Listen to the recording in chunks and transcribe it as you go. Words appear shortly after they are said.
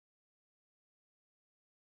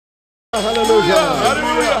Hallelujah.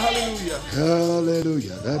 Hallelujah. Hallelujah.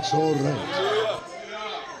 Hallelujah. That's all right.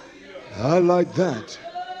 I like that.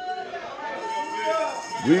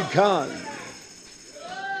 We can.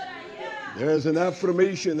 There's an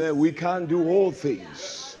affirmation that we can do all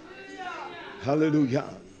things. Hallelujah.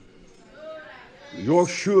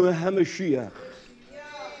 YAHSHUA HaMashiach,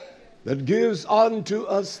 that gives unto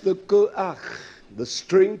us the koach, the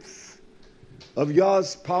strength of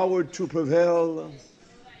Yah's power to prevail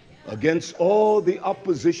against all the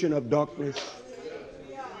opposition of darkness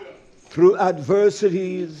through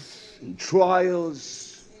adversities and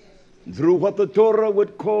trials, through what the Torah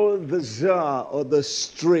would call the zah, or the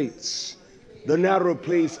straits, the narrow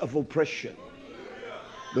place of oppression,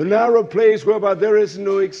 the narrow place whereby there is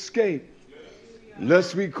no escape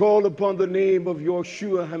unless we call upon the name of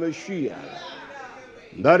YAHSHUA HaMashiach.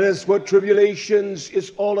 That is what tribulations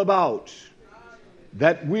is all about.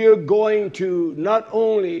 That we're going to not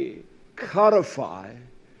only codify,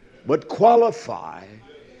 but qualify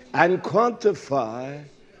and quantify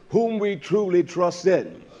whom we truly trust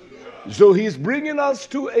in. So he's bringing us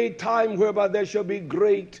to a time whereby there shall be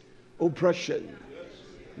great oppression.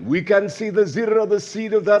 We can see the zirah, the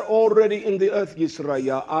seed of that already in the earth,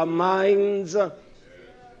 YisraYah. Our minds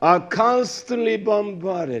are constantly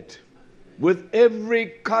bombarded with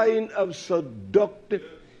every kind of seductive,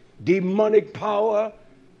 demonic power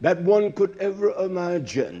that one could ever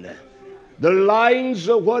imagine. The lines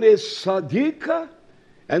of what is Sadiqa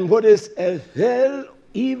and what is Ethel,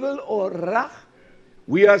 evil or Raah,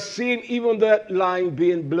 we are seeing even that line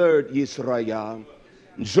being blurred, YisraYah.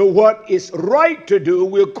 So what is right to do,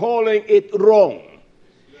 we're calling it wrong.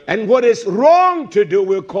 And what is wrong to do,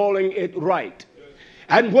 we're calling it right.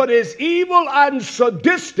 And what is evil and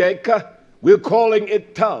sadistic, we're calling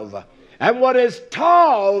it tav. And what is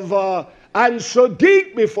tav and so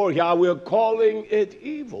deep before Yah, we're calling it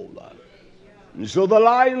evil. And so the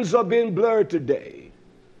lines are being blurred today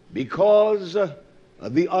because of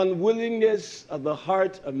the unwillingness of the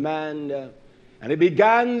heart of man. And it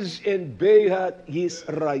begins in Behat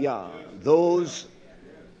YisraYah, those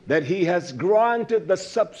that he has granted the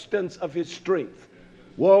substance of his strength.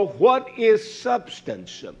 Well, what is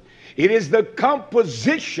substance? It is the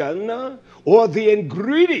composition or the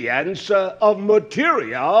ingredients of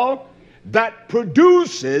material that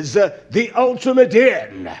produces the ultimate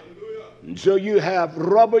end. And so you have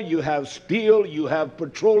rubber, you have steel, you have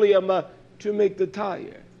petroleum to make the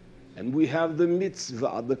tire. And we have the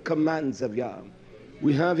mitzvah, the commands of Yah.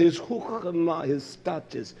 We have his chukmah, his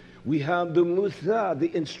statutes. We have the musar,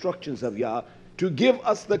 the instructions of Yah, to give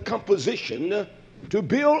us the composition, to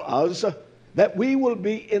build us, that we will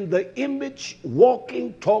be in the image,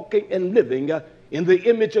 walking, talking, and living in the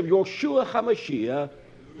image of YAHSHUA HaMashiach,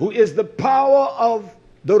 who is the power of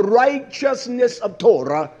the righteousness of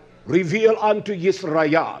Torah revealed unto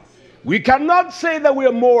YisraYah. We cannot say that we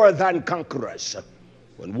are more than conquerors.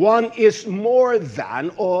 When one is more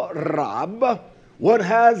than, or Rab, one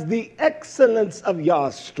has the excellence of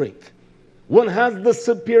Yah's strength. One has the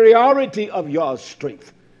superiority of Yah's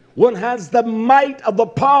strength. One has the might of the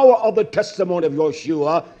power of the testimony of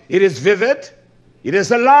YAHSHUA. It is vivid, it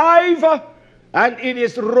is alive, and it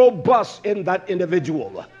is robust in that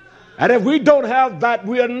individual. And if we don't have that,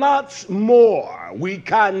 we are not more. We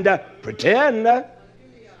can pretend.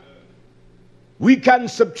 We can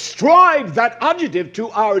subscribe that adjective to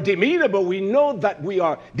our demeanor, but we know that we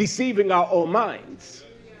are deceiving our own minds.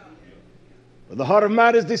 For the heart of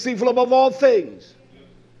man is deceitful above all things,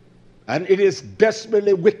 and it is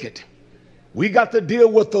desperately wicked. We got to deal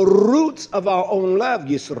with the roots of our own life,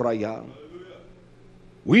 YisraYah.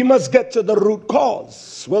 We must get to the root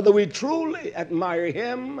cause, whether we truly admire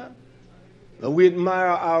him, or we admire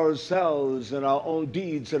ourselves and our own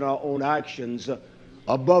deeds and our own actions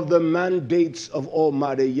above the mandates of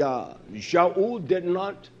Almighty Yah. Shaul did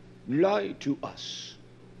not lie to us.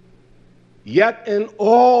 Yet in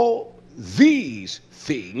all these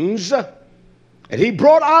things, and he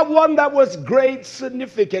brought out one that was great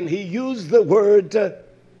significant. He used the word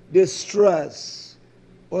distress,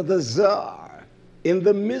 or the zar, in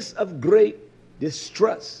the midst of great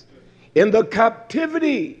distress, in the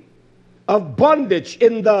captivity of bondage,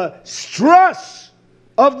 in the stress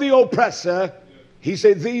of the oppressor. He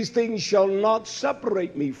said, these things shall not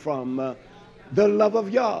separate me from the love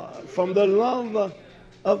of Yah, from the love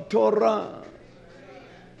of Torah.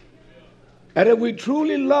 And if we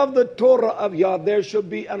truly love the Torah of Yah, there shall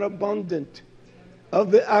be an abundance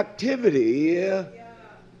of the activity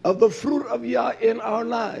of the fruit of Yah in our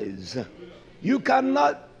lives. You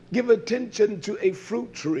cannot give attention to a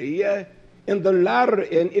fruit tree in the latter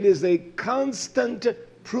end. It is a constant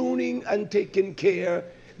pruning and taking care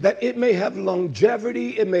that it may have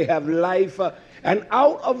longevity, it may have life, and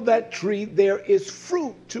out of that tree there is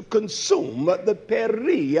fruit to consume, the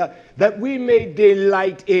peri, that we may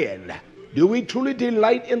delight in. Do we truly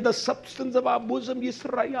delight in the substance of our bosom,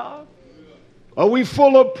 YisraYah? Are we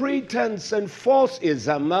full of pretense and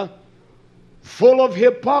falseism, full of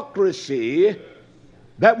hypocrisy,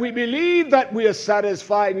 that we believe that we are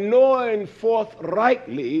satisfied, knowing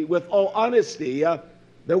forthrightly, with all honesty, that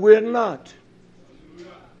we're not?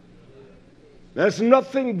 There's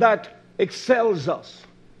nothing that excels us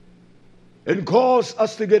and causes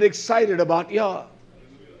us to get excited about Yah,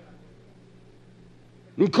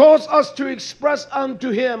 and cause us to express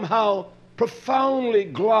unto him how profoundly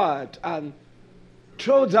glad and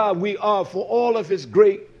toda we are for all of his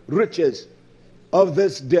great riches of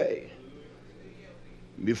this day.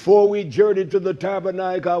 Before we journeyed to the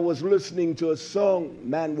tabernacle, I was listening to a song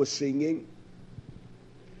man was singing.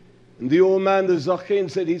 And the old man, the Zachin,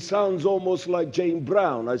 said he sounds almost like James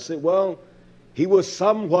Brown. I said, well, he was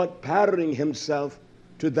somewhat patterning himself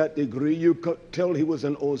to that degree. You could tell he was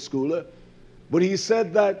an old schooler. But he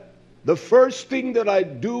said that the first thing that I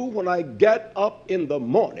do when I get up in the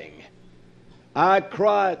morning, I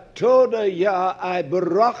cry, Toda Yah, I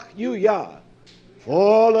barach you Yah, for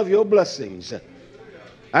all of your blessings.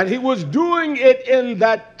 And he was doing it in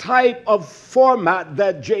that type of format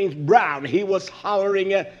that James Brown, he was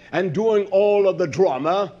hollering and doing all of the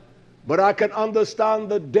drama. But I can understand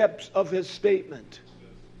the depths of his statement.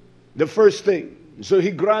 The first thing, so he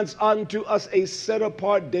grants unto us a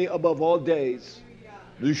set-apart day above all days,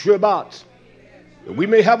 the Shabbat. We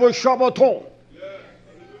may have a Shabbaton.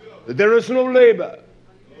 There is no labor.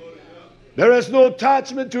 There is no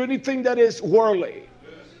attachment to anything that is worldly.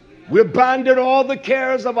 We abandon all the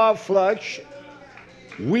cares of our flesh.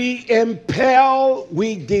 We impel,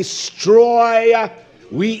 we destroy,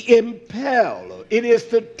 we impel. It is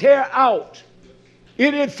to tear out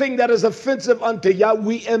anything that is offensive unto Yah.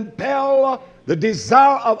 We impel the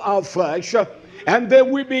desire of our flesh, and then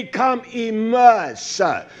we become immersed.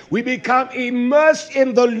 We become immersed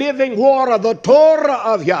in the living water, the Torah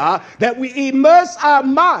of Yah, that we immerse our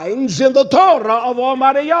minds in the Torah of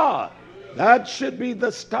Almighty Yah. That should be the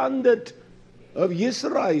standard of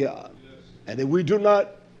YisraYah. And if we do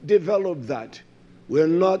not develop that, we're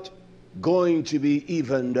not going to be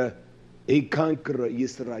even a conqueror,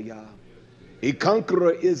 YisraYah. A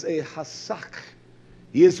conqueror is a hasak.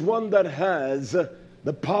 He is one that has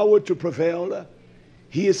the power to prevail.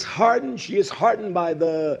 He is hardened. She is hardened by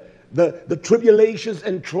the tribulations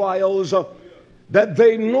and trials, that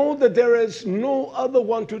they know that there is no other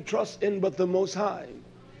one to trust in but the Most High.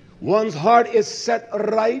 One's heart is set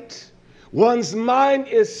right. One's mind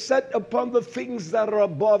is set upon the things that are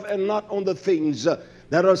above and not on the things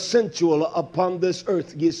that are sensual upon this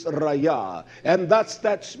earth, YisraYah. And that's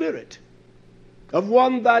that spirit of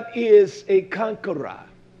one that is a conqueror.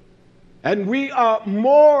 And we are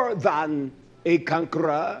more than a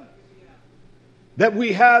conqueror, that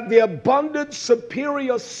we have the abundant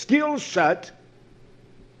superior skill set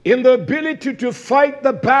in the ability to fight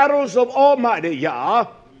the battles of Almighty Yah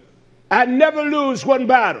and never lose one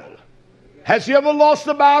battle. Has he ever lost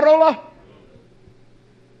a battle?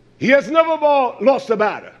 He has never lost a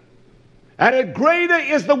battle. And greater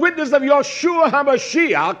is the witness of YAHSHUA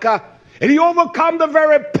HaMashiach, and he overcome the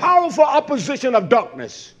very powerful opposition of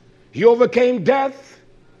darkness. He overcame death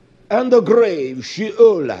and the grave,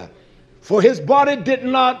 Sheol. For his body did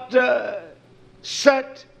not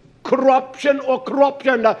set corruption, or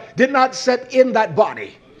corruption did not set in that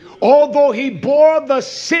body. Although he bore the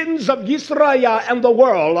sins of YisraYah and the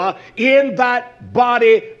world in that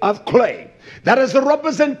body of clay. That is a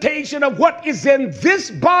representation of what is in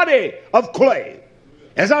this body of clay.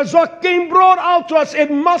 As our Zakim brought out to us,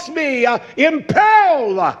 it must be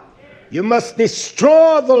impelled. You must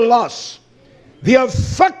destroy the lust. The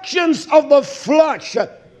affections of the flesh,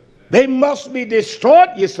 they must be destroyed,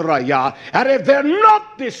 YisraYah. And if they're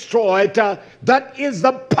not destroyed, that is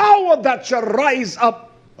the power that shall rise up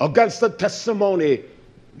against the testimony.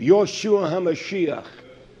 YAHSHUA HaMashiach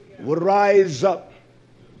will rise up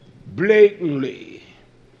blatantly.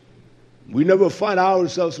 We never find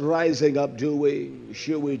ourselves rising up, do we?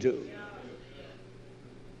 Sure we do.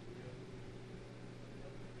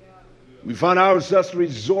 We find ourselves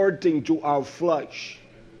resorting to our flesh.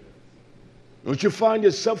 Don't you find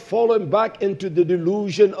yourself falling back into the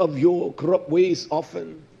delusion of your corrupt ways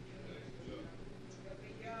often?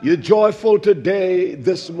 You're joyful today,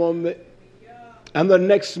 this moment, and the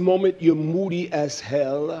next moment you're moody as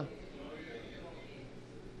hell.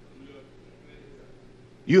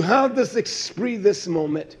 You have this spree this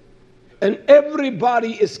moment, and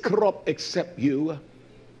everybody is corrupt except you.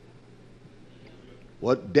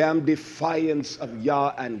 What damn defiance of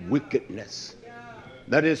Yah and wickedness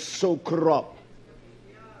that is so corrupt,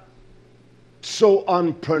 so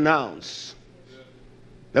unpronounced,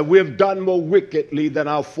 that we have done more wickedly than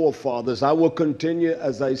our forefathers. I will continue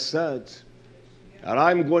as I said, and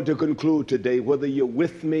I'm going to conclude today, whether you're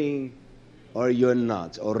with me or you're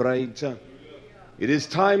not, all right? It is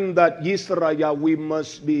time that YisraYah, we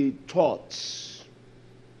must be taught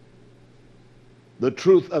the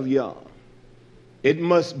truth of Yah. It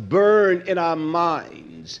must burn in our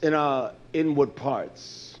minds, in our inward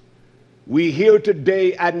parts. We hear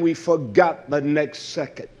today and we forgot the next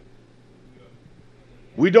second.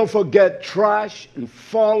 We don't forget trash and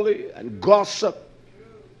folly and gossip.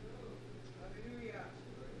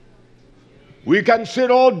 We can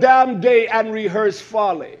sit all damn day and rehearse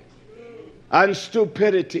folly and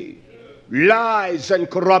stupidity, lies and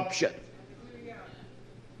corruption.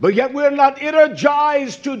 But yet we're not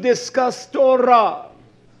energized to discuss Torah,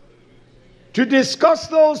 to discuss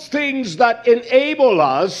those things that enable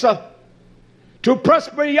us to press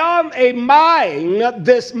beyond a mind,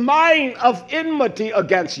 this mind of enmity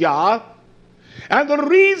against Yah. And the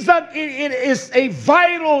reason it is a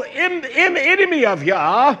vital enemy of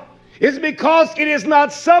Yah is because it is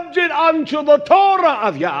not subject unto the Torah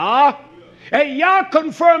of Yah. And Yah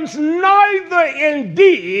confirms neither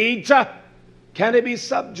indeed can it be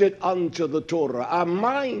subject unto the Torah. Our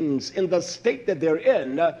minds in the state that they're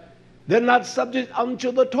in, they're not subject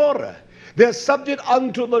unto the Torah. They're subject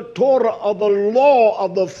unto the Torah of the law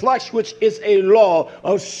of the flesh, which is a law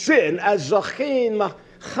of sin, as Zachin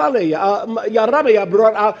Yaramaya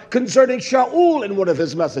brought out concerning Shaul in one of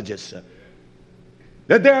his messages.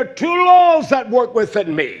 That there are two laws that work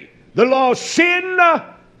within me. The law of sin,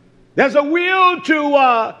 there's a will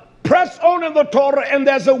to press on in the Torah, and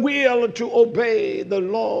there's a will to obey the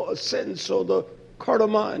law of sin. So the carnal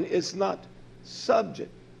mind is not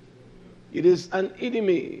subject. It is an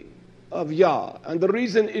enemy of Yah. And the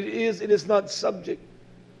reason it is not subject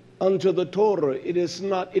unto the Torah. It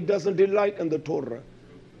doesn't delight in the Torah.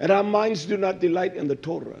 And our minds do not delight in the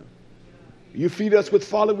Torah. You feed us with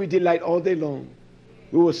folly, we delight all day long.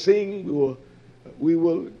 We will sing, we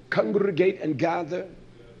will congregate and gather.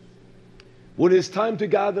 When it's time to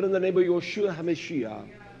gather in the name of YAHSHUA HaMashiach,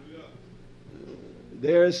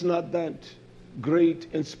 there is not that great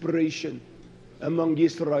inspiration among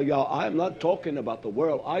YisraYah. I'm not talking about the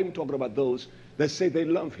world. I'm talking about those that say they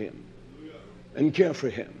love him and care for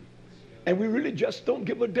him. And we really just don't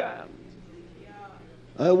give a damn.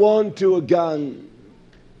 I want to again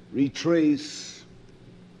retrace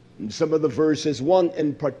some of the verses, one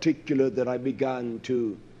in particular that I began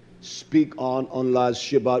to speak on last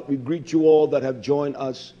Shabbat. We greet you all that have joined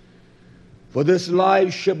us for this live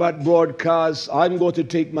Shabbat broadcast. I'm going to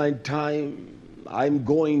take my time. I'm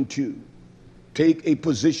going to take a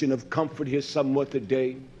position of comfort here somewhat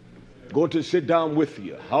today. Going to sit down with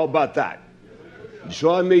you. How about that?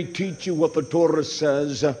 So I may teach you what the Torah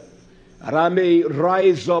says, and I may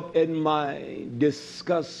rise up in my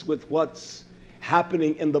discuss with what's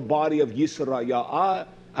happening in the body of YisraYah.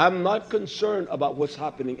 I'm not concerned about what's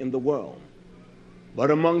happening in the world,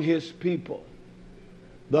 but among his people,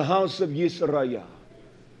 the house of YisraYah,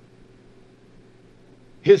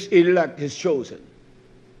 his elect, his chosen.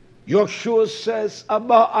 YAHSHUA says,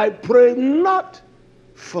 Abba, I pray not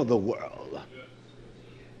for the world,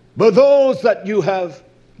 but those that you have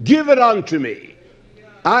given unto me.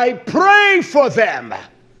 I pray for them,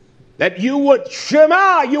 that you would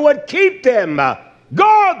shema, you would keep them,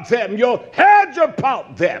 guard them, your hedge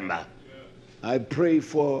about them. I pray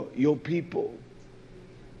for your people,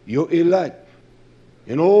 your elect,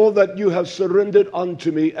 and all that you have surrendered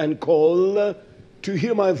unto me and called to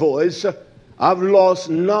hear my voice. I've lost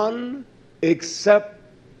none except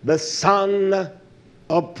the son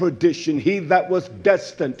of perdition, he that was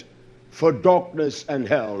destined for darkness and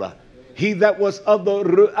hell, he that was of the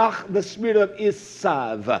Ruach, the spirit of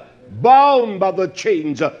Isav, bound by the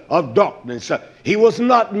chains of darkness. He was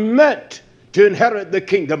not meant to inherit the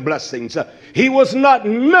kingdom blessings. He was not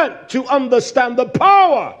meant to understand the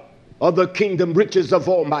power of the kingdom riches of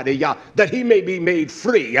Almighty Yah, that he may be made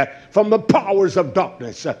free from the powers of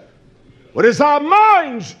darkness. What is our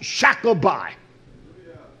minds shackled by?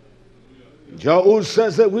 Shaul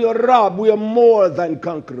says that we are robbed. We are more than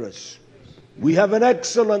conquerors. We have an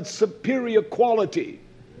excellent, superior quality.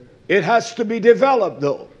 It has to be developed,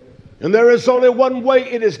 though. And there is only one way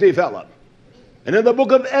it is developed. And in the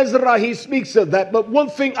book of Ezra, he speaks of that. But one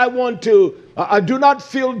thing I want to, I do not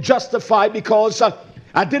feel justified, because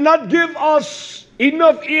I did not give us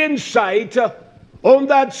enough insight on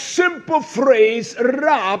that simple phrase,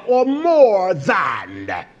 rab, or more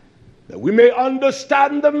than. that we may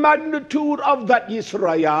understand the magnitude of that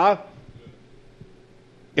YisraYah.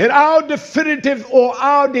 In our definitive or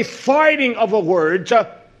our defining of a word,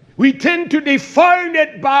 we tend to define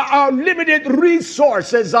it by our limited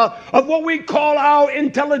resources of what we call our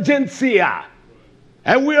intelligentsia.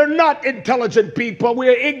 And we are not intelligent people, we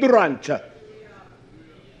are ignorant.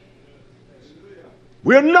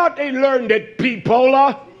 We are not a learned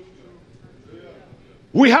people.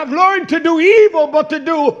 We have learned to do evil, but to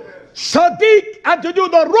do sadiq and to do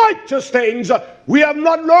the righteous things, we have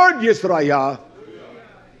not learned YisraYah.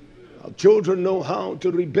 Our children know how to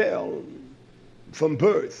rebel from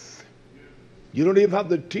birth. You don't even have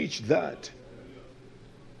to teach that.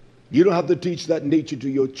 You don't have to teach that nature to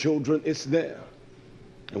your children. It's there.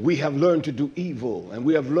 And we have learned to do evil, and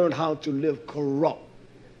we have learned how to live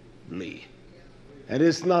corruptly. And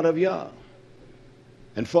it's not of Yah.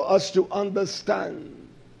 And for us to understand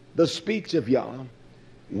the speech of Yah,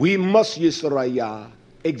 we must, YisraYah,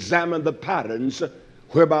 examine the patterns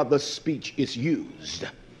whereby the speech is used.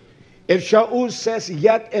 If Shaul says,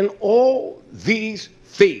 yet in all these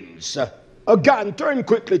things, again, turn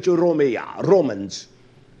quickly to Romans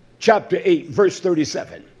chapter 8, verse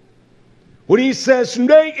 37. When he says,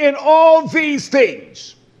 nay, in all these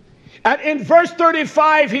things, and in verse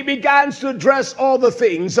 35, he begins to address all the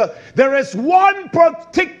things. There is one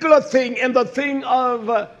particular thing in the thing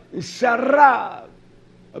of Sarah,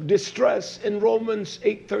 of distress, in Romans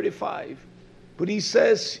 8:35. But he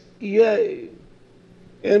says, yea,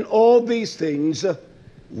 in all these things,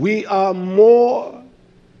 we are more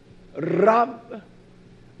Rab,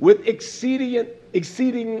 with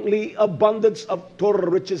exceedingly abundance of Torah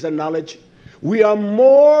riches and knowledge. We are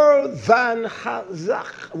more than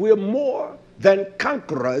Hazach. We are more than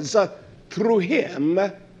conquerors through him,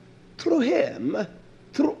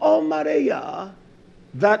 through Almighty Yah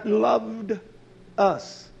that loved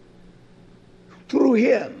us. Through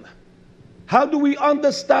him. How do we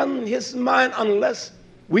understand his mind unless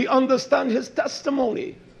we understand his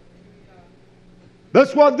testimony?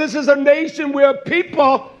 That's why this is a nation where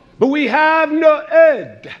people, but we have no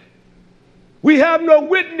ed. We have no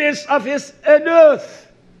witness of his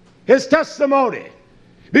earth, his testimony.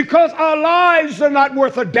 Because our lives are not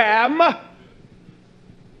worth a damn.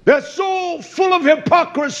 They're so full of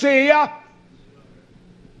hypocrisy.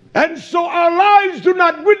 And so our lives do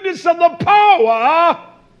not witness of the power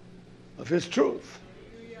of his truth.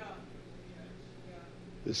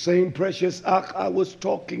 The same precious Akh I was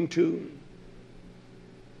talking to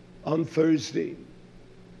on Thursday,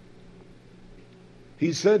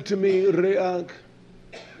 he said to me, Raah,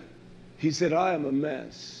 he said, I am a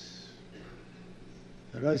mess.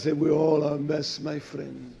 And I said, we all are a mess, my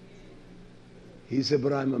friend. He said,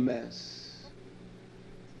 but I'm a mess.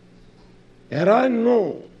 And I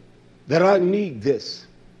know that I need this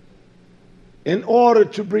in order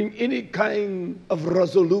to bring any kind of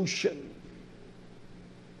resolution,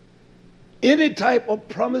 any type of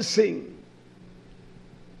promising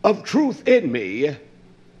of truth in me.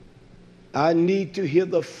 I need to hear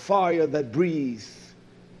the fire that breathes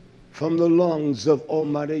from the lungs of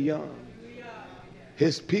Almighty Yah.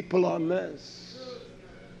 His people are a mess.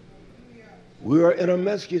 We are in a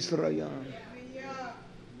mess, YisraYah.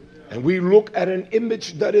 And we look at an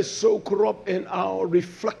image that is so corrupt in our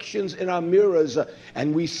reflections in our mirrors,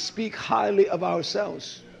 and we speak highly of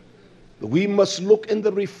ourselves. But we must look in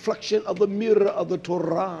the reflection of the mirror of the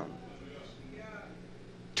Torah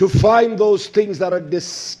to find those things that are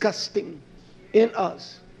disgusting in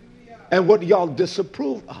us and what y'all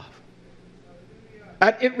disapprove of.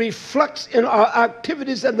 And it reflects in our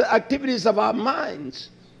activities and the activities of our minds.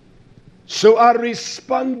 So I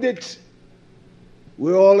responded,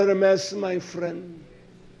 we're all in a mess, my friend.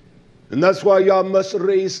 And that's why y'all must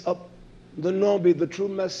raise up the Nabi, the true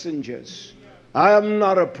messengers. I am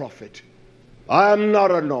not a prophet. I am not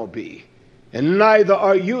a Nabi. And neither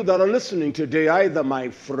are you that are listening today either, my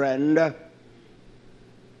friend.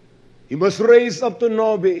 You must raise up the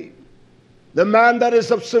Nabi, the man that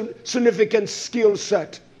is of significant skill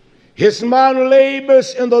set. His man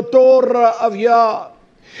labors in the Torah of Yah.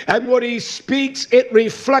 And what he speaks, it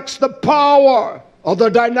reflects the power of the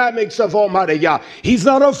dynamics of Almighty Yah. He's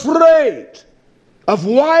not afraid of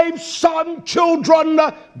wives, son, children,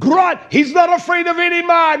 He's not afraid of any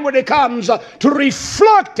man when it comes to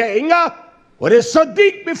reflecting what is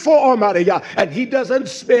Sadiq before Almighty Yah. And he doesn't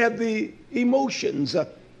spare the emotions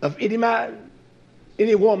of any man,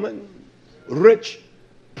 any woman, rich,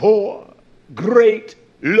 poor, great,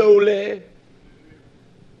 lowly.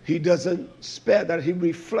 He doesn't spare that. He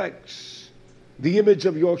reflects the image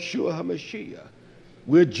of YAHSHUA HaMashiach.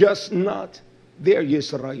 We're just not there,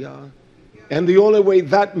 YisraYah. And the only way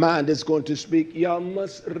that man is going to speak, Yah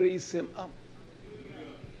must raise him up.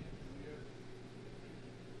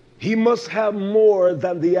 He must have more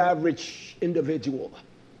than the average individual.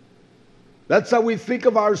 That's how we think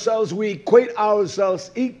of ourselves. We equate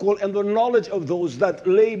ourselves equal in the knowledge of those that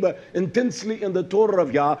labor intensely in the Torah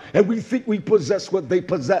of Yah, and we think we possess what they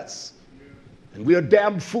possess. And we are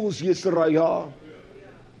damn fools, YisraYah.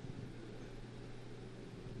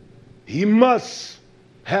 He must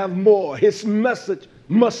have more. His message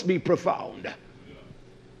must be profound.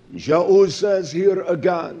 Shaul says here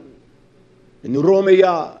again in Romans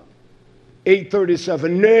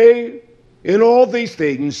 8:37, nay, in all these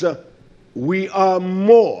things we are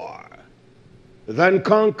more than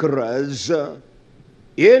conquerors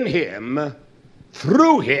in him,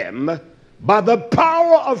 through him, by the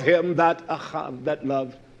power of him that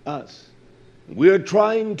loved us. We are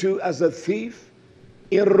trying to, as a thief,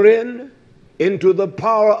 enter into the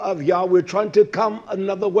power of Yah. We're trying to come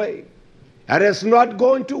another way. And it's not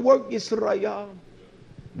going to work, YisraYah.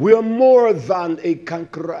 We are more than a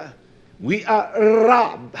conqueror. We are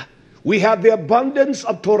Rab. We have the abundance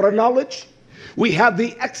of Torah knowledge. We have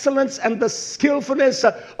the excellence and the skillfulness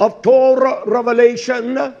of Torah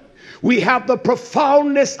revelation. We have the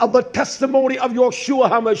profoundness of the testimony of YAHSHUA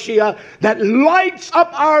HaMashiach that lights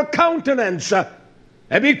up our countenance.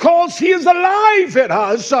 And because he is alive in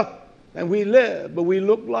us, and we live, but we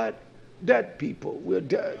look like dead people. We're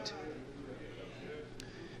dead.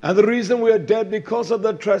 And the reason we are dead, because of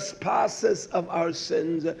the trespasses of our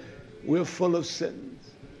sins. We're full of sins.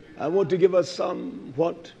 I want to give us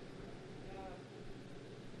somewhat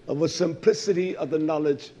of a simplicity of the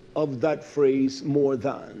knowledge of that phrase, more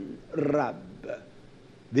than, Rab.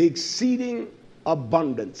 The exceeding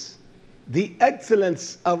abundance, the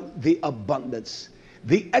excellence of the abundance,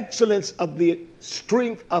 the excellence of the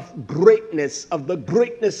strength of greatness, of the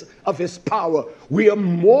greatness of his power. We are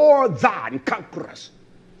more than conquerors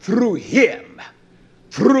through him,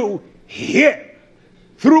 through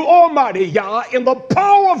Almighty Yah, in the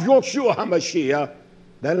power of YAHSHUA HaMashiach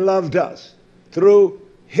that loved us, through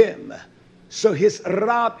him. So his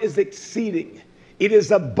Rab is exceeding. It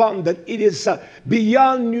is abundant. It is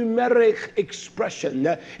beyond numeric expression.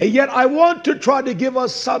 And yet I want to try to give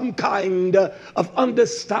us some kind of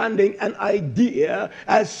understanding and idea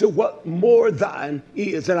as to what more than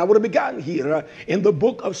is. And I want to begin here in the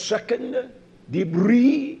book of 2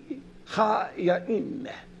 Dibri Hayim.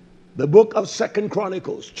 The book of 2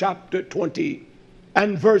 Chronicles, chapter 20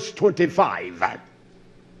 and verse 25.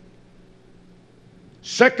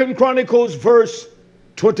 2 Chronicles, verse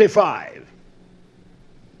 25.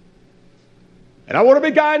 And I want to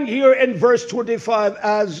begin here in verse 25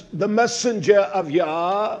 as the messenger of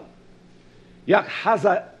Yah,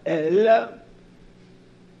 Hazael,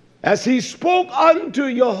 as he spoke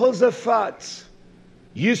unto Jehoshaphat,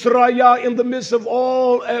 YisraYah, in the midst of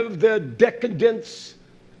all of the decadence,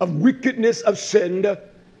 of wickedness, of sin,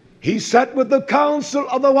 he sat with the council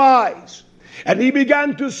of the wise, and he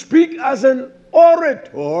began to speak as an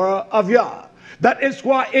orator of Yah. That is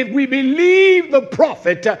why if we believe the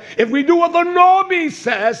prophet, if we do what the Nabi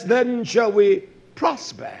says, then shall we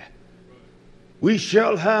prosper. We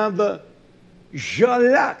shall have the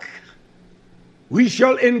Jalak. We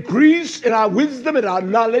shall increase in our wisdom and our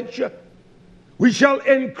knowledge. We shall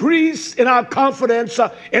increase in our confidence,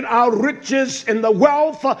 in our riches, in the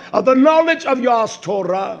wealth of the knowledge of Yah's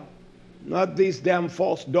Torah. Not these damn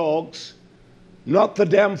false dogs. Not the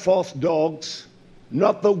damn false dogs.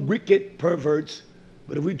 Not the wicked perverts.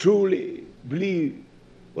 But if we truly believe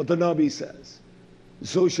what the Nabi says,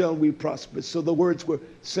 so shall we prosper. So the words were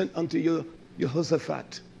sent unto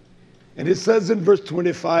Jehoshaphat. And it says in verse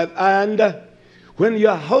 25, and when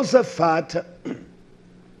Jehoshaphat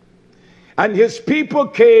and his people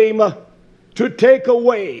came to take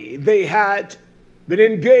away, they had been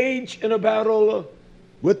engaged in a battle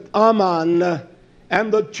with Ammon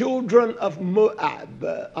and the children of Moab.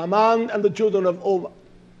 Ammon and the children of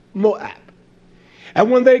Moab. And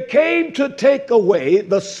when they came to take away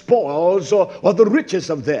the spoils or the riches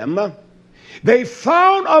of them, they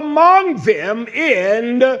found among them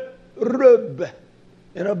in Rub,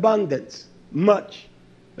 in abundance, much.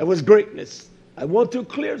 There was greatness. I want to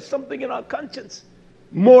clear something in our conscience.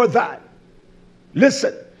 More than.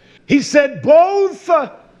 Listen, he said both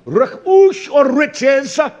Rechush or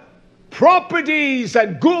riches, properties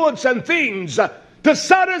and goods and things to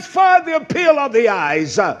satisfy the appeal of the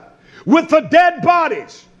eyes with the dead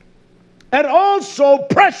bodies, and also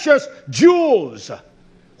precious jewels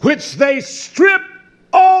which they strip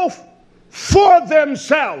off for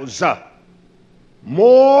themselves,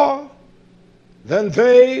 more than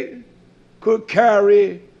they could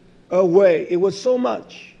carry away. It was so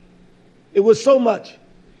much. It was so much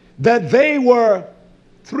that they were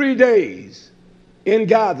 3 days in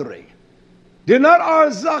gathering. Did not our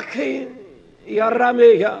Zakin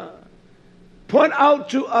Yarameya point out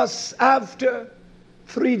to us after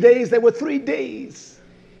 3 days? There were 3 days.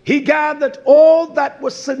 He gathered all that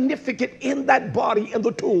was significant in that body in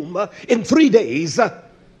the tomb in 3 days.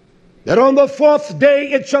 That on the 4th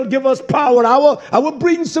day it shall give us power. I will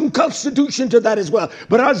bring some constitution to that as well.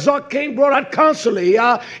 But as Zakin brought out constantly,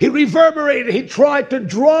 he reverberated. He tried to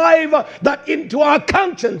drive that into our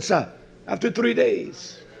conscience. After 3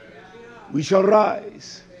 days, we shall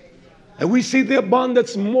rise. And we see the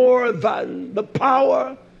abundance more than the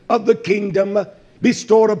power of the kingdom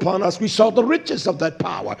bestowed upon us. We saw the riches of that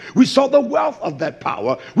power. We saw the wealth of that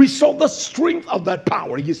power. We saw the strength of that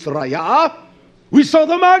power, YisraYah. We saw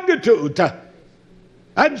the magnitude.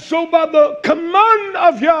 And so by the command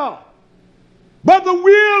of Yah, by the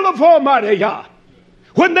will of Almighty Yah,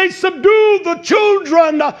 when they subdued the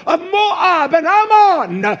children of Moab and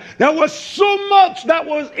Ammon, there was so much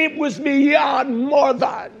it was beyond more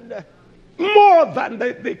than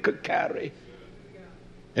they could carry.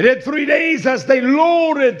 And in 3 days, as they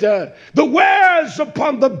loaded the wares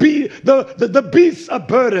upon the beasts of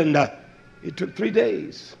burden, it took 3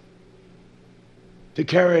 days to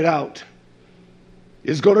carry it out.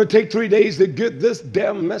 It's going to take 3 days to get this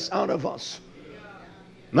damn mess out of us.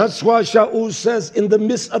 And that's why Shaul says, in the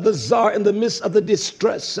midst of the czar, in the midst of the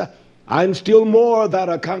distress, I'm still more than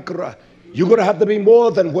a conqueror. You're going to have to be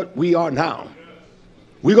more than what we are now.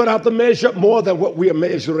 We're going to have to measure up more than what we are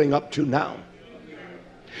measuring up to now.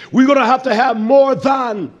 We're going to have more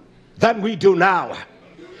than we do now.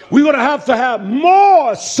 We're going to have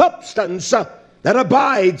more substance that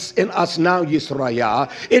abides in us now, YisraYah.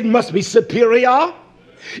 It must be superior.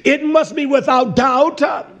 It must be without doubt.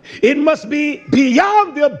 It must be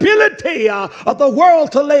beyond the ability of the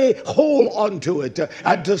world to lay hold onto it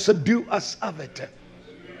and to subdue us of it.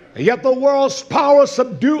 And yet the world's power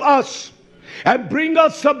subdue us and bring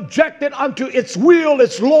us subjected unto its will,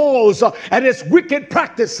 its laws, and its wicked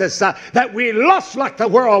practices, that we lust like the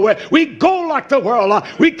world, we go like the world,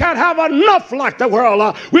 we can't have enough like the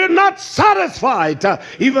world, we're not satisfied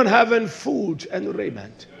even having food and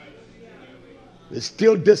raiment. We're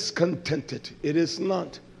still discontented. It is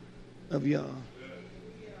not of Yah.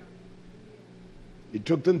 It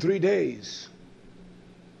took them 3 days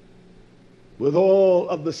with all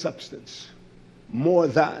of the substance, more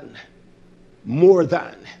than.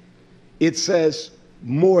 It says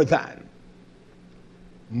more than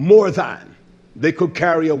they could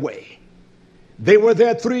carry away. They were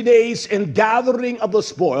there 3 days in gathering of the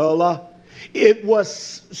spoil. It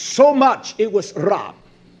was so much, it was Raah.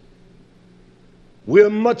 We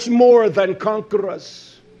are much more than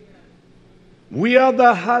conquerors. We are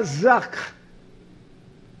the Hazak.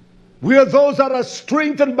 We are those that are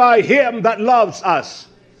strengthened by Him that loves us.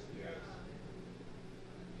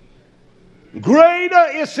 Greater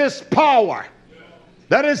is His power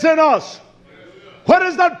that is in us. What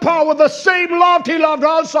is that power? The same love He loved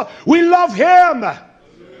us. We love Him.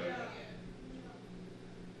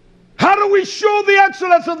 How do we show the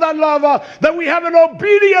excellence of that love? That we have an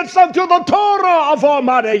obedience unto the Torah of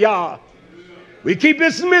Almighty Yah. We keep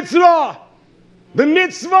His mitzvah. The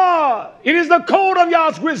mitzvah, it is the code of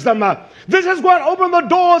Yah's wisdom. This is what opened the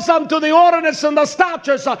doors unto the ordinance and the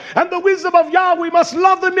statutes and the wisdom of Yah. We must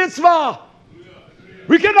love the mitzvah.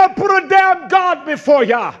 We cannot put a damn God before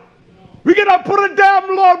Yah. We cannot put a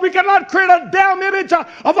damn Lord. We cannot create a damn image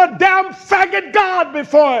of a damn faggot God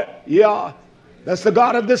before Yah. That's the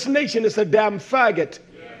God of this nation. It's a damn faggot.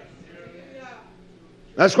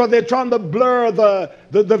 That's why they're trying to blur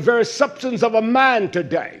the very substance of a man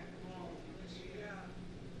today.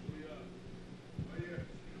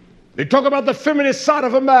 They talk about the feminine side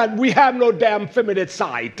of a man. We have no damn feminine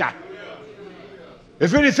side.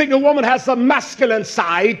 If anything, the woman has the masculine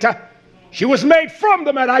side. She was made from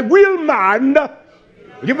the man. I will man.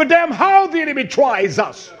 Give a damn how the enemy tries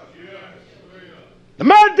us. The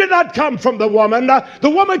man did not come from the woman. The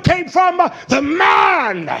woman came from the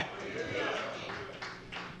man.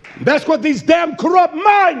 That's what these damn corrupt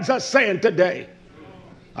minds are saying today.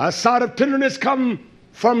 Our side of tenderness come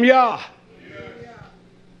from Yah.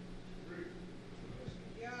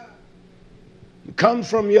 Come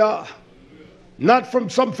from Yah. Not from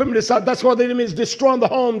some feminine side. That's why the enemy is destroying the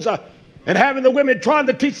homes and having the women trying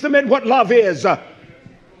to teach the men what love is. And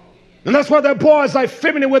that's why their boys are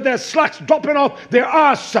feminine with their slacks dropping off their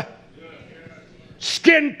ass.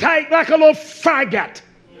 Skin tight like a little faggot.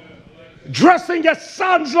 Dressing your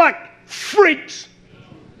sons like freaks.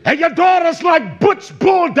 And your daughters like butch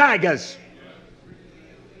bulldaggers.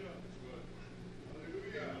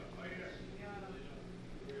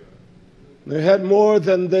 They had more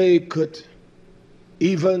than they could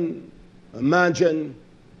even imagine.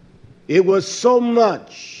 It was so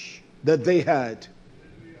much that they had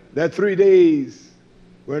that 3 days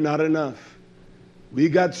were not enough. We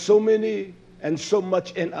got so many and so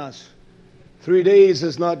much in us. 3 days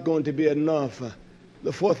is not going to be enough.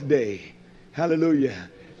 The fourth day, hallelujah.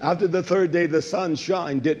 After the third day, the sun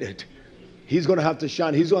shined, didn't it? He's going to have to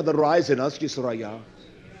shine. He's going to rise in us, YisraYah.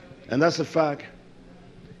 And that's a fact.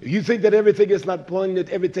 If you think that everything is not poignant,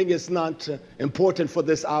 everything is not important for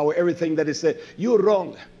this hour, everything that is said, you're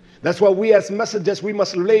wrong. That's why we as messengers, we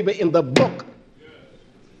must labor in the book.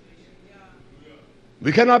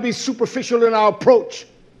 We cannot be superficial in our approach.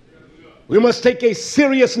 We must take a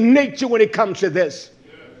serious nature when it comes to this.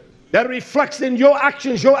 That reflects in your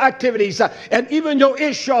actions, your activities, and even your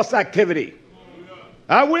YAHSHUA's activity.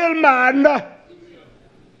 I will, man.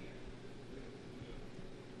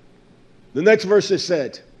 The next verse is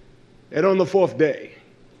said, and on the fourth day,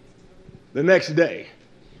 the next day,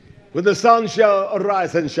 when the sun shall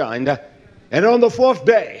arise and shine, and on the fourth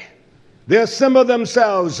day, they assemble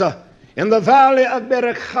themselves in the valley of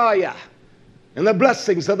Berechiah, in the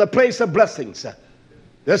blessings, of the place of blessings.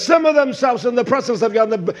 They assemble themselves in the presence of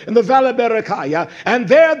Yahweh, in the valley of Berechiah, and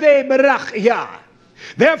there they berach Yah.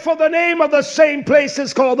 Therefore the name of the same place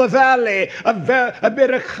is called the valley of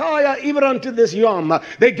Berechiah, even unto this yom.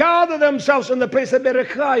 They gather themselves in the place of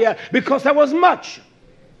Berechiah because there was much.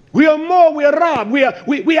 We are more, we are Raah. We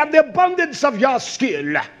have the abundance of your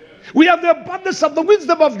skill. We have the abundance of the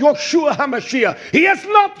wisdom of YAHSHUA HaMashiach. He has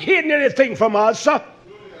not hidden anything from us.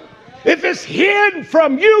 If it's hidden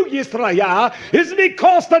from you, YisraYah, it's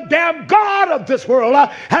because the damn God of this world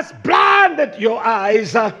has blinded your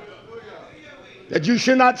eyes that you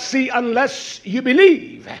should not see unless you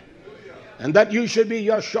believe. And that you should be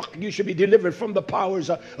YAHSHUA, you should be delivered from the powers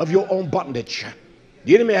of your own bondage.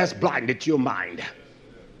 The enemy has blinded your mind.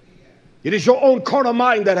 It is your own carnal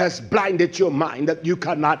mind that has blinded your mind, that you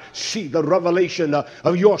cannot see the revelation of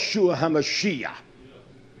YAHSHUA HaMashiach.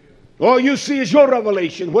 All you see is your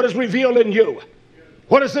revelation, what is revealed in you,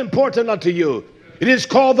 what is important unto you. It is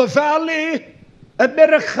called the valley of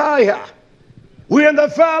Berechiah. We're in the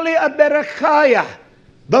valley of Berechiah.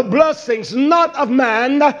 The blessings not of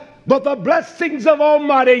man, but the blessings of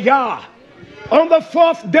Almighty Yah. On the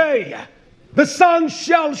fourth day, the sun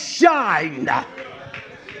shall shine.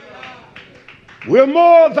 We're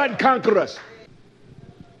more than conquerors.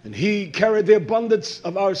 And he carried the abundance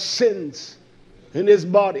of our sins in his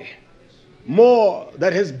body. More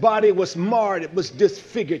that his body was marred, it was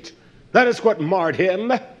disfigured. That is what marred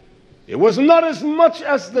him. It was not as much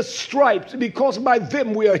as the stripes, because by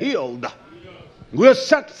them we are healed. We are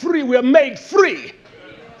set free, we are made free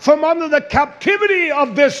from under the captivity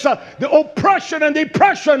of this, the oppression and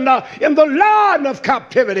depression in the land of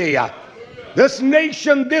captivity. This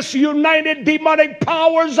nation, this united demonic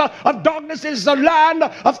powers of darkness is the land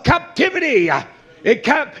of captivity. It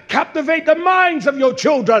can captivate the minds of your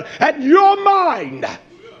children and your mind.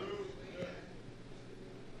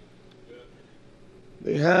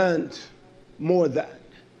 They had more than.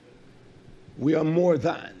 We are more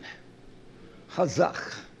than.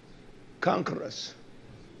 Hazach, conquerors,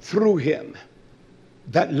 through him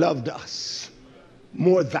that loved us.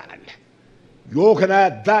 More than. You can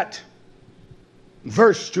add that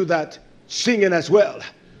verse to that singing as well.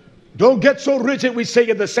 Don't get so rigid we sing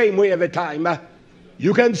it the same way every time.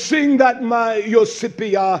 You can sing that, my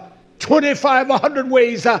Yosipia, 2,500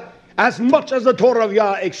 ways as much as the Torah of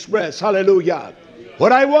Yah express. Hallelujah.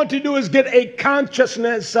 What I want to do is get a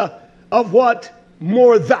consciousness of what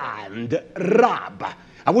more than Rab.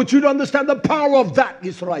 I want you to understand the power of that,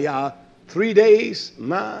 YisraYah. 3 days,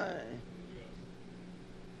 my.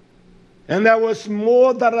 And there was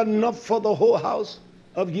more than enough for the whole house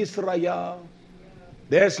of YisraYah.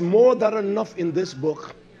 There's more than enough in this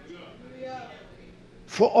book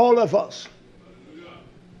for all of us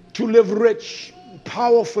to live rich,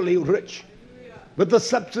 powerfully rich, with the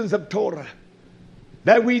substance of Torah.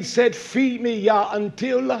 That we said, feed me, Yah,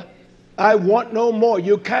 until I want no more.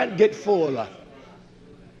 You can't get full.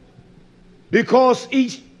 Because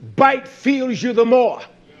each bite fills you the more.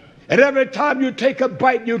 And every time you take a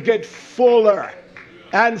bite, you get fuller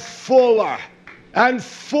and fuller and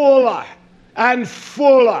fuller and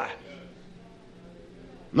fuller.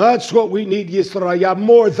 That's what we need, YisraYah,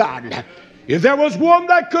 more than. If there was one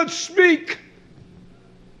that could speak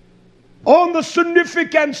on the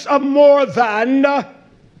significance of more than,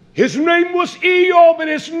 his name was Eob, and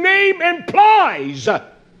his name implies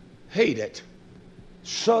hate it.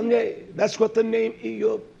 Sonye, that's what the name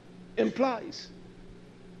Eob implies.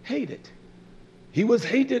 Hate it. He was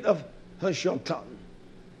hated of Hashatan.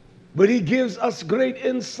 but he gives us great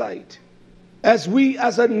insight as we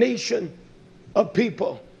as a nation of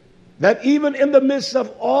people, that even in the midst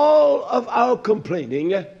of all of our complaining,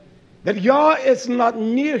 that Yah is not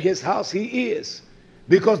near his house. He is.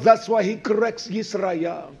 Because that's why he corrects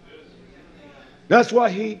YisraYah. That's why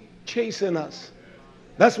he chastens us.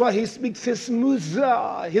 That's why he speaks his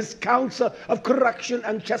muzah, his counsel of correction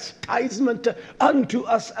and chastisement unto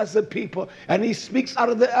us as a people. And he speaks out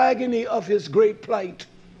of the agony of his great plight.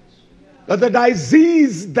 The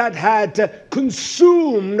disease that had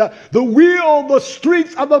consumed the will, the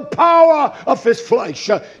streets of the power of his flesh.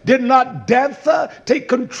 Did not death take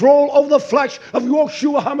control over the flesh of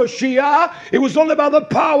YAHSHUA HaMashiach? It was only by the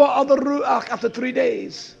power of the Ruach after 3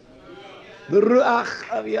 days. The Ruach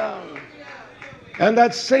of Yah. And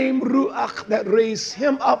that same Ruach that raised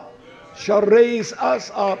him up shall raise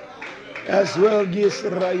us up as well,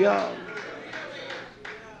 YisraYah.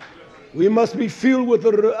 We must be filled with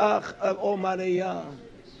the Ruach of Almighty Yah.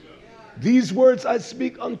 These words I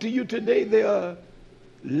speak unto you today, they are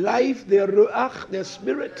life, they are Ruach, they are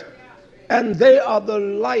spirit, and they are the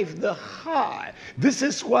life, the high. This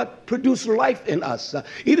is what produces life in us.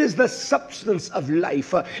 It is the substance of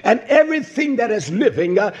life. And everything that is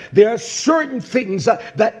living, there are certain things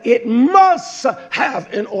that it must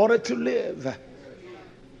have in order to live.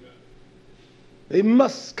 They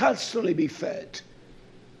must constantly be fed.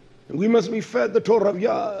 We must be fed the Torah of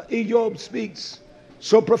Yah. Job speaks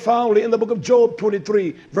so profoundly in the book of Job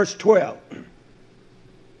 23, verse 12.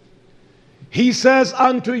 He says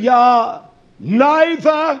unto Yah,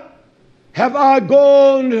 neither have I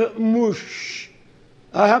gone mush.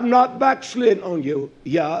 I have not backslid on you.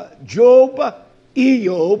 Yah. Job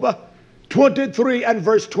 23 and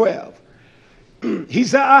verse 12. He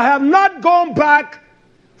said, I have not gone back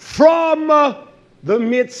from the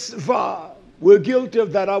mitzvah. We're guilty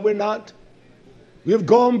of that, are we not? We've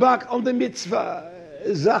gone back on the mitzvah.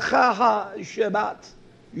 Zachaha Shabbat.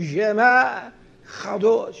 Shema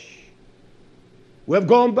Chadosh. We've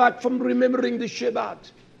gone back from remembering the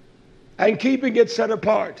Shabbat and keeping it set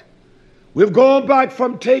apart. We've gone back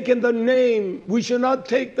from taking the name. We should not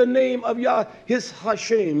take the name of Yah, his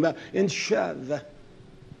Hashem, in Shav.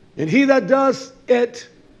 And he that does it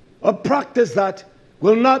or practice that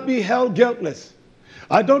will not be held guiltless.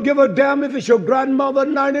 I don't give a damn if it's your grandmother,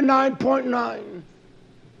 99.9,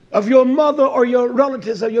 of your mother or your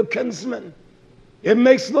relatives or your kinsmen. It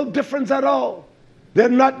makes no difference at all. They're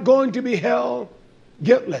not going to be held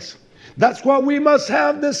guiltless. That's why we must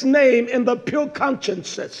have this name in the pure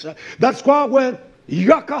consciences. That's why when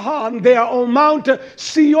Yakahan there on Mount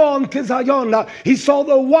Sion Tizayon, he saw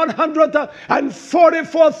the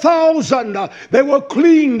 144,000. They were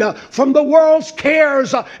cleaned from the world's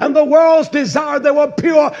cares and the world's desire. They were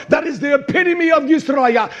pure. That is the epitome of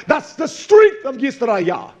YisraYah. That's the strength of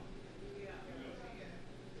YisraYah.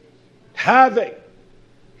 Having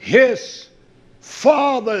his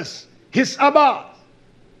father's, his Abba,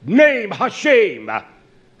 name Hashem,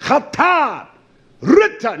 Khatab,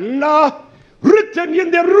 written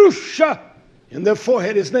in the Rush, in their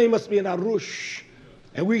forehead. His name must be in Arush.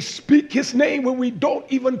 And we speak his name when we don't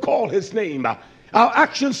even call his name. Our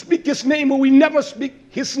actions speak his name when we never speak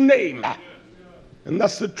his name. And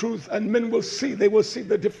that's the truth. And men will see, they will see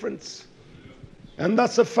the difference. And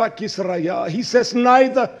that's a fact, YisraYah. He says,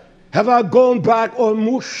 neither have I gone back or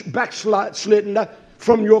backslidden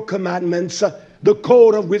from your commandments. The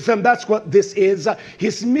code of wisdom, that's what this is.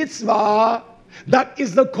 His mitzvah, that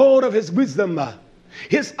is the code of his wisdom.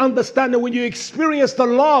 His understanding. When you experience the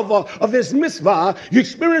love of his mitzvah, you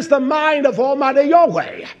experience the mind of Almighty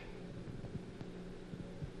Yahweh.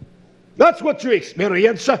 That's what you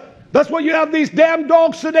experience. That's why you have these damn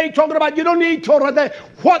dogs today talking about you don't need Torah.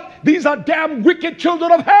 What? These are damn wicked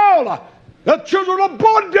children of hell. The children of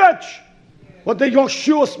bondage. What did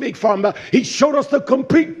YAHSHUA speak from? He showed us the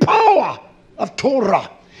complete power of Torah.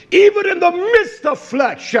 Even in the midst of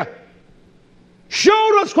flesh.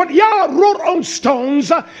 Showed us what Yah wrote on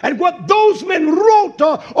stones and what those men wrote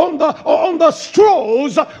on the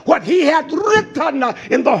scrolls, what he had written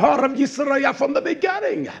in the heart of YisraYah from the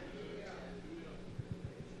beginning.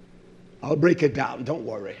 I'll break it down, don't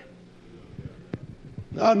worry.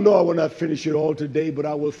 I know I will not finish it all today, but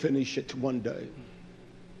I will finish it one day.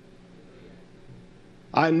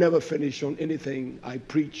 I never finish on anything I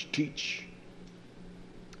preach, teach.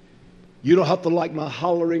 You don't have to like my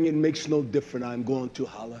hollering. It makes no difference. I'm going to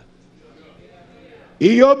holler.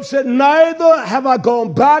 Job said, neither have I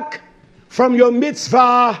gone back from your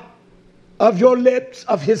mitzvah of your lips,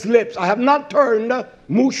 of his lips. I have not turned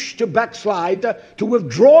mush to backslide, to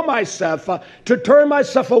withdraw myself, to turn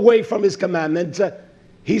myself away from his commandments.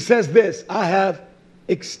 He says this, I have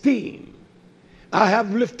esteem, I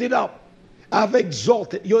have lifted up, I've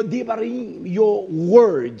exalted your dibarim, your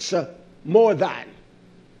words more than.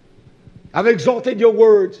 I've exalted your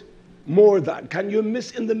words more than. Can you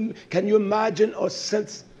imagine or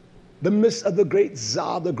sense the midst of the great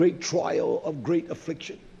czar, the great trial of great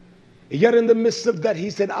affliction? Yet in the midst of that, he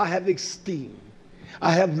said, I have esteemed,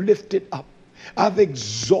 I have lifted up, I've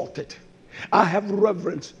exalted, I have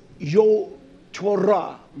reverenced your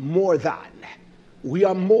Torah more than. We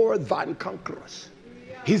are more than conquerors.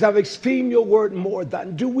 He said, I've esteemed your word more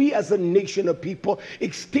than. Do we as a nation of people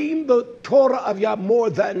esteem the Torah of Yah more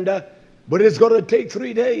than? But it's going to take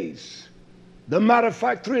 3 days. The matter of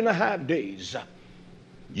fact, 3.5 days.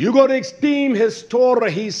 You're going to esteem his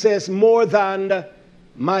Torah, he says, more than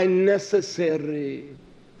my necessary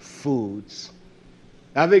foods.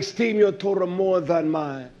 I've esteemed your Torah more than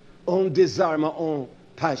my own desire, my own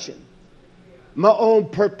passion, my own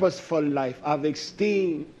purpose for life. I've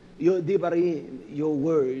esteemed your dibarim, your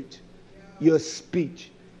word, your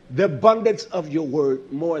speech, the abundance of your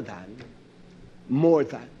word more than.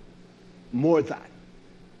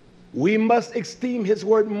 We must esteem his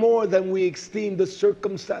word more than we esteem the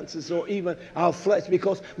circumstances or even our flesh,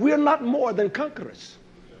 because we are not more than conquerors.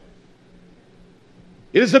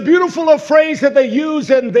 It is a beautiful phrase that they use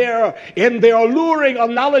in their alluring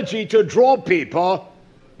analogy to draw people.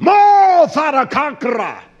 More than a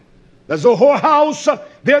conqueror. There's a whorehouse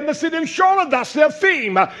there in the city of Charlotte. That's their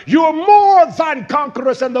theme. You're more than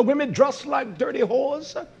conquerors. And the women dressed like dirty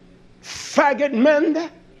whores, faggot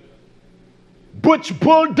men, butch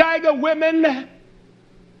bulldagger women,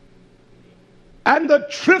 and the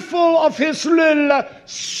trifle of his little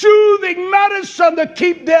soothing medicine to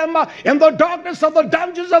keep them in the darkness of the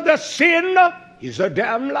dungeons of their sin. He's a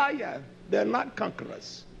damn liar. They're not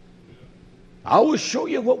conquerors. I will show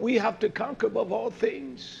you what we have to conquer above all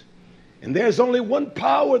things. And there's only one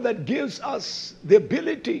power that gives us the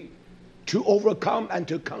ability to overcome and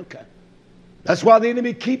to conquer. That's why the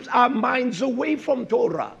enemy keeps our minds away from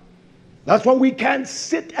Torah. That's why we can't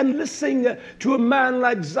sit and listen to a man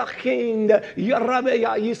like Zachin, Raah Dawid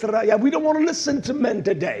YisraYah. We don't want to listen to men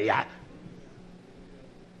today.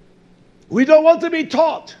 We don't want to be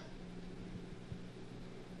taught.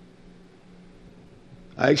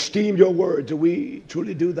 I esteem your word. Do we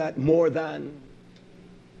truly do that more than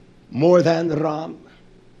Ram,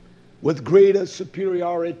 with greater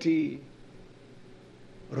superiority,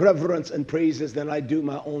 reverence, and praises than I do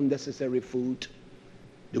my own necessary food?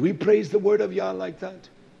 Do we praise the word of Yah like that?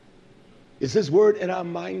 Is his word in our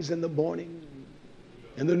minds in the morning,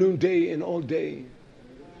 in the noonday, and all day?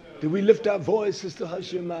 Do we lift our voices to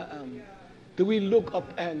YAHSHUA? Do we look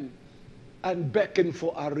up and beckon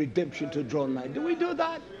for our redemption to draw nigh? Do we do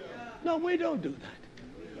that? No, we don't do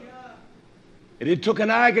that. And it took an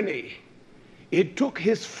agony. It took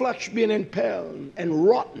his flesh being impaled and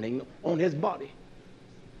rotting on his body.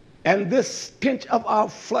 And this stench of our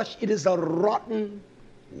flesh, it is a rotten,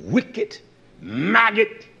 wicked,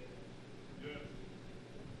 maggot,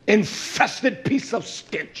 infested piece of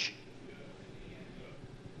stench.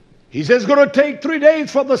 He says it's going to take 3 days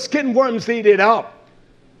for the skin worms to eat it up.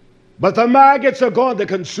 But the maggots are going to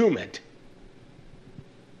consume it.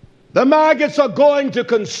 The maggots are going to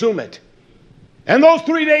consume it. And those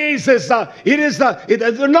 3 days is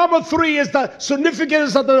the number 3 is the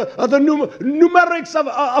significance of the numerics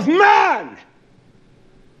of man.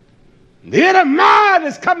 The inner man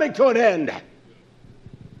is coming to an end.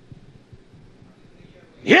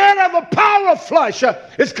 The inner, the power of flesh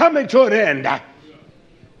is coming to an end.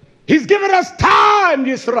 He's given us time,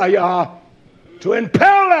 YisraYah, to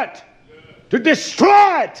impel it, to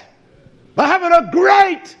destroy it, by having a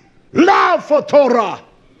great love for Torah.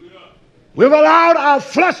 We've allowed our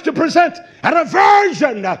flesh to present an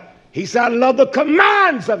aversion. He said, I love the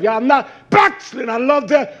commands of Yah. I'm not backsliding. I love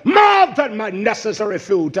them more than my necessary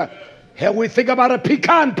food. Here we think about a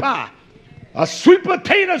pecan pie, a sweet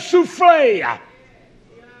potato souffle.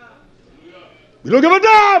 We don't give a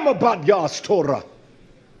damn about Yah's Torah.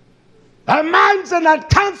 Our minds are not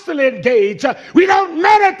constantly engaged. We don't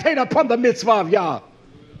meditate upon the mitzvah of Yah.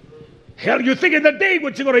 Hell, you think in the day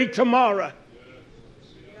what you're going to eat tomorrow.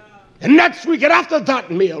 And next week and after that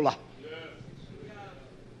meal.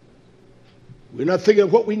 We're not thinking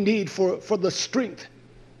of what we need for the strength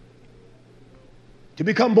to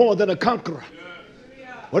become more than a conqueror.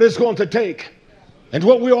 What it's going to take. And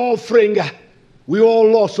what we're offering, we all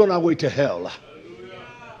lost on our way to hell.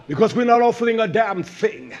 Because we're not offering a damn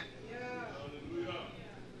thing.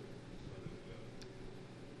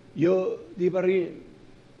 Your dibarim,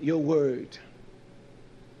 your word,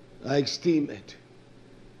 I esteem it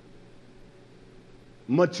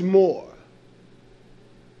much more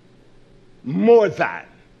more than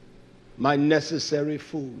my necessary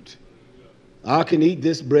food. I can eat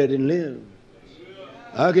this bread and live.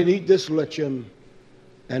 I can eat this lechem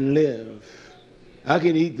and live. I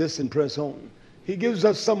can eat this and press on. He gives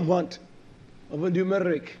us somewhat of a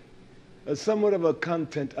numeric, somewhat of a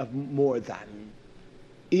content of more than.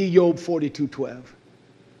 Job 42:12.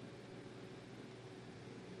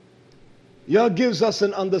 Yah gives us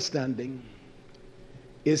an understanding.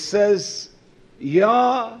 It says,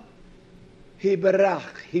 Yah, he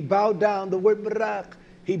barach. He bowed down, the word barach.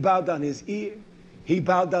 He bowed down his ear. He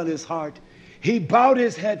bowed down his heart. He bowed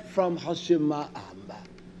his head from Hashema'am.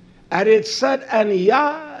 And it said, and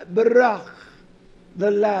Yah barach,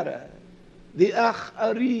 the ladder, the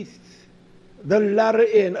acharith, the ladder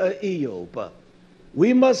in Job.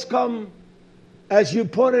 We must come, as you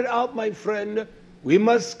pointed out, my friend, we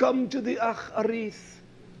must come to the acharith,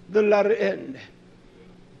 the ladder end.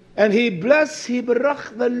 And he blessed, he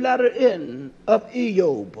barach the latter end of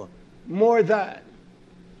Job more than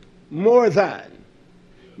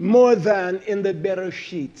in the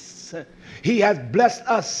Bereshits. He has blessed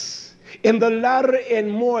us in the latter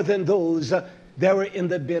end more than those that were in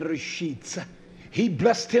the Bereshits. He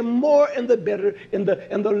blessed him more in the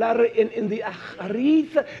latter in the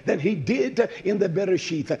Acharith than he did in the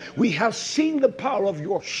Bereshit. We have seen the power of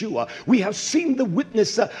YAHSHUA. We have seen the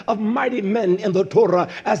witness of mighty men in the Torah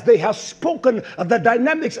as they have spoken of the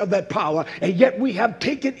dynamics of that power, and yet we have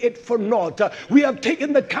taken it for naught. We have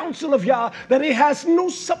taken the counsel of Yah that it has no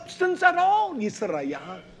substance at all,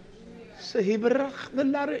 YisraYah. So he barach the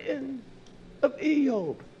latter end of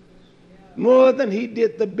Job more than he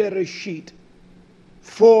did the Bereshit.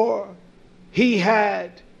 For he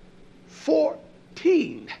had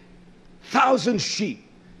 14,000 sheep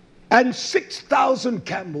and 6,000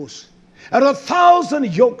 camels and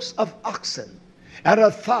 1,000 yokes of oxen and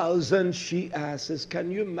 1,000 she-asses. Can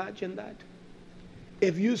you imagine that?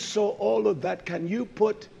 If you saw all of that, can you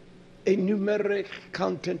put a numeric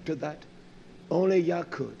content to that? Only Yah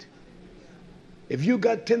could. If you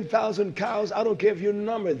got 10,000 cows, I don't care if you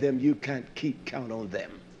number them, you can't keep count on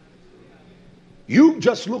them. You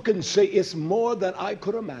just look and say, it's more than I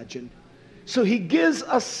could imagine. So he gives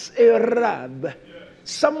us a rab,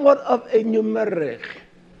 somewhat of a numeric,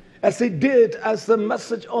 as he did as the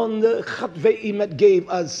message on the Chatve'imet gave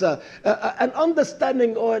us an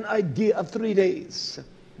understanding or an idea of 3 days.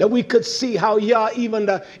 That we could see how Yah, even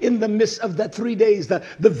in the midst of that 3 days, the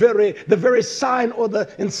very sign or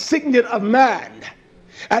the insignia of man.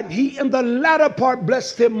 And he in the latter part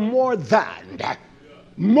blessed him more than.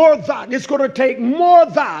 More than. It's going to take more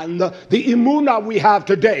than the imuna we have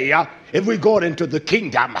today if we go into the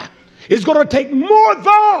kingdom. It's going to take more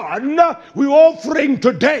than we're offering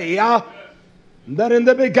today than in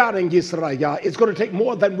the beginning, YisraYah. It's going to take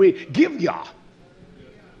more than we give Yah.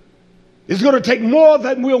 It's going to take more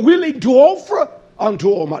than we're willing to offer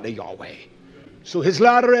unto Almighty Yahweh. So his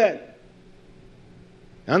latter end.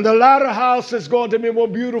 And the latter house is going to be more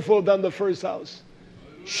beautiful than the first house.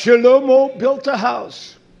 Shlomo built a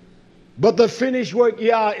house, but the finished work,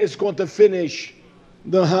 Yah, is going to finish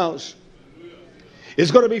the house.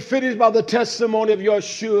 It's going to be finished by the testimony of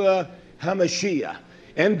Yahshua HaMashiach.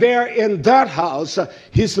 And there in that house,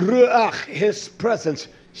 his ruach, his presence,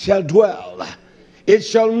 shall dwell. It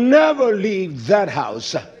shall never leave that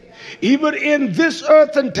house. Even in this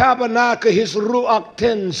earthen tabernacle, his ruach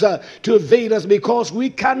tends to evade us, because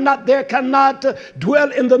there cannot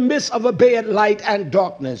dwell in the midst of a bad light and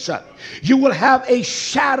darkness. You will have a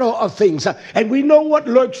shadow of things, and we know what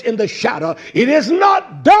lurks in the shadow. It is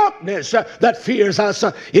not darkness that fears us.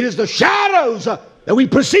 It is the shadows that we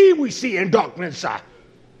perceive we see in darkness.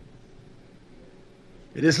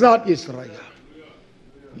 It is not YisraYah.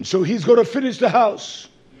 And so he's going to finish the house.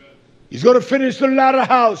 He's going to finish the latter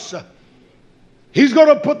house. He's going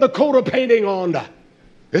to put the coat of painting on.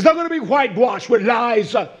 It's not going to be whitewashed with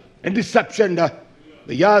lies and deception. But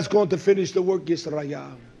Yah is going to finish the work,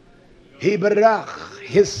 YisraYah. He barach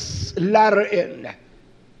his latter end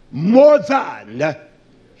more than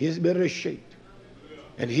his bereshit.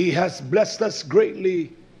 And he has blessed us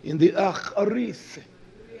greatly in the acharith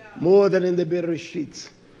more than in the bereshit.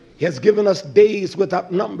 He has given us days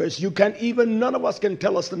without numbers. None of us can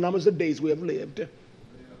tell us the numbers of days we have lived.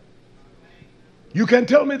 You can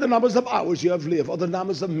tell me the numbers of hours you have lived, or the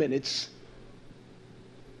numbers of minutes.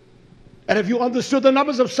 And if you understood the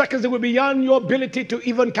numbers of seconds, it would be beyond your ability to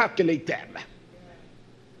even calculate them.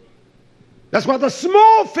 That's why the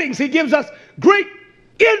small things, he gives us great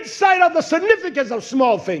insight of the significance of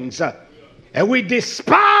small things. And we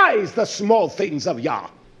despise the small things of Yah.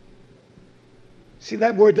 See,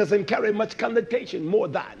 that word doesn't carry much connotation. More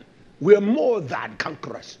than. We're more than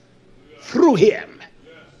conquerors. through him,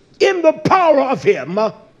 in the power of him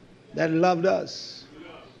that loved us.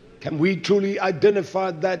 Can we truly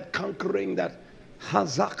identify that conquering, that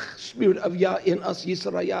Hazak spirit of Yah in us,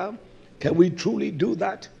 YisraYah? Can we truly do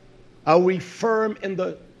that? Are we firm in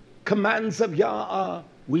the commands of Yah? Are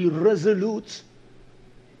we resolute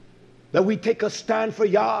that we take a stand for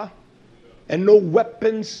Yah and no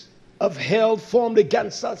weapons of hell formed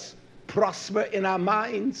against us prosper in our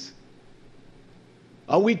minds?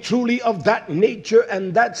 Are we truly of that nature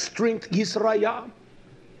and that strength, YisraYah?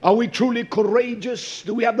 Are we truly courageous?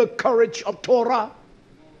 Do we have the courage of Torah?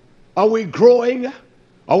 Are we growing?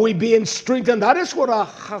 Are we being strengthened? That is what a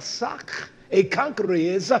Hazak, a conqueror,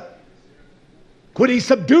 is. When he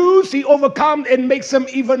subdues, he overcomes, and makes him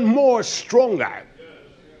even more stronger.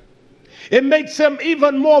 It makes him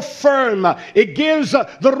even more firm. It gives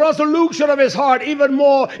the resolution of his heart even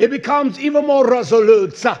more. It becomes even more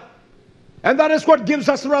resolute. And that is what gives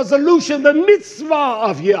us resolution, the mitzvah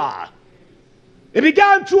of Yah. It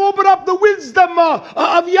began to open up the wisdom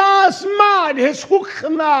of Yah's mind, his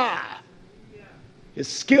hukmah, his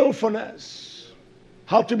skillfulness,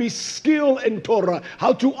 how to be skilled in Torah,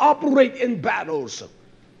 how to operate in battles.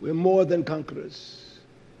 We're more than conquerors.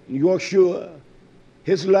 YAHSHUA,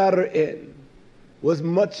 his latter end was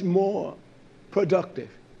much more productive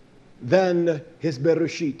than his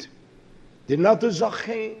Bereshit. Did not the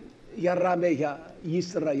Zachen Raah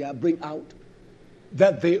YisraYah bring out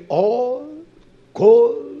that they all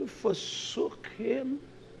forsook him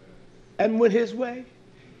and went his way?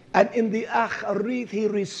 And in the Acharith he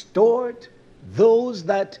restored those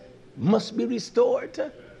that must be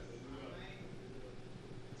restored.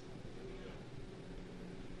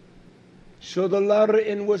 So the latter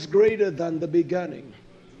end was greater than the beginning.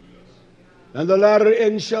 And the latter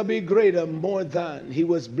end shall be greater, more than. He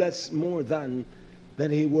was blessed more than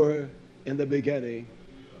he were in the beginning.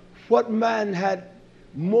 What man had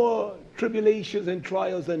more tribulations and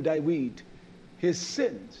trials than Dawid? His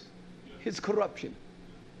sins, his corruption.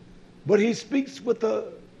 But he speaks with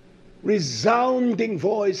a resounding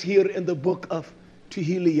voice here in the book of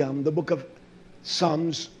Tehillim, the book of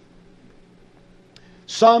Psalms.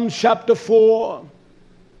 Psalms chapter 4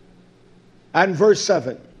 and verse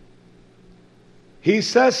 7. He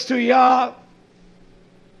says to Yah,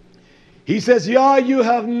 he says, Yah, you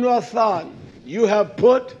have nothing. You have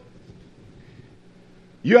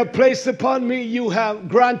placed upon me, you have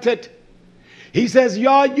granted. He says,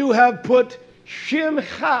 Yah, you have put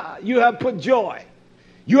shimcha, you have put joy.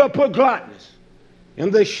 You have put gladness.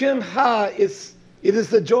 And the shimcha it is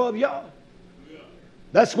the joy of Yah.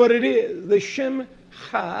 That's what it is. The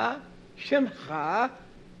shimcha,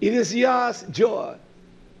 it is Yah's joy.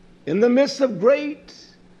 In the midst of great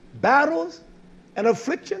battles and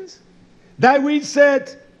afflictions, Dawid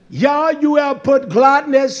said, Yah, you have put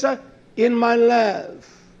gladness in my life.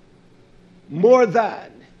 More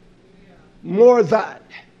than in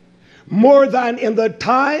the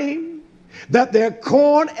time that their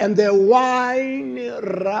corn and their wine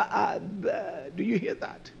ra'ad. Do you hear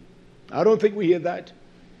that? I don't think we hear that.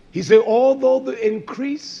 He said, although the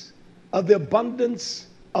increase of the abundance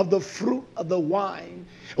of the fruit of the wine,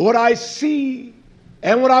 what I see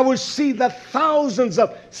and what I will see, the thousands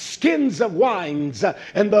of skins of wines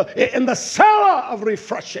in the cellar of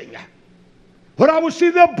refreshing. When I will see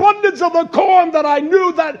the abundance of the corn, that I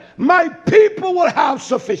knew that my people will have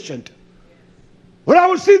sufficient. When I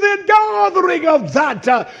will see the ingathering of that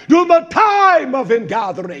during the time of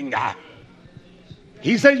ingathering.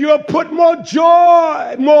 He said, you have put more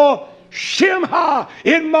joy, more shimha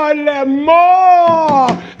in my land, more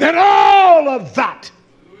than all of that.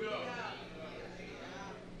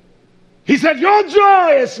 He said, your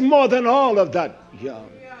joy is more than all of that. Yeah.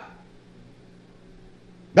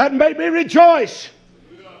 That made me rejoice.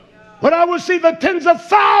 When I will see the tens of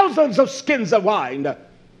thousands of skins of wine,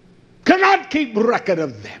 cannot keep record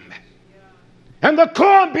of them. And the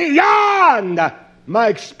corn beyond my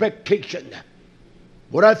expectation.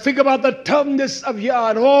 When I think about the toughness of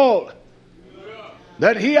Yah and all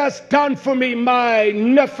that he has done for me, my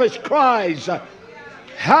nefesh cries,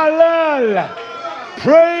 Hallel,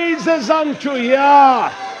 praises unto Yah.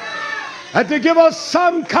 And to give us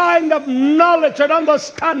some kind of knowledge and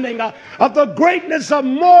understanding of the greatness of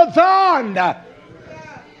more than.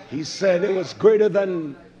 He said it was greater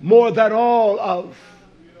than, more than all of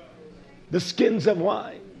the skins of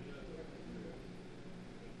wine.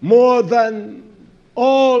 More than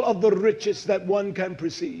all of the riches that one can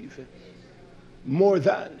perceive. More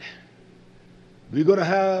than. We're going to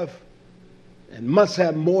have and must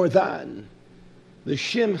have more than the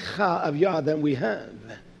shimcha of Yah than we have.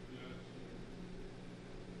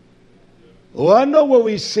 Oh, I know where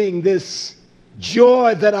we sing this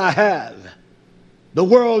joy that I have. The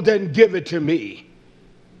world didn't give it to me.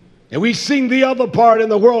 And we sing the other part,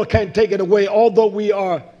 and the world can't take it away. Although we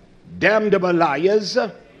are damnable liars,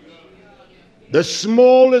 the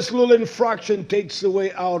smallest little infraction takes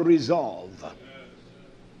away our resolve.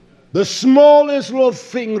 The smallest little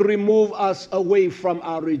thing remove us away from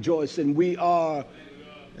our rejoicing. We are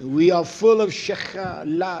full of shekha,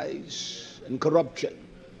 lies and corruption.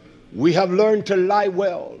 We have learned to lie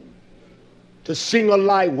well, to sing a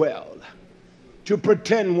lie well, to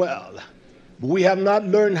pretend well. But we have not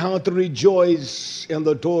learned how to rejoice in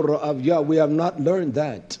the Torah of Yah. We have not learned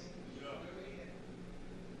that.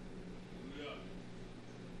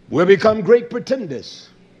 We become great pretenders,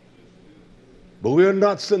 but we are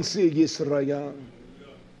not sincere, YisraYah.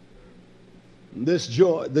 This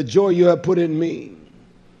joy, the joy you have put in me,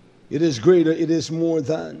 it is greater, it is more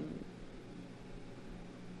than.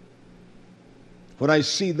 When I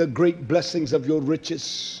see the great blessings of your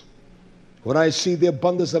riches, when I see the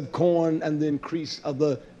abundance of corn and the increase of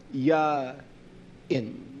the Yah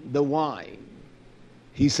in the wine,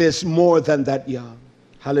 he says more than that, Yah.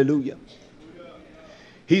 Hallelujah.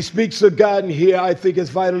 He speaks again here, I think it's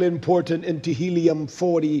vitally important, in Tehillim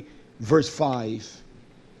 40, verse 5.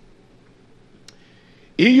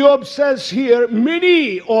 Eob says here,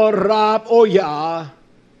 Mini or Rab or Yah.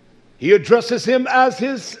 He addresses him as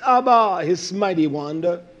his Abba, his mighty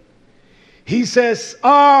one. He says,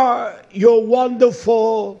 are your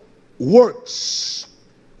wonderful works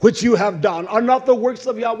which you have done, are not the works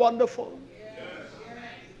of Yah wonderful?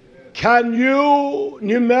 Can you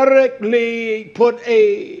numerically put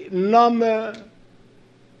a number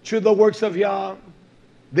to the works of Yah?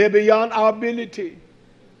 They're beyond our ability.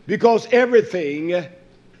 Because everything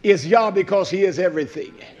is Yah, because he is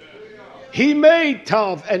everything. He made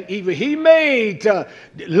tough and evil. He made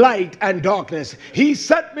light and darkness. He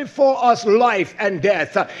set before us life and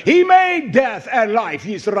death. He made death and life,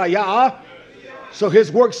 YisraYah. So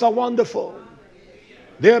his works are wonderful.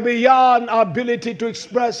 They're beyond our ability to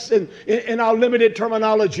express in our limited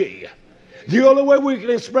terminology. The only way we can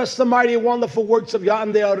express the mighty wonderful works of Yah,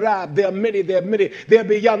 and they are rab, they are many, they're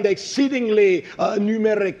beyond the exceedingly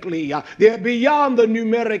numerically. They're beyond the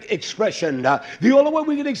numeric expression. The only way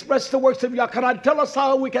we can express the works of Yah, can I tell us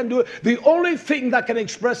how we can do it? The only thing that can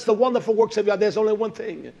express the wonderful works of Yah, there's only one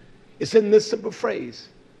thing. It's in this simple phrase.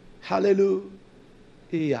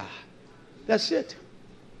 Hallelujah. That's it.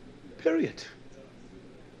 Period.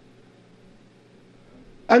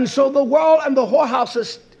 And so the world and the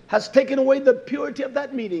whorehouses has taken away the purity of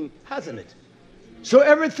that meaning, hasn't it? So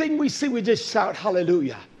everything we see, we just shout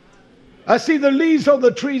hallelujah. I see the leaves of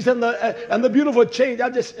the trees and the beautiful change. I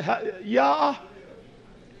just, Yah,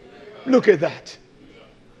 look at that.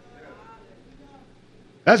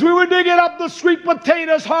 As we were digging up the sweet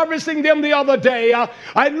potatoes, harvesting them the other day,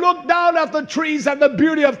 I looked down at the trees and the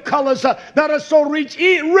beauty of colors that are so rich,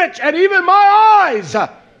 and even my eyes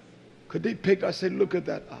could depict. I said, look at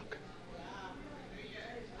that ark.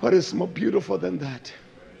 What is more beautiful than that?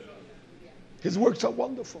 His works are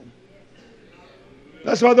wonderful.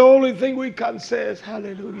 That's why the only thing we can say is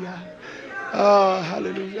hallelujah. Oh,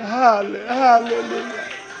 hallelujah. Hallelujah.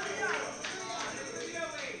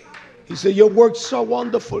 He said, your works are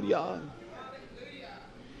wonderful, Yah.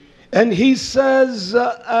 And he says,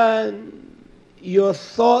 and your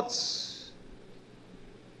thoughts,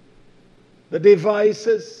 the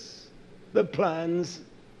devices, the plans,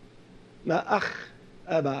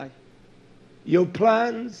 your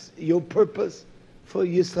plans, your purpose for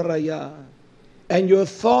YisraYah, and your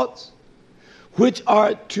thoughts, which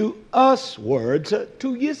are to us words, to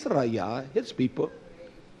YisraYah, his people,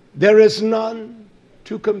 there is none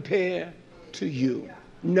to compare to you.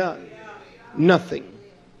 None. Nothing.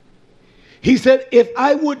 He said, if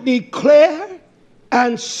I would declare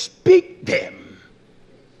and speak them,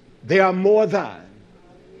 they are more than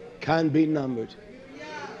can be numbered.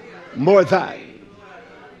 More than.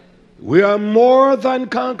 We are more than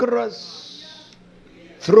conquerors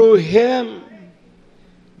through him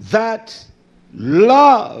that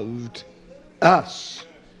loved us.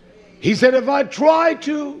 He said, if I try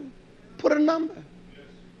to put a number,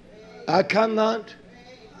 I cannot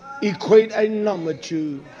equate a number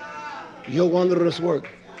to your wondrous work.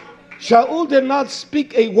 Shaul did not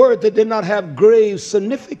speak a word that did not have grave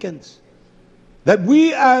significance. That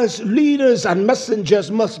we as leaders and messengers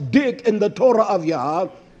must dig in the Torah of Yah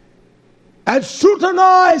and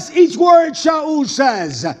scrutinize each word Shaul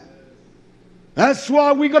says. That's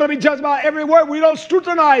why we're going to be judged by every word. We don't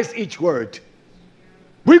scrutinize each word.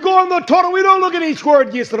 We go on the Torah, we don't look at each word,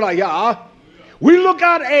 YisraYah. We look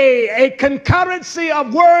at a concurrency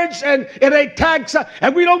of words and in a text,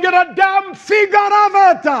 and we don't get a damn thing out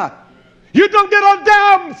of it. You don't get a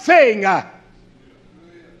damn thing.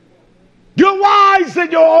 You're wise in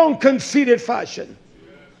your own conceited fashion.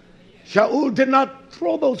 Shaul did not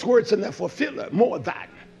throw those words in there for filler. More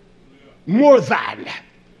than.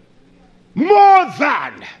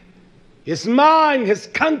 His mind, his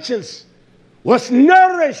conscience was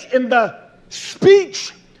nourished in the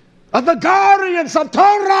speech of the guardians of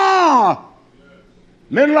Torah.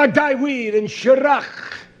 Men like Dawid and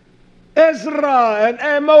Sirach, Ezra and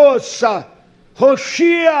Amos,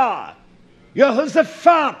 Hoshea,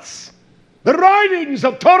 Jehoshaphat, the writings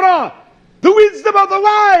of Torah, the wisdom of the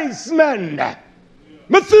wise men,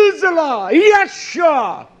 Methuselah,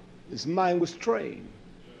 YAHSHUA. His mind was trained.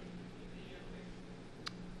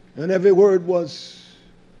 And every word was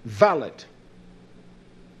valid.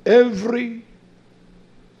 Every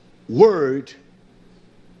word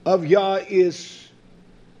of Yah is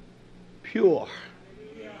pure.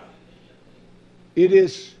 It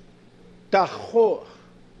is tahor.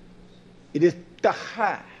 It is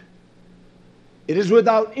tahah. It is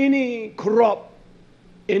without any corrupt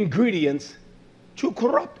ingredients to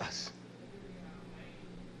corrupt us.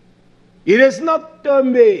 It is not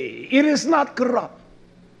me. It is not corrupt.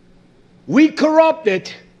 We corrupt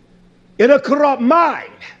it in a corrupt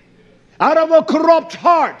mind, out of a corrupt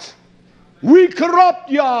heart. We corrupt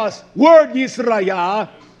Yah's word YisraYah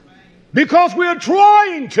because we're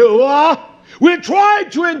trying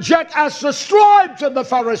to inject as the scribes of the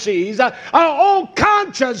Pharisees our own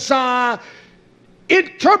conscious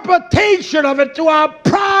interpretation of it to our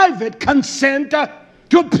private consent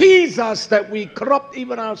to appease us, that we corrupt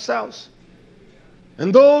even ourselves.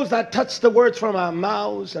 And those that touch the words from our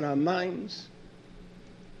mouths and our minds,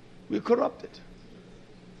 we corrupt it.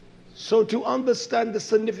 So to understand the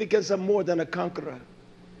significance of more than a conqueror,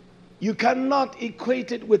 you cannot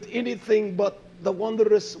equate it with anything but the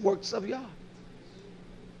wondrous works of Yah.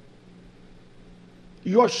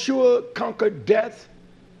 YAHSHUA conquered death,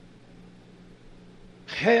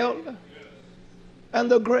 hell, and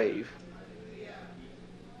the grave.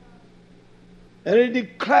 And he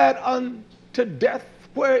declared unto death,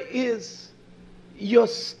 where is your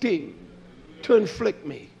sting to inflict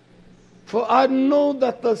me? For I know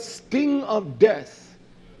that the sting of death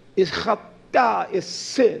is chata, is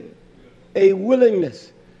sin, a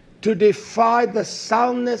willingness to defy the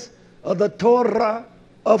soundness of the Torah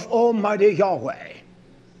of Almighty Yahweh.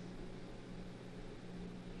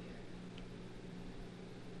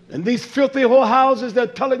 And these filthy whorehouses, they're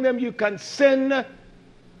telling them you can sin.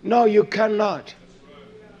 No, you cannot.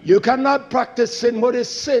 You cannot practice sin. What is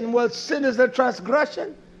sin? Well, sin is the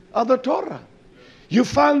transgression of the Torah. You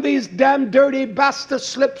find these damn dirty bastard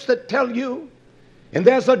slips that tell you, and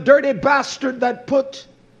there's a dirty bastard that put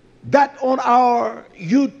that on our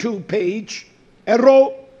YouTube page and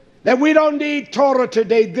wrote that we don't need Torah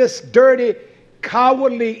today. This dirty,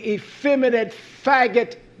 cowardly, effeminate,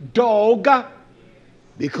 faggot dog,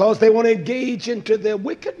 because they want to engage into their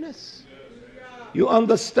wickedness. You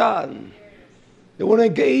understand? They want to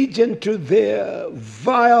engage into their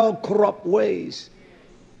vile, corrupt ways.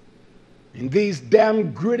 And these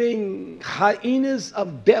damn gritting hyenas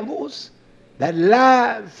of devils that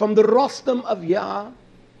laugh from the rostrum of Yah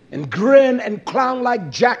and grin and clown like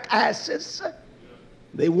jackasses,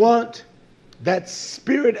 they want that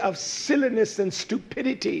spirit of silliness and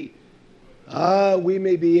stupidity. We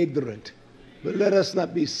may be ignorant, but let us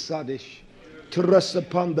not be sottish to rest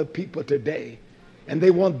upon the people today. And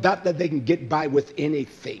they want that they can get by with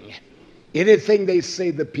anything. Anything they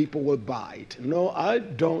say, the people will buy it. No, I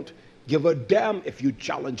don't give a damn if you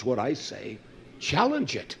challenge what I say.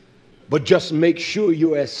 Challenge it. But just make sure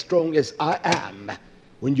you're as strong as I am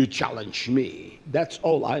when you challenge me. That's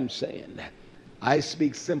all I'm saying. I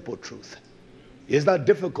speak simple truth. It's not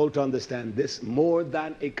difficult to understand this. More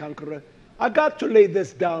than a conqueror. I got to lay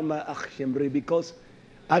this down, my Achimri, because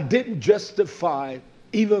I didn't justify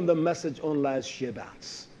even the message on last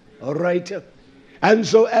Shabbat. All right? And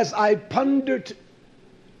so as I pondered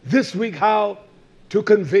this week how to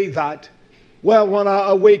convey that, well, when I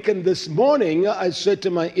awakened this morning, I said to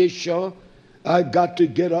my Isha, I got to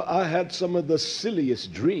get up. I had some of the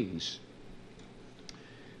silliest dreams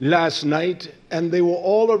last night, and they were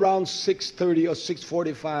all around 6:30 or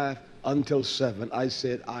 6:45 until 7. I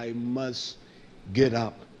said, I must get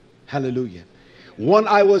up. Hallelujah. One,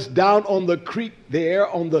 I was down on the creek there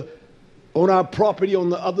on our property on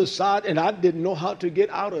the other side, and I didn't know how to get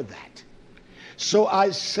out of that. So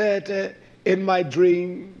I said in my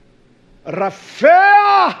dream,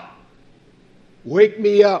 Raphael, wake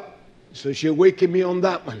me up. So she wakened me on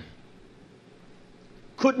that one.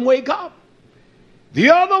 couldn't wake up. The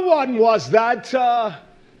other one was that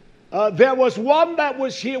there was one that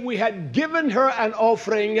was here. We had given her an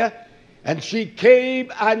offering, and she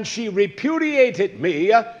came and she repudiated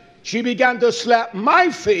me. She began to slap my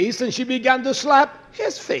face, and she began to slap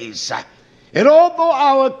his face. And although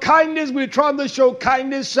our kindness, we're trying to show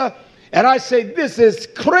kindness, and I say, this is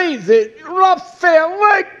crazy, rough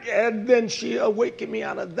family. And then she awakened me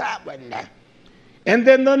out of that one. And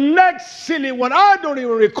then the next silly one, I don't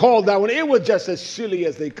even recall that one. It was just as silly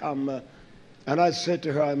as they come. And I said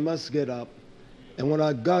to her, I must get up. And when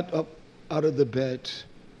I got up out of the bed,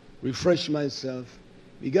 refreshed myself,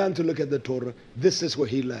 began to look at the Torah, this is where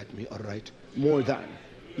he led me, all right? More than.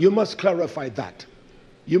 You must clarify that.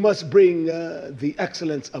 You must bring the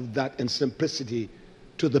excellence of that and simplicity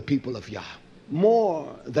to the people of Yah.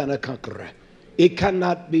 More than a conqueror. It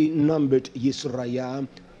cannot be numbered, YisraYah.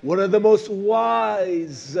 One of the most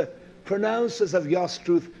wise pronouncers of Yah's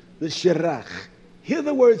truth, the Shirach. Hear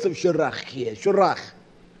the words of Shirach here. Shirach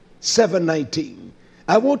 7:19.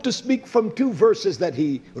 I want to speak from two verses that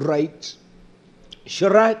he writes.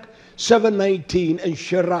 Shirach 7:19 and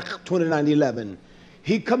Shirach 29:11.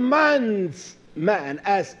 He commands man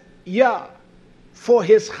as Yah for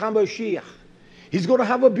his Hamashiach. He's going to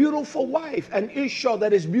have a beautiful wife, an Isha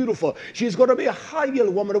that is beautiful. She's going to be a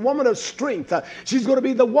Hayil woman, a woman of strength. She's going to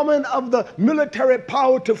be the woman of the military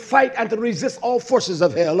power to fight and to resist all forces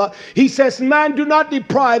of hell. He says, man, do not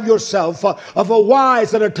deprive yourself of a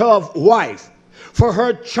wise and a tough wife, for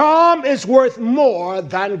her charm is worth more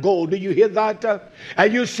than gold. Do you hear that?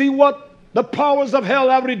 And you see what the powers of hell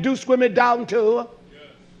have reduced women down to? Yes.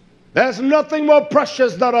 There's nothing more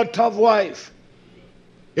precious than a tough wife.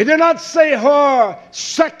 It did not say her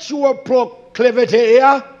sexual proclivity.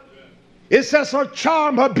 It says her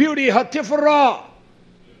charm, her beauty, her tifara.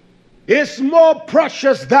 It's more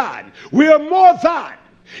precious than. We are more than.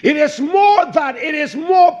 It is more than. It is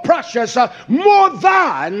more precious, more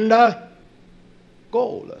than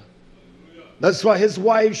gold. That's why his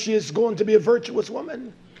wife, she is going to be a virtuous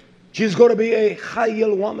woman. She's going to be a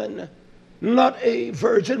Hayil woman. Not a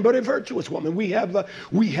virgin, but a virtuous woman. We have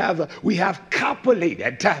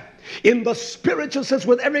copulated in the spiritual sense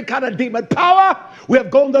with every kind of demon power. We have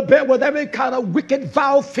gone to bed with every kind of wicked,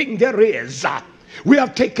 vile thing there is. We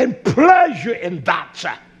have taken pleasure in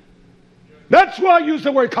that. That's why I use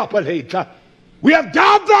the word copulate. We have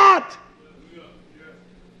done that.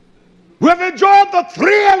 We have enjoyed the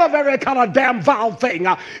thrill of every kind of damn vile thing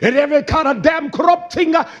and every kind of damn corrupt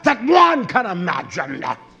thing that one can imagine.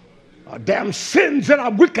 Our damn sins and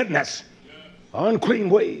our wickedness, our unclean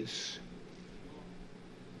ways.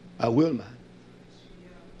 I will, man.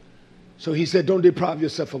 So he said, don't deprive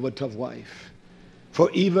yourself of a tough wife,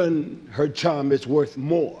 for even her charm is worth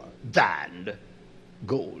more than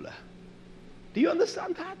gold. Do you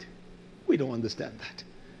understand that? We don't understand that.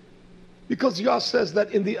 Because Yah says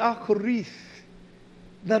that in the Akhirith,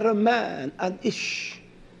 that a man, an ish,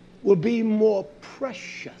 will be more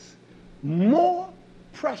precious, more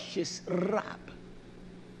precious rab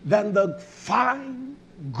than the fine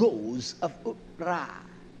golds of Raah.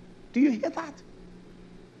 Do you hear that?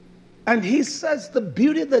 And he says the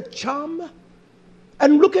beauty, the charm,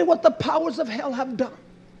 and look at what the powers of hell have done.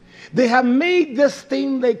 They have made this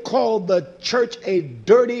thing they call the church a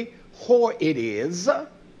dirty whore. It is.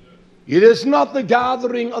 It is not the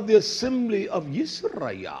gathering of the assembly of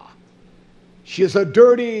YisraYah. She is a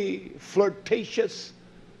dirty, flirtatious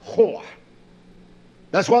whore.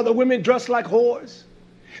 That's why the women dress like whores.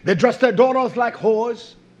 They dress their daughters like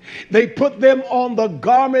whores. They put them on the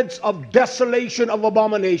garments of desolation, of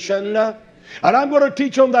abomination. And I'm going to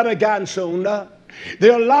teach on that again soon. They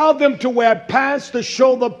allow them to wear pants to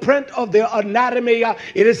show the print of their anatomy.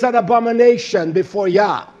 It is an abomination before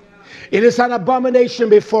Yah. It is an abomination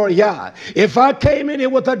before Yah. If I came in here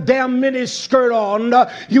with a damn mini skirt on,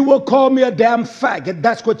 you will call me a damn faggot.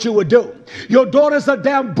 That's what you would do. Your daughter's a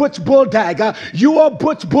damn butch bulldagger. You are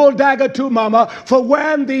butch bulldagger too, mama, for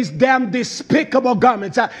wearing these damn despicable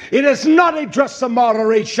garments. It is not a dress of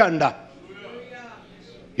moderation.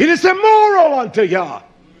 It is immoral unto Yah.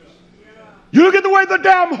 You look at the way the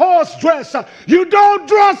damn horse dress. You don't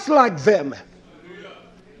dress like them.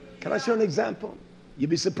 Can I show an example? You'd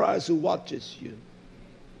be surprised who watches you.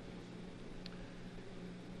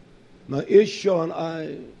 Now, Isha and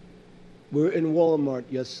I were in Walmart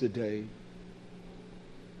yesterday.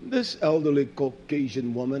 This elderly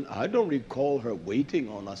Caucasian woman, I don't recall her waiting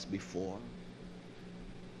on us before.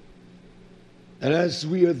 And as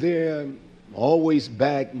we are there, always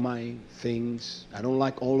bag my things. I don't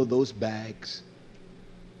like all of those bags.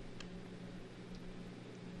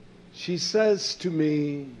 She says to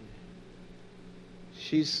me,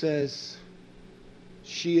 She says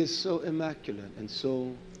she is so immaculate and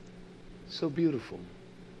so beautiful.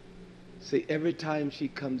 See, every time she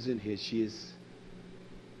comes in here, she is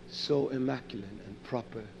so immaculate and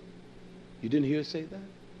proper. You didn't hear her say that?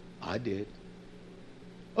 I did.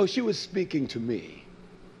 Oh, she was speaking to me.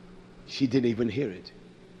 She didn't even hear it.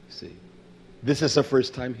 See, this is her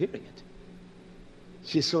first time hearing it.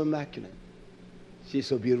 She's so immaculate. She's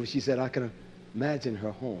so beautiful. She said, I can imagine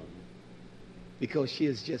her home because she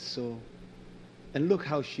is just so, and look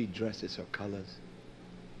how she dresses, her colors.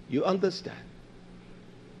 You understand?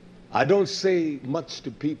 I don't say much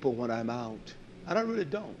to people when I'm out. I really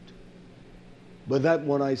don't. But that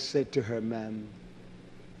one I said to her, ma'am,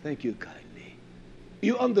 thank you kindly.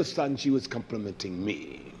 You understand she was complimenting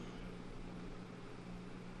me.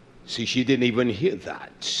 See, she didn't even hear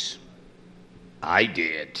that. I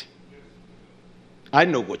did. I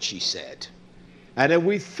know what she said. And if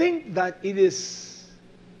we think that it is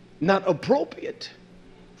not appropriate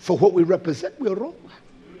for what we represent, we're wrong.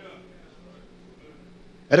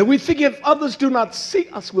 And if we think if others do not see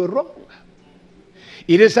us, we're wrong.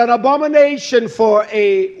 It is an abomination for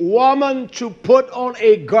a woman to put on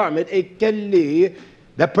a garment, a keli,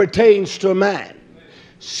 that pertains to a man.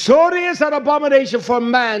 So it is an abomination for a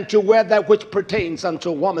man to wear that which pertains unto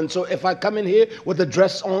a woman. So if I come in here with a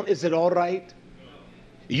dress on, is it all right?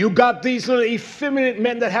 You got these little effeminate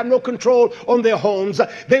men that have no control on their homes.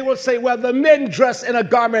 They will say, well, the men dress in a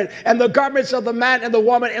garment, and the garments of the man and the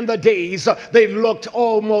woman in the days, they looked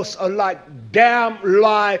almost alike. Damn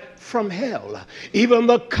lie from hell. Even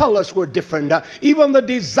the colors were different. Even the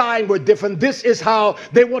design were different. This is how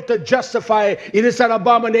they want to justify it. It is an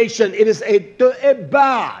abomination. It is a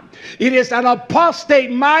bad. It is an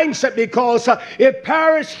apostate mindset, because if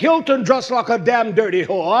Paris Hilton dressed like a damn dirty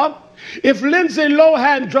whore, if Lindsay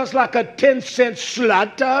Lohan dressed like a 10-cent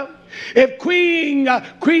slut, if Queen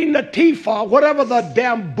Latifah, whatever the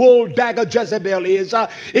damn bulldagger Jezebel is,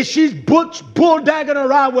 if she's bulldagging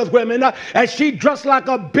around with women and she dressed like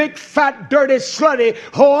a big, fat, dirty, slutty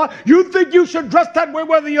whore, you think you should dress that way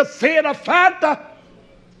whether you're thin or fat?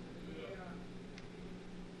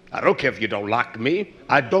 I don't care if you don't like me.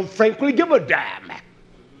 I don't frankly give a damn.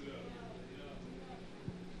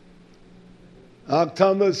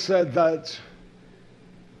 Thomas said that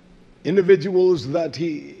individuals that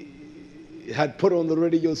he had put on the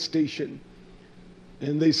radio station,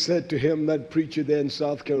 and they said to him, that preacher there in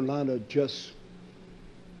South Carolina,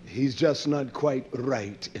 he's just not quite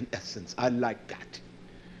right in essence. I like that.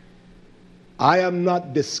 I am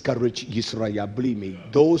not discouraged, YisraYah, believe me.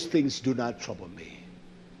 Those things do not trouble me.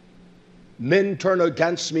 Men turn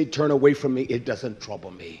against me, turn away from me, it doesn't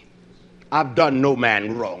trouble me. I've done no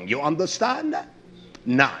man wrong. You understand?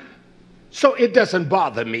 None. So it doesn't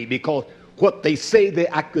bother me, because what they say, their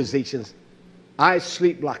accusations, I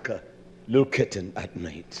sleep like a little kitten at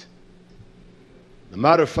night. As a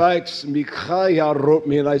matter of fact, Micaiah wrote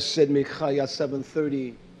me, and I said, Micaiah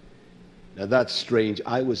 7:30. Now that's strange.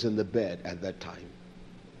 I was in the bed at that time.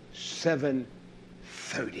 7:30.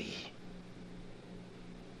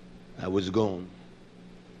 I was gone.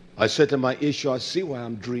 I said to my issue, I see why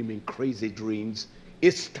I'm dreaming crazy dreams.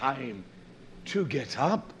 It's time to get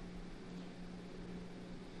up.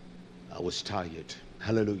 I was tired.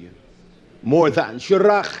 Hallelujah. More than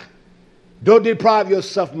Shirach. Don't deprive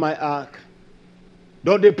yourself, my ark.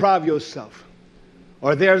 Don't deprive yourself.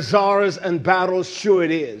 Are there czars and battles? Sure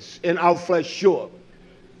it is. In our flesh, sure.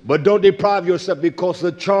 But don't deprive yourself, because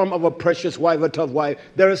the charm of a precious wife, a tough wife,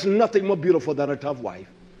 there is nothing more beautiful than a tough wife.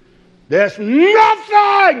 There's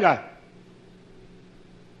nothing.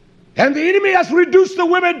 And the enemy has reduced the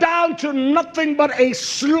women down to nothing but a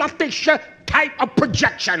sluttish type of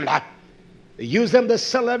projection. They use them to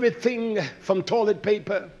sell everything from toilet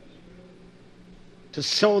paper to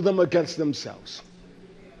sell them against themselves.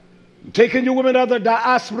 Taking you women out of the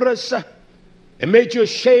diasporas and made you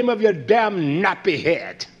ashamed of your damn nappy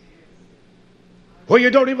head, where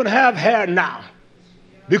you don't even have hair now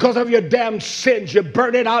because of your damn sins. You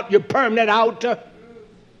burn it out, you perm it out.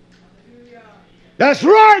 That's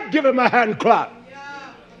right, give him a hand clap.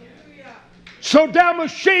 So damn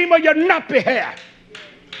ashamed of your nappy hair.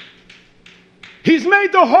 He's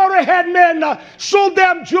made the hoary-head men so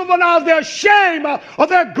damn juvenile, they're ashamed of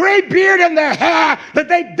their gray beard and their hair, that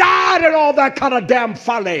they died in all that kind of damn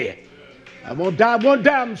folly. I won't die one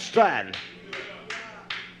damn strand.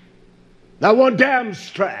 Not one damn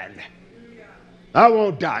strand. I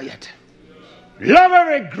won't dye it. Love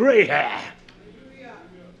every gray hair.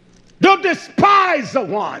 Don't despise the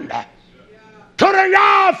one. To the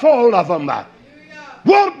yard for all of them.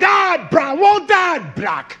 Won't die brown, won't die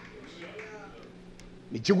black.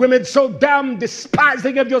 You women so damn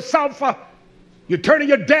despising of yourself. You're turning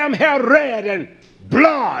your damn hair red and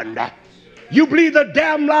blonde. You believe the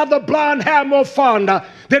damn lie the blonde hair more fun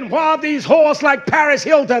than while these whores like Paris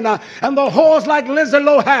Hilton and the whores like Lindsay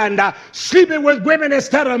Lohan sleeping with women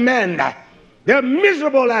instead of men. They're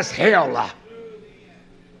miserable as hell.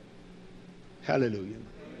 Hallelujah.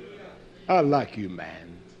 I like you,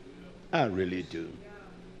 man. I really do.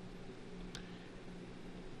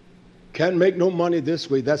 Can't make no money this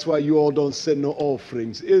way. That's why you all don't send no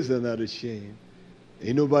offerings. Isn't that a shame?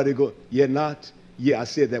 Ain't nobody go, yeah, not. Yeah, I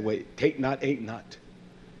say it that way. Take not, ain't not.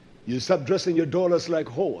 You stop dressing your daughters like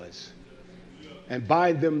whores and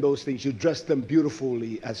buying them those things. You dress them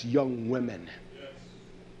beautifully as young women.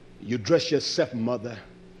 You dress yourself, mother.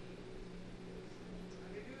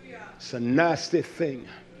 It's a nasty thing.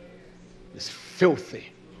 It's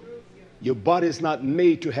filthy. Your body's not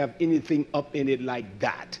made to have anything up in it like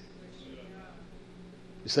that.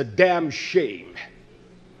 It's a damn shame.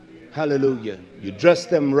 Hallelujah. You dress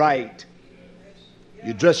them right.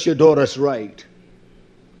 You dress your daughters right.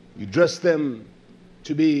 You dress them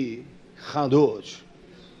to be chadoj.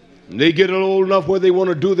 They get old enough where they want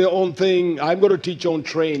to do their own thing. I'm going to teach on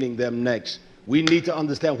training them next. We need to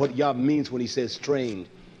understand what Yah means when he says trained.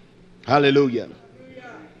 Hallelujah.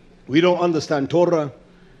 We don't understand Torah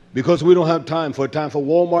because we don't have time for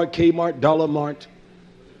Walmart, Kmart, Dollar Mart,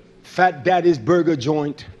 Fat Daddy's burger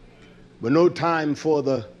joint, but no time for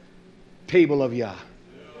the table of Yah.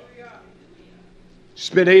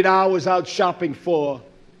 Spend 8 hours out shopping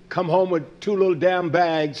come home with 2 little damn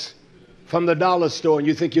bags from the dollar store and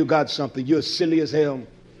you think you got something. You're silly as hell.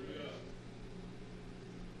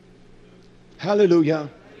 Hallelujah.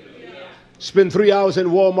 Spend 3 hours in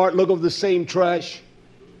Walmart, look over the same trash.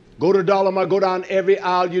 Go to Dollar Mart, go down every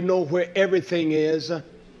aisle, you know where everything is.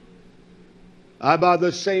 I buy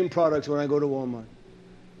the same products when I go to Walmart.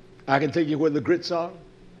 I can take you where the grits are.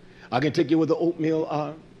 I can take you where the oatmeal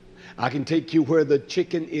are. I can take you where the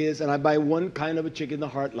chicken is, and I buy one kind of a chicken, the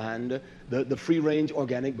heartland, the free-range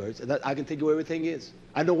organic birds. I can take you where everything is.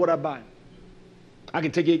 I know what I buy. I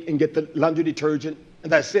can take you and get the laundry detergent,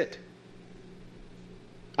 and that's it.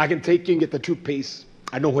 I can take you and get the toothpaste.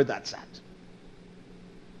 I know where that's at.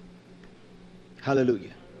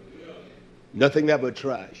 Hallelujah. Nothing that but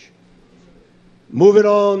trash. Moving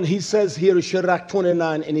on, he says here in Sirach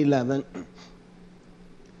 29 and 11,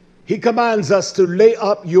 he commands us to lay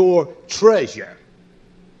up your treasure,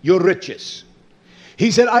 your riches.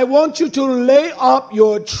 He said, I want you to lay up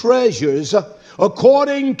your treasures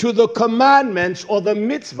according to the commandments or the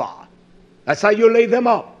mitzvah. That's how you lay them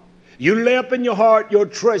up. You lay up in your heart your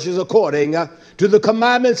treasures according to the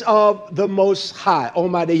commandments of the Most High,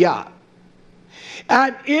 Almighty Yah.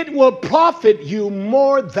 And it will profit you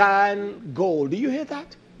more than gold. Do you hear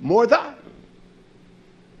that? More than.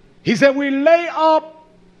 He said, we lay up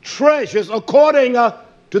treasures according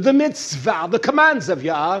to the mitzvah, the commands of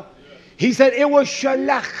Yah. He said, it will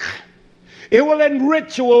shalach. It will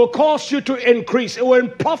enrich you, it will cause you to increase. It will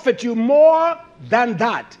profit you more than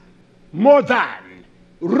that. More than.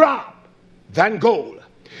 Raah, than gold.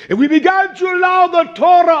 If we began to allow the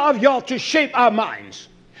Torah of Yah to shape our minds,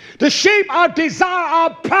 to shape our desire,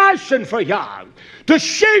 our passion for Yah, to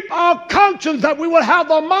shape our conscience that we will have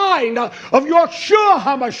the mind of YAHSHUA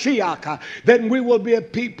HaMashiach, then we will be a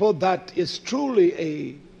people that is truly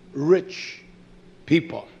a rich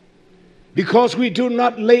people. Because we do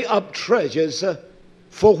not lay up treasures,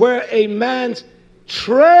 for where a man's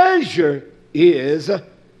treasure is,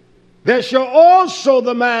 there shall also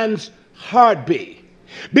the man's heart be.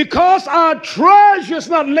 Because our treasure is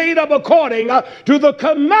not laid up according to the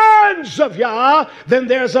commands of Yah, then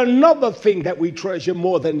there's another thing that we treasure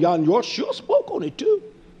more than Yah. And YAHSHUA spoke on it too.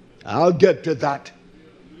 I'll get to that.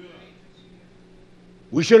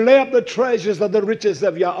 We should lay up the treasures of the riches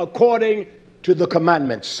of Yah according to the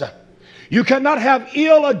commandments. You cannot have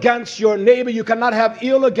ill against your neighbor. You cannot have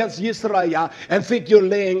ill against YisraYah and think you're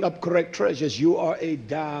laying up correct treasures. You are a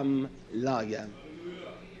damn liar.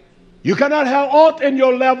 You cannot have aught in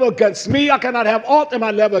your level against me. I cannot have aught in my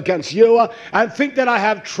level against you and think that I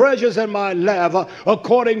have treasures in my level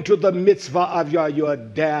according to the mitzvah of Yah. You're a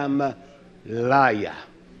damn liar.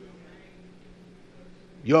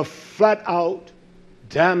 You're flat out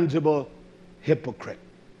damnable hypocrite.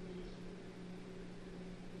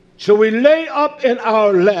 So we lay up in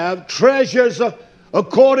our lap treasures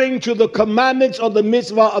according to the commandments of the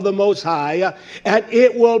mitzvah of the Most High, and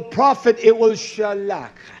it will profit, it will shalach.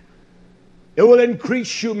 It will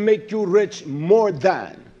increase you, make you rich more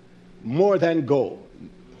than gold.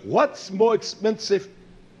 What's more expensive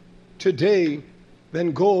today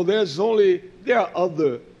than gold? There are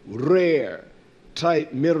other rare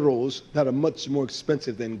type minerals that are much more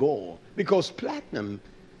expensive than gold, because platinum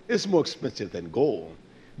is more expensive than gold.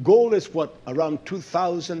 Gold is what, around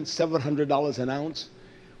 $2,700 an ounce,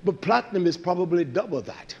 but platinum is probably double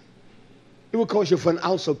that. It will cost you, for an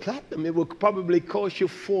ounce of platinum, it will probably cost you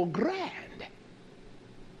 $4,000.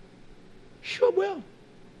 Sure will.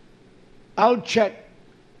 I'll check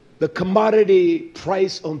the commodity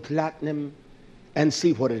price on platinum and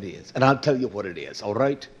see what it is, and I'll tell you what it is, all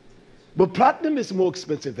right? But platinum is more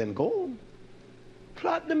expensive than gold.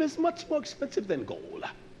 Platinum is much more expensive than gold.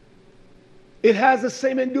 It has the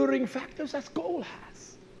same enduring factors as gold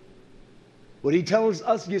has. But he tells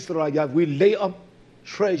us, YisraYah, we lay up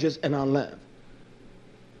treasures in our land.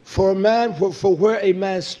 For where a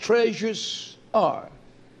man's treasures are,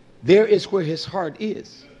 there is where his heart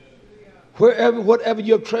is. Whatever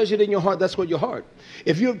you have treasured in your heart, that's where your heart.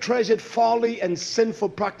 If you have treasured folly and sinful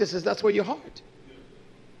practices, that's where your heart.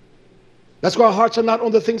 That's why our hearts are not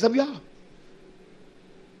on the things of Yah.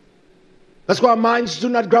 That's why our minds do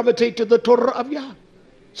not gravitate to the Torah of Yah.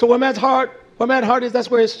 So where man's heart is, that's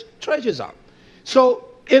where his treasures are. So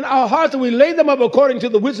in our hearts, we lay them up according to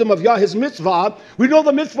the wisdom of Yah, his mitzvah. We know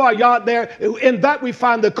the mitzvah of Yah there. In that we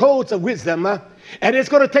find the codes of wisdom. And it's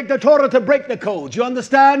going to take the Torah to break the codes. You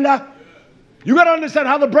understand? You got to understand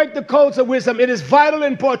how to break the codes of wisdom. It is vitally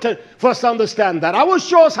important for us to understand that. I will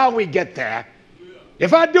show us how we get there.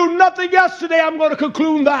 If I do nothing else today, I'm going to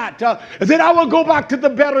conclude that. Then I will go back to the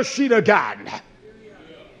Bereshit again.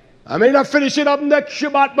 I may not finish it up next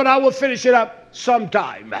Shabbat, but I will finish it up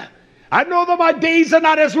sometime. I know that my days are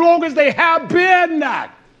not as long as they have been.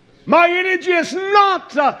 My energy is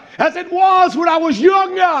not as it was when I was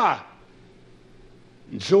younger.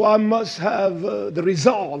 And so I must have the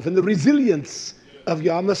resolve and the resilience of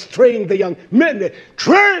Yah. I must train the young men,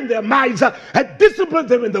 train their minds and discipline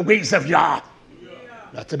them in the ways of Yah.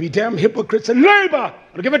 Not to be damn hypocrites and labor. I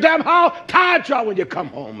don't give a damn how tired you are when you come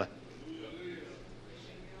home.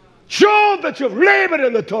 Show that you've labored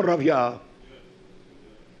in the Torah of Yah.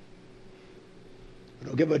 I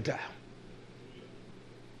don't give a damn.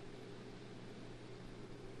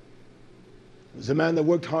 There's a man that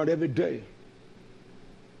worked hard every day.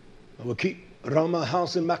 I will keep around my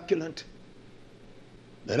house immaculate.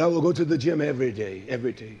 Then I will go to the gym every day,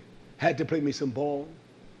 every day. Had to play me some ball.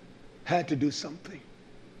 Had to do something.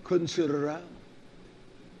 Couldn't sit around.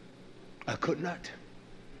 I could not.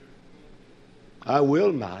 I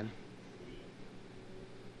will, man.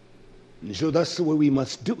 And so that's the way we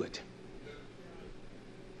must do it.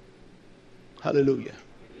 Hallelujah.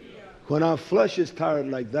 When our flesh is tired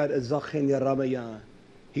like that,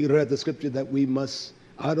 he read the scripture that we must,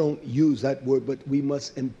 I don't use that word, but we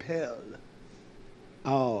must impel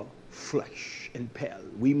our flesh. Impel.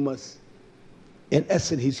 We must, in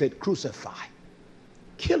essence, he said, crucify.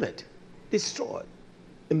 Kill it, destroy it,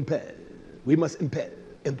 impel. We must impel,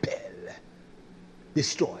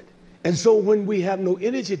 destroy it. And so when we have no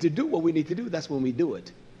energy to do what we need to do, that's when we do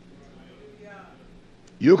it.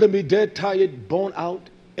 You can be dead, tired, bone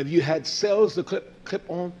out. If you had cells to clip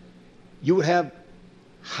on, you would have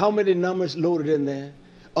how many numbers loaded in there?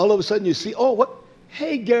 All of a sudden you see, oh, what?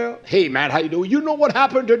 Hey, girl. Hey, man, how you doing? You know what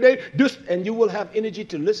happened today? And you will have energy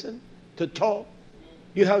to listen, to talk.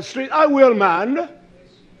 You have strength. I will, man.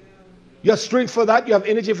 You have strength for that. You have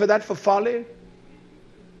energy for that, for folly.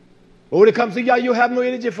 But when it comes to Yah, you have no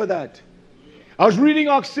energy for that. I was reading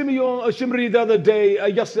Shimri the other day,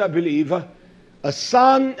 yesterday I believe, a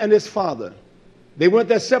son and his father. They went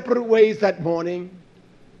their separate ways that morning.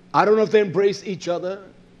 I don't know if they embraced each other.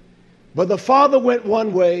 But the father went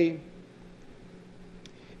one way.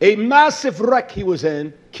 A massive wreck he was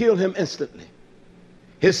in killed him instantly.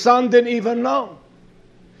 His son didn't even know.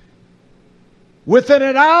 Within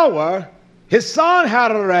an hour, his son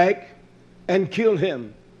had a wreck and killed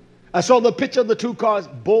him. I saw the picture of the two cars,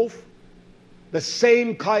 both the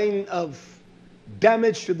same kind of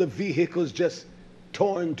damage to the vehicles, just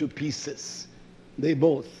torn to pieces. They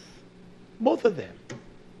both of them,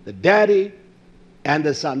 the daddy and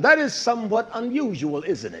the son. That is somewhat unusual,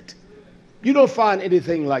 isn't it? You don't find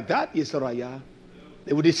anything like that, YisraYah.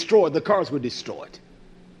 They were destroyed, the cars were destroyed.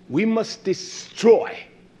 We must destroy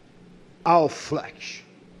our flesh,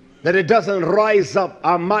 that it doesn't rise up,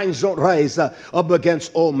 our minds don't rise up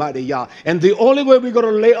against Almighty Yah. And the only way we're going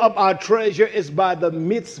to lay up our treasure is by the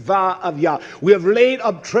mitzvah of Yah. We have laid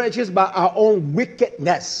up treasures by our own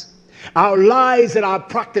wickedness, our lies and our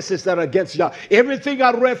practices that are against Yah. Everything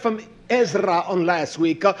I read from Ezra on last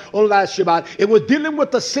week, on last Shabbat. It was dealing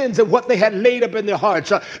with the sins and what they had laid up in their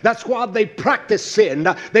hearts. That's why they practiced sin.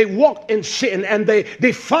 They walked in sin and they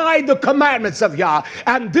defied the commandments of Yah.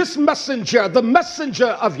 And this messenger, the messenger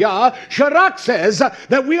of Yah, Sharak, says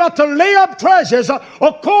that we ought to lay up treasures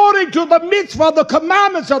according to the mitzvah, the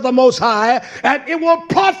commandments of the Most High, and it will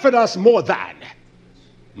profit us more than.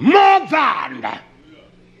 More than.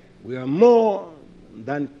 We are more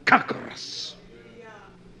than conquerors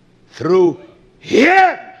through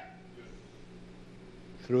Him.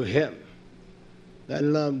 Through Him that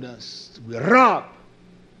loved us. We're Raah.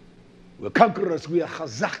 We're conquerors. We are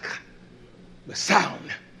chazak. We're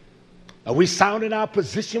sound. Are we sound in our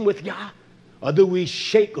position with Yah? Or do we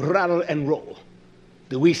shake, rattle, and roll?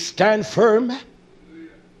 Do we stand firm?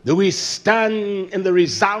 Do we stand in the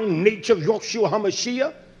resound nature of YAHSHUA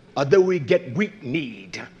HaMashiach? Or do we get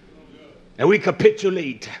weak-kneed? And we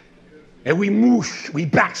capitulate? And we moosh, we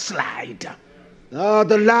backslide?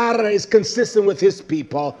 The latter is consistent with His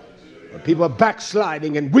people. People are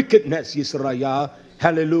backsliding in wickedness, YisraYah.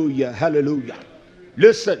 Hallelujah, hallelujah.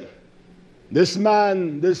 Listen, this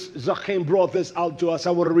man, this Zachem brought this out to us.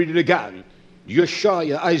 I want to read it again.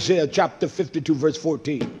 YAHSHUA, Isaiah chapter 52, verse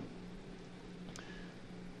 14.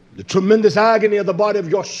 The tremendous agony of the body of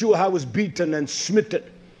YAHSHUA, how was beaten and smitten.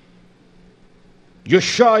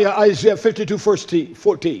 YAHSHUA, Isaiah 52, verse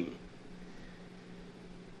 14.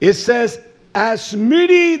 It says, as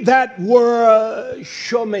many that were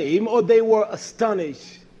shomeim, or they were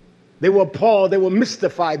astonished, they were appalled, they were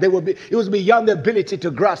mystified, it was beyond their ability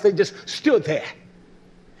to grasp. They just stood there.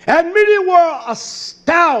 And many were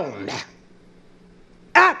astounded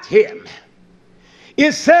at Him.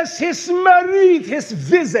 It says his marith, his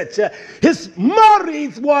visit, his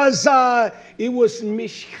marith was, it was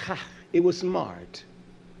mishcha, it was marred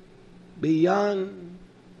beyond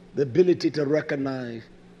the ability to recognize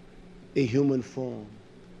a human form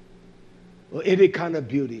or any kind of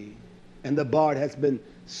beauty. And the bard has been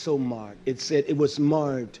so marred. It said it was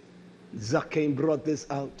marred. Zachem brought this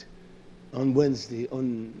out on Wednesday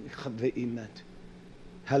on Chadvei Imet.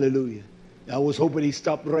 Hallelujah. I was hoping he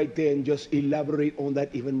stopped right there and just elaborate on that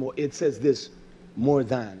even more. It says this, more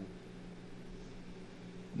than.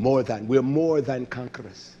 More than. We're more than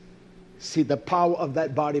conquerors. See the power of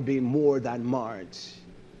that body being more than marred.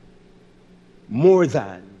 More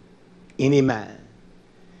than any man.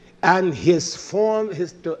 And his form,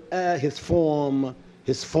 listen,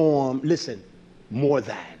 more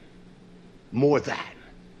than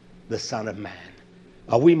the Son of Man.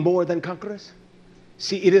 Are we more than conquerors?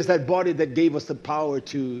 See, it is that body that gave us the power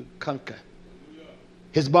to conquer.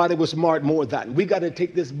 His body was marred more than. We got to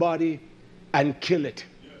take this body and kill it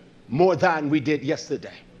more than we did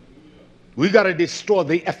yesterday. We got to destroy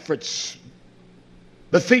the efforts,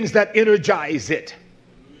 the things that energize it,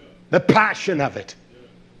 the passion of it.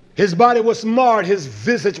 His body was marred, his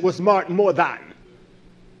visage was marred more than.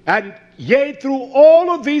 And yea, through all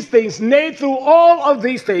of these things, nay, through all of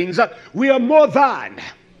these things, we are more than.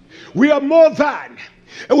 We are more than.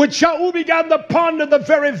 And when Shaul began to ponder the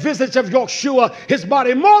very visage of YAHSHUA, his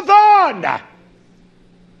body, more than.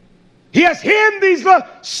 He has hidden these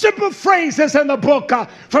simple phrases in the book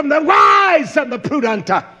from the wise and the prudent.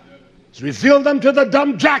 He's revealed them to the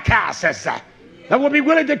dumb jackasses that will be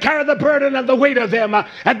willing to carry the burden and the weight of them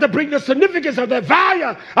and to bring the significance of their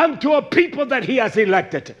value unto a people that He has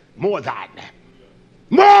elected. More than.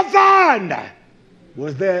 More than.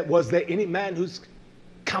 Was there any man whose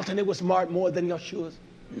countenance was marred more than YAHSHUA's?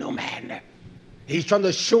 No man. He's trying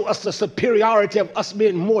to show us the superiority of us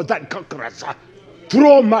being more than conquerors through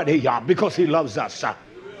Almighty Yah, because He loves us.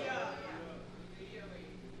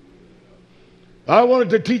 I wanted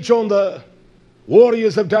to teach on the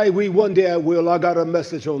warriors of Dawid. One day I will. I got a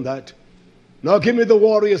message on that. Now give me the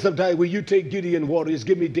warriors of Dawid. You take Gideon warriors.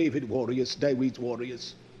 Give me David warriors, Dawid's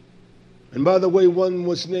warriors. And by the way, one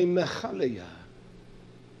was named Mechaliah,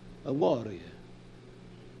 a warrior.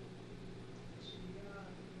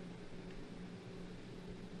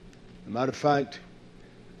 As a matter of fact,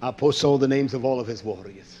 I post all the names of all of his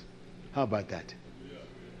warriors. How about that?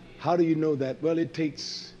 How do you know that? Well, it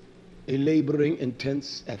takes a laboring,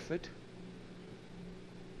 intense effort.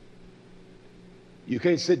 You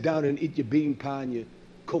can't sit down and eat your bean pie and your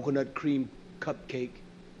coconut cream cupcake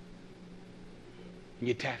and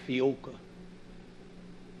your tapioca.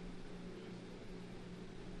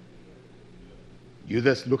 You're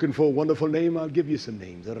just looking for a wonderful name, I'll give you some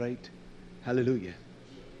names, all right? Hallelujah.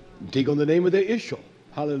 Take on the name of the Ishal.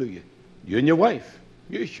 Hallelujah. You and your wife,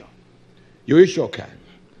 your Ishal. Your Ishal can.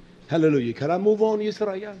 Hallelujah. Can I move on,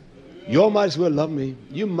 YisraYah? You all might as well love me.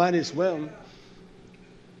 You might as well.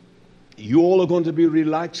 You all are going to be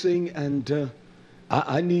relaxing, and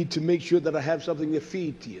I need to make sure that I have something to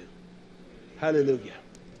feed to you. Hallelujah.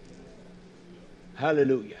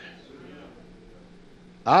 Hallelujah.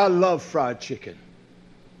 I love fried chicken.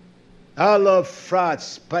 I love fried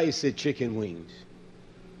spicy chicken wings.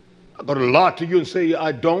 I'm going to lie to you and say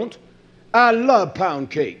I don't. I love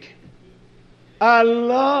pound cake. I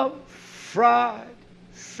love fried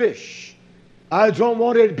fish. I don't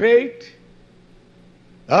want it baked.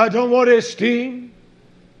 I don't want it steamed.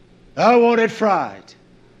 I want it fried.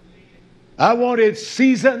 I want it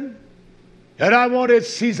seasoned, and I want it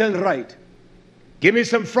seasoned right. Give me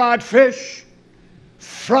some fried fish,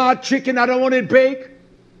 fried chicken. I don't want it baked.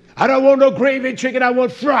 I don't want no gravy chicken. I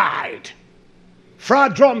want fried.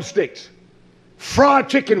 Fried drumsticks. Fried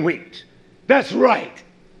chicken wings. That's right.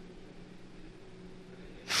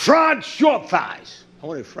 Fried short thighs. I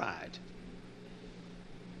want it fried.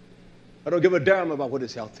 I don't give a damn about what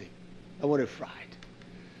is healthy. I want it fried.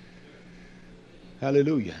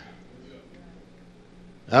 Hallelujah.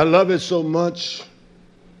 I love it so much.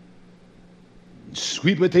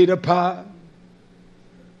 Sweet potato pie.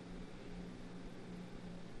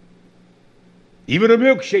 Even a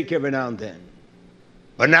milkshake every now and then.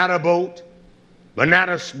 Banana boat.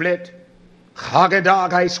 Banana split.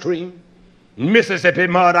 Haagen-Dazs ice cream. Mississippi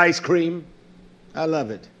mud ice cream. I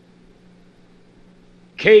love it.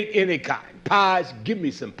 Cake, any kind. Pies, give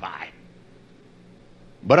me some pie.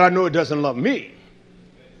 But I know it doesn't love me.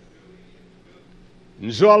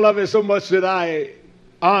 And so I love it so much that I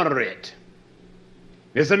honor it.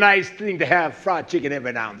 It's a nice thing to have fried chicken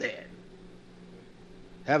every now and then.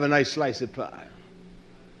 Have a nice slice of pie.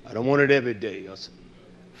 I don't want it every day.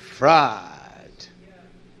 Fried.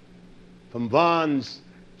 From Vaughn's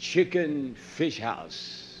Chicken Fish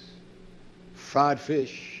House. Fried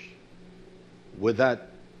fish with that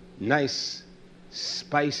nice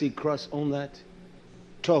spicy crust on that.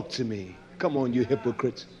 Talk to me. Come on, you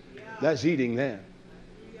hypocrites. That's eating there.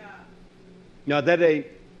 Now that ain't,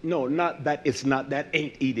 no, not that, it's not, that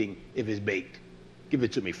ain't eating if it's baked. Give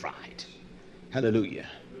it to me fried. Hallelujah.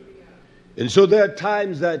 And so there are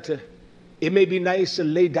times that it may be nice to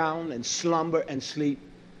lay down and slumber and sleep.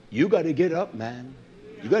 You got to get up, man.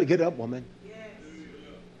 You got to get up, woman.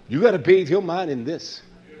 You got to bathe your mind in this.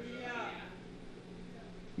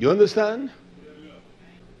 You understand?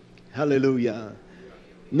 Hallelujah.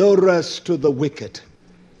 No rest to the wicked.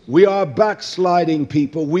 We are backsliding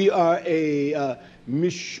people. We are a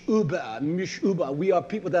mishuba. We are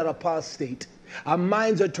people that are apostate. Our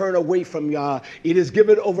minds are turned away from Yah. It is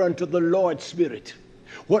given over unto the Lord's Spirit.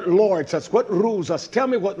 What lords us? What rules us? Tell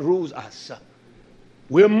me what rules us.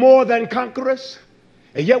 We're more than conquerors.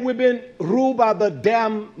 And yet we've been ruled by the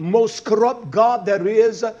damn most corrupt God there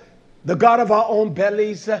is. The God of our own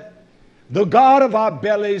bellies. The God of our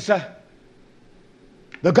bellies.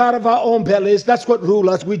 The God of our own bellies, that's what rules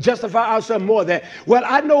us. We justify ourselves more than. Well,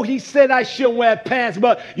 I know he said I shouldn't wear pants,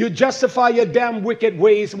 but you justify your damn wicked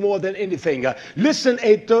ways more than anything. Listen,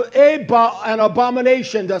 an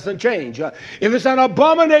abomination doesn't change. If it's an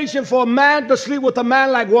abomination for a man to sleep with a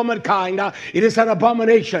man like womankind, it is an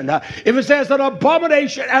abomination. If it says an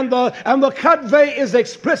abomination and the convey is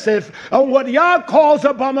explicit of what Yah calls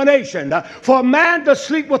abomination, for a man to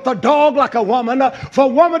sleep with a dog like a woman, for a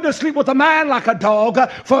woman to sleep with a man like a dog,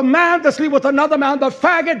 for a man to sleep with another man, the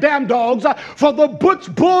faggot damn dogs, for the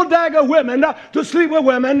butch bulldagger women to sleep with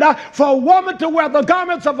women, for a woman to wear the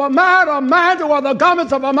garments of a man, or a man to wear the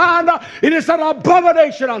garments of a man, it is an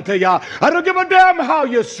abomination unto Yah. I don't give a damn how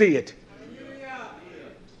you see it.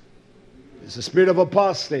 It's the spirit of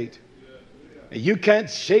apostate. You can't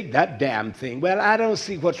shake that damn thing. Well, I don't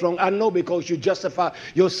see what's wrong. I know, because you justify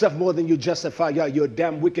yourself more than you justify Yah. You're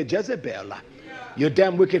damn wicked Jezebel. You're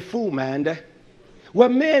damn wicked fool, man. Well,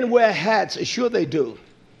 men wear hats, sure they do.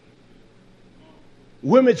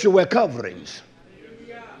 Women should wear coverings.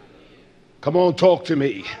 Come on, talk to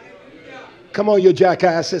me. Come on, you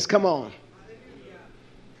jackasses, come on.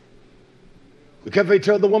 Because they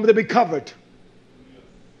tell the woman to be covered.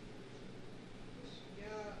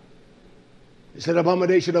 It's an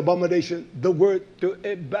abomination, abomination. The word to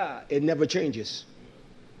eba, it never changes.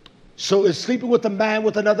 So is sleeping with a man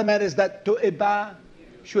with another man, is that to eba?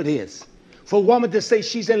 Sure it is. For a woman to say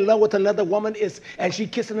she's in love with another woman and she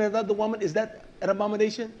kissing another woman, is that an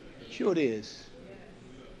abomination? Sure it is.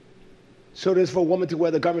 So it is for a woman to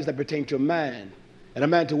wear the garments that pertain to a man, and a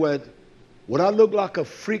man to wear. Would I look like a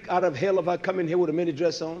freak out of hell if I come in here with a mini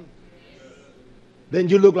dress on? Then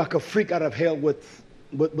you look like a freak out of hell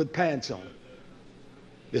with pants on.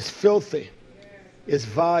 It's filthy. It's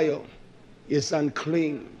vile. It's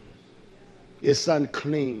unclean. It's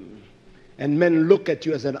unclean. And men look at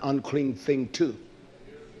you as an unclean thing too.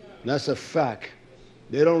 That's a fact.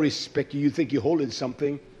 They don't respect you. You think you're holding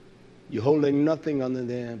something. You're holding nothing under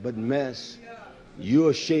there but mess. You're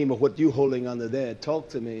ashamed of what you're holding under there. Talk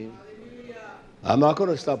to me. I'm not going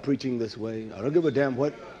to stop preaching this way. I don't give a damn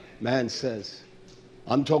what man says.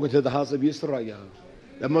 I'm talking to the house of YisraYah.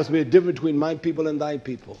 There must be a difference between my people and thy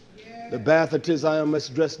people. The Baptist I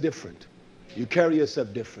must dress different. You carry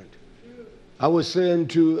yourself different. I was saying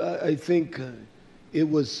to, I think it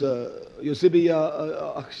was Yosibi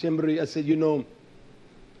Akshembri, I said, you know,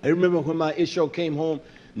 I remember when my Isho came home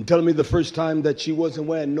and telling me the first time that she wasn't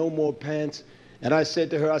wearing no more pants. And I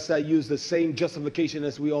said to her, I said, I use the same justification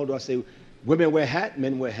as we all do. I say, women wear hat,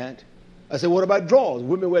 men wear hat. I said, what about drawers?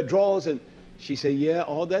 Women wear drawers. And she said, yeah,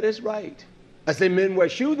 all that is right. I said, men wear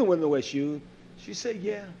shoes and women wear shoes. She said,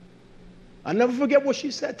 yeah. I never forget what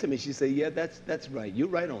she said to me. She said, yeah, that's right. You're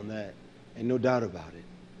right on that. Ain't no doubt about it.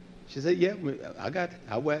 She said, yeah,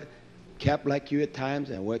 I wear cap like you at times,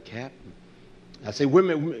 and I wear cap. I said,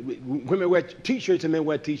 women wear T-shirts and men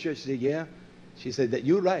wear T-shirts. She said, yeah. She said, that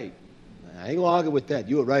you're right. I ain't going to argue with that.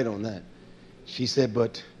 You're right on that. She said,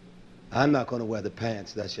 but I'm not going to wear the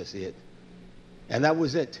pants. That's just it. And that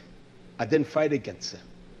was it. I didn't fight against her.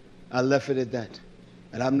 I left it at that.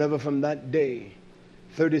 And I've never from that day,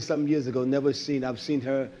 30-something years ago, I've seen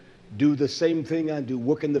her do the same thing I do,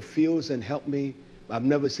 work in the fields and help me. I've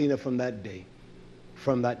never seen her from that day.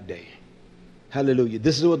 From that day. Hallelujah.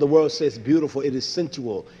 This is what the world says, beautiful. It is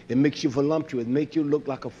sensual. It makes you voluptuous. It makes you look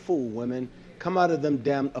like a fool, women. Come out of them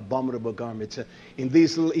damn abominable garments. In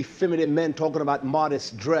these little effeminate men talking about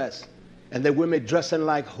modest dress, and the women dressing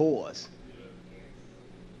like whores.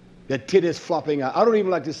 Their titties flopping out. I don't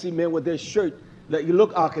even like to see men with their shirt. That you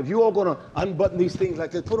look, if you're all going to unbutton these things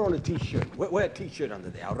like this, put on a T-shirt. Wear a T-shirt under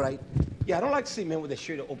there, all right? Yeah, I don't like to see men with their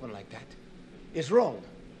shirt open like that. It's wrong.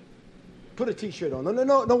 Put a T-shirt on.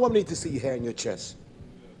 No one needs to see your hair in your chest.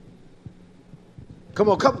 Come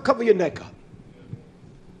on, cover your neck up.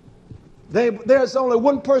 There's only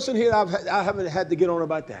one person here I haven't had to get on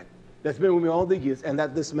about that. That's been with me all the years, and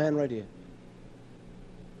that's this man right here.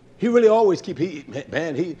 He really always he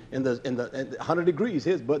in the 100 degrees,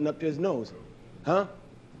 his button up to his nose. Huh?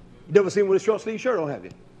 You never seen him with a short sleeve shirt on, have you?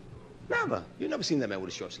 Never. You never seen that man with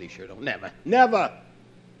a short sleeve shirt on. Never. Never.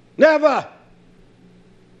 Never.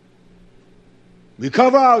 We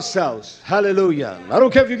cover ourselves. Hallelujah. I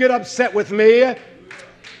don't care if you get upset with me. An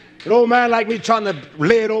old man like me trying to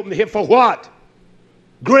lay it open here for what?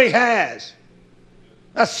 Gray hairs.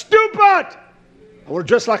 That's stupid. I want to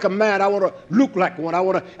dress like a man. I want to look like one. I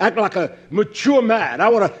want to act like a mature man. I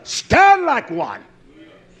want to stand like one.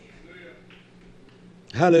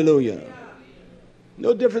 Hallelujah.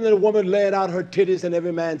 No different than a woman laying out her titties and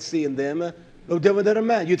every man seeing them. No different than a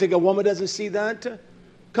man. You think a woman doesn't see that?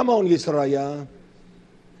 Come on, YisraYah.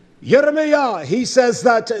 Jeremiah, he says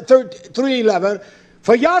that, 3:11,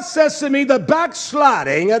 for Yah says to me, the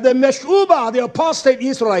backsliding, the Meshubah, the apostate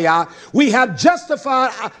YisraYah, we have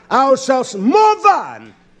justified ourselves more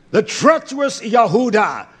than the treacherous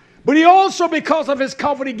Yehudah. But he also, because of his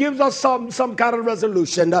comfort, he gives us some kind of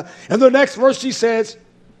resolution. In the next verse he says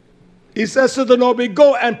to the Nobi,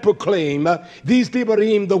 go and proclaim these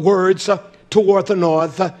Devarim, the words, toward the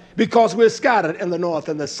north, because we're scattered in the north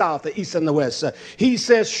and the south, the east and the west. He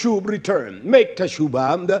says, Shub, return. Make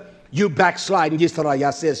teshubah, you backsliding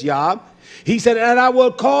YisraYah, says Yah. He said, and I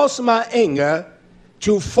will cause my anger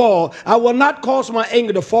to fall. I will not cause my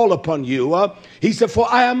anger to fall upon you. He said,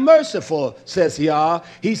 for I am merciful, says Yah.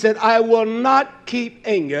 He said, I will not keep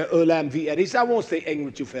anger, Ulam Vi'ed. He said, I won't stay angry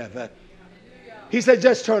with you forever. He said,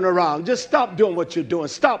 just turn around. Just stop doing what you're doing.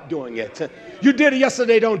 Stop doing it. You did it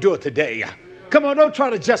yesterday, don't do it today. Come on, don't try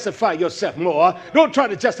to justify yourself more. Don't try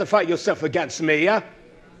to justify yourself against me.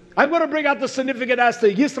 I'm going to bring out the significant as the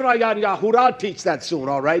YisraYah and Yahudah. I'll teach that soon,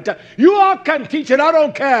 all right? You all can teach it. I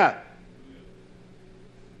don't care.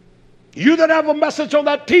 You that have a message on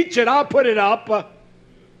that, teach it. I'll put it up.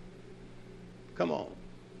 Come on.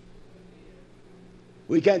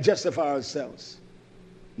 We can't justify ourselves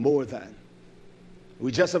more than.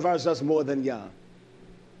 We justify ourselves more than Yah.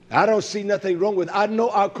 I don't see nothing wrong with it. I know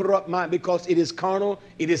our corrupt mind because it is carnal.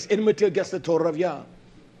 It is enmity against the Torah of Yah.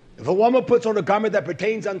 If a woman puts on a garment that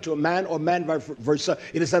pertains unto a man or man vice versa,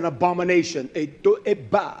 it is an abomination.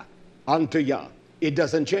 Ba unto Yah. It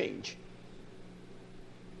doesn't change.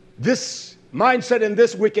 This mindset in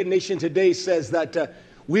this wicked nation today says that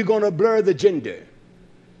we're going to blur the gender.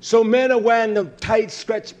 So men are wearing the tight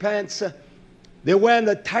stretch pants. They're wearing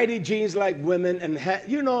the tighty jeans like women. And,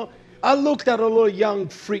 you know, I looked at a little young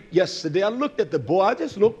freak yesterday. I looked at the boy. I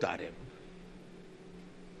just looked at him.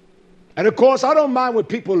 And of course, I don't mind when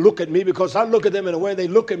people look at me, because I look at them and the way they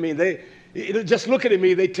look at me, just looking at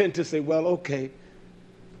me, they tend to say, well, okay,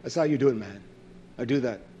 that's how you doing, man. I do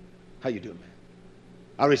that. How you doing, man?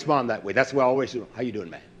 I respond that way. That's what I always do. How you doing,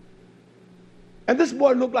 man? And this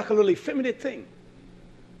boy looked like a little effeminate thing.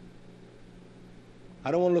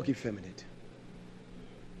 I don't want to look effeminate.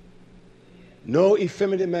 No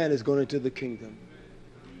effeminate man is going into the kingdom.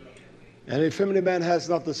 And an effeminate man has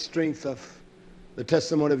not the strength of the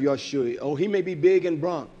testimony of YAHSHUA. Oh, he may be big and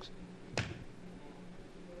bronze,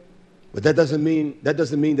 but that doesn't mean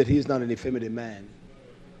that he is not an effeminate man.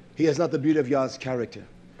 He has not the beauty of Yah's character.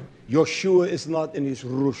 YAHSHUA is not in his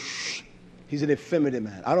rush. He's an effeminate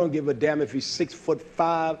man. I don't give a damn if he's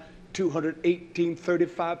 6'5", 218,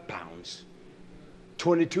 35 pounds,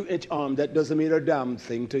 22-inch arm. That doesn't mean a damn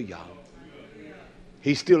thing to Yah.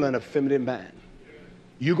 He's still an effeminate man.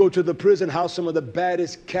 You go to the prison house, some of the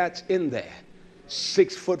baddest cats in there,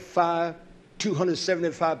 6'5",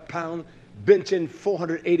 275 pounds, benching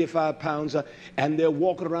 485 pounds, and they're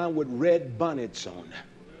walking around with red bonnets on.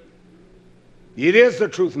 It is the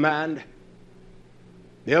truth, man.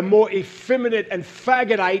 They're more effeminate and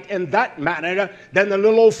faggotite in that manner than the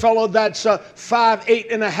little old fellow that's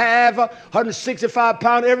 5'8 and a half, 165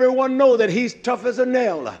 pounds. Everyone knows that he's tough as a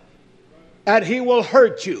nail, and he will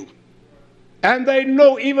hurt you. And they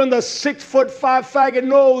know, even the 6'5" faggot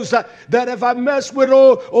knows that if I mess with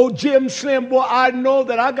old Jim Slim, boy, I know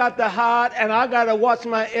that I got to hide and I got to watch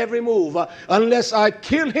my every move. Unless I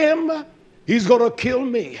kill him, he's going to kill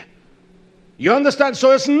me. You understand?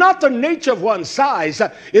 So it's not the nature of one's size.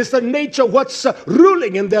 It's the nature of what's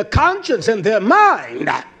ruling in their conscience and their mind.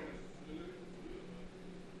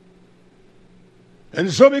 And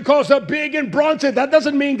so because they're big and bronzy, that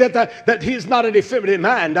doesn't mean that he's not an effeminate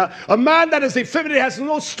man. A man that is effeminate has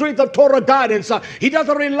no strength of Torah guidance. He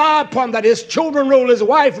doesn't rely upon that. His children rule, his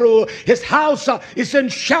wife rule, his house is in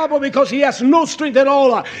shambles because he has no strength at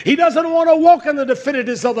all. He doesn't want to walk in the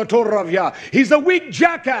definitives of the Torah of Yah. He's a weak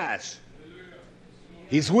jackass.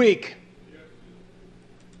 He's weak.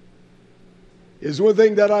 Is one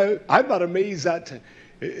thing that I'm not amazed at.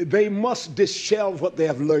 They must dishelve what they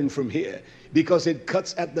have learned from here, because it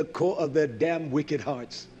cuts at the core of their damn wicked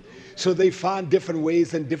hearts. So they find different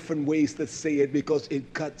ways to say it, because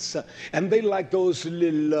it cuts. And they like those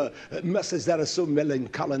little messages that are so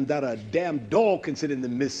melancholy that a damn dog can sit in the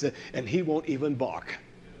midst and he won't even bark.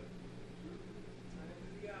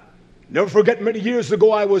 Never forget, many years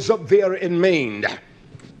ago I was up there in Maine,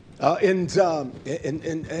 in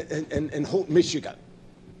Holt, Michigan,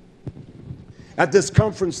 at this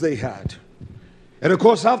conference they had. And of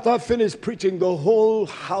course, after I finished preaching, the whole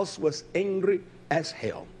house was angry as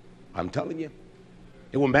hell. I'm telling you,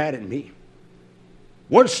 they were mad at me.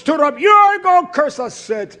 One stood up, "You ain't gonna curse." I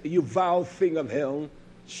said, "You vile thing of hell,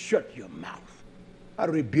 shut your mouth. I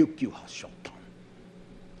rebuke you, Hashotan."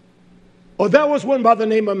 Oh, there was one by the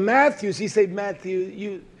name of Matthews. He said,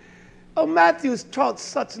 "Matthew, Matthews taught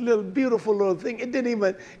such a little beautiful little thing. It didn't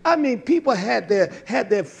even, I mean, people had their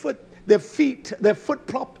foot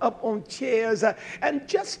propped up on chairs and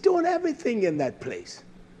just doing everything in that place."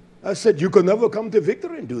 I said, "You could never come to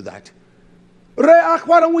victory and do that. Raah,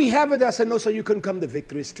 why don't we have it?" I said, "No, sir, you couldn't come to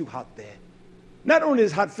victory. It's too hot there. Not only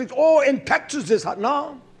is it hot, in Texas it's hot."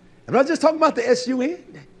 No, I'm not just talking about the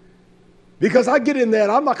SUN. Because I get in there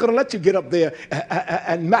and I'm not going to let you get up there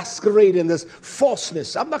and masquerade in this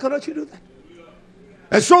falseness. I'm not going to let you do that.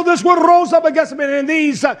 And so this one rose up against me, and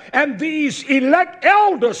these elect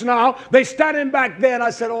elders now, they standing back there, and I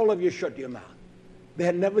said, "All of you shut your mouth." They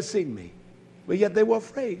had never seen me, but yet they were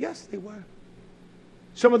afraid. Yes, they were.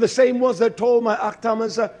 Some of the same ones that told my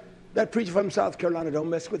Akhtamas, that preacher from South Carolina, "Don't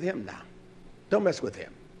mess with him now. Don't mess with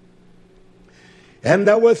him." And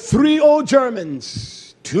there were 3 old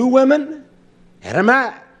Germans, 2 women, and a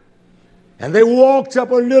man. And they walked up,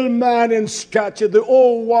 a little man in stature, the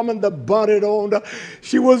old woman, the bonnet on.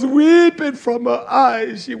 She was weeping from her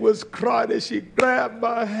eyes. She was crying, and she grabbed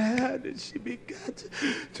my hand and she began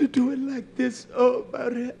to do it like this. "Oh,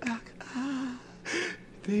 Maria,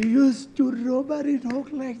 they used to nobody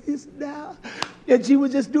talk like this now." And she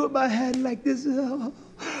would just do it by hand like this.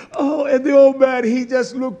 Oh, and the old man, he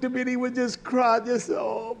just looked at me and he would just cry. Just,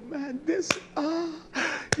 "Oh, man, this,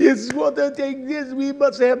 it's what I take this. We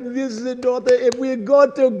must have this in order. If we're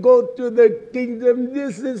going to go to the kingdom,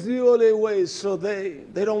 this is the only way." So they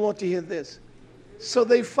don't want to hear this. So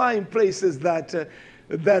they find places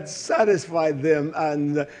that satisfy them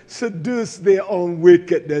and seduce their own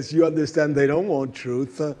wickedness. You understand? They don't want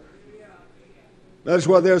truth. That's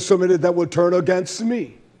why there are so many that will turn against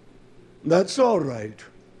me. That's all right.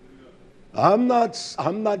 I'm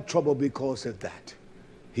not troubled because of that.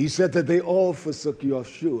 He said that they all forsook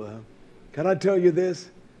YAHSHUA. Can I tell you this?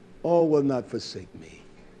 All will not forsake me.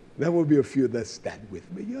 There will be a few that stand with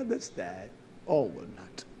me. You understand? All will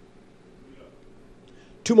not.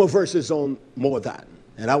 Two more verses on more than.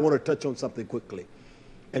 And I want to touch on something quickly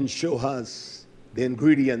and show us the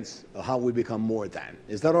ingredients of how we become more than.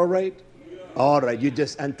 Is that all right? Yeah. All right. You're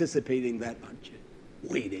just anticipating that, aren't you?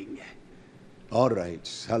 Waiting. All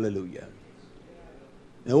right. Hallelujah.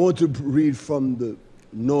 I want to read from the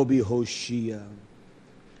Nobi Hosea.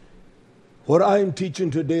 What I am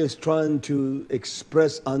teaching today is trying to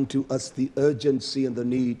express unto us the urgency and the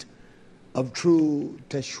need of true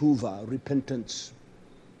teshuvah, repentance,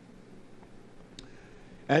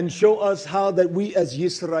 and show us how that we as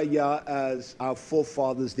YisraYah, as our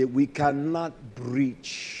forefathers did, we cannot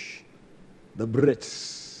breach the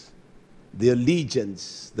brits, the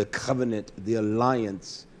allegiance, the covenant, the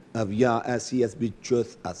alliance of Yah as he has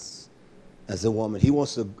betrothed us as a woman. He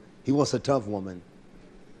wants a tough woman.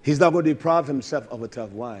 He's not going to deprive himself of a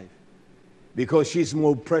tough wife because she's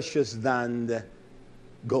more precious than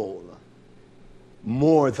gold,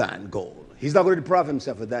 more than gold. He's not going to deprive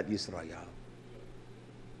himself of that, YisraYah.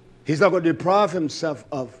 He's not going to deprive himself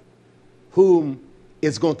of whom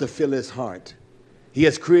is going to fill his heart. He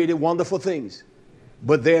has created wonderful things,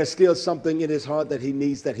 but there's still something in his heart that he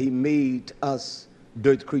needs, that he made us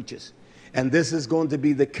dirt creatures. And this is going to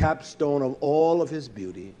be the capstone of all of his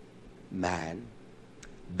beauty, man.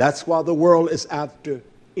 That's why the world is after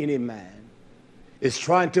any man. It's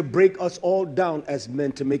trying to break us all down as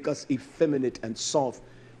men to make us effeminate and soft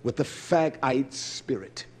with the fag-eyed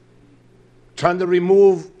spirit. Trying to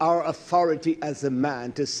remove our authority as a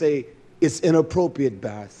man to say it's inappropriate,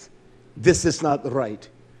 Bath. This is not right.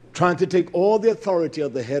 Trying to take all the authority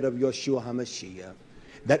of the head of Yahshua HaMashiach,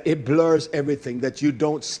 that it blurs everything, that you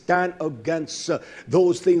don't stand against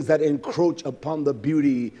those things that encroach upon the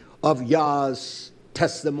beauty of Yah's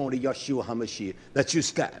testimony, Yahshua HaMashiach, that you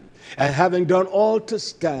stand. And having done all to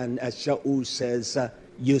stand, as Shaul says,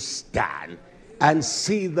 you stand and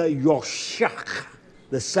see the Yoshach,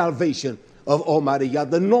 the salvation of Almighty Yah.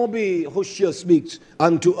 The Nobi Hosea speaks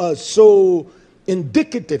unto us so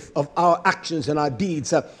indicative of our actions and our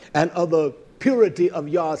deeds and other purity of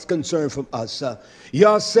Yah's concern from us.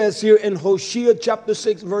 Yah says here in Hosea chapter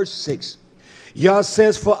 6 verse 6, Yah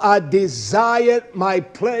says, for I desired my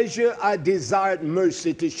pleasure, I desired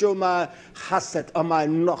mercy to show my chesed or my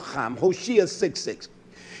nocham. Hosea 6:6.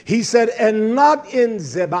 He said, and not in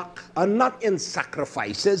zebach, and not in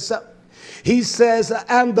sacrifices. He says,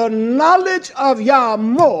 and the knowledge of Yah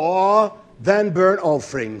more than burnt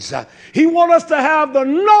offerings. He wants us to have the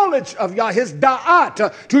knowledge of Yah, his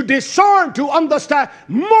da'at, to discern, to understand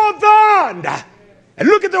more than. And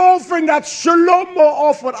look at the offering that Shlomo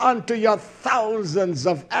offered unto Yah, thousands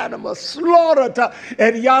of animals slaughtered.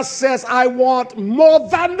 And Yah says, I want more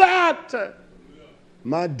than that.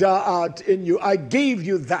 My da'at in you, I gave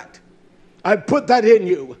you that. I put that in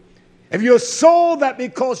you. If you're so that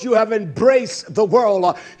because you have embraced the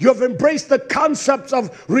world, you have embraced the concepts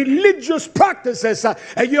of religious practices,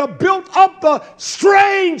 and you have built up the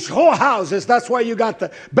strange whorehouses. That's why you got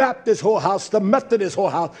the Baptist whorehouse, the Methodist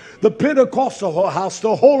whorehouse, the Pentecostal whorehouse,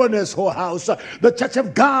 the Holiness whorehouse, the Church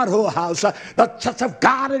of God whorehouse, the Church of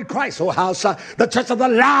God in Christ whorehouse, the Church of the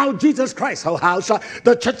Loud Jesus Christ whorehouse,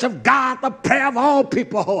 the Church of God, the Prayer of All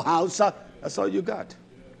People whorehouse. That's all you got.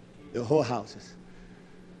 The whorehouses.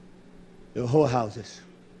 The whorehouses.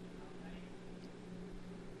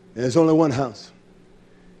 There's only one house.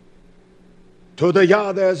 To the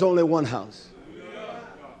Yah, there's only one house.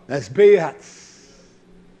 That's Bayat.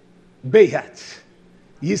 Bayat.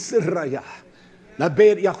 YisraYah. Not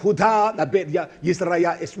Bayat Yahudah, not Bayat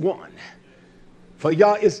YisraYah is one. For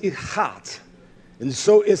Yah is Echad. And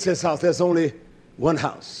so is his house. There's only one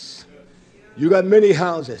house. You got many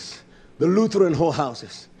houses. The Lutheran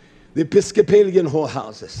whorehouses. The Episcopalian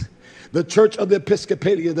whorehouses. The Church of the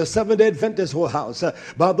Episcopalian, the Seventh-day Adventist whorehouse,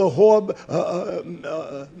 by the whore,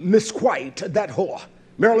 Miss White, that whore,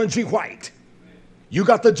 Marilyn G. White. You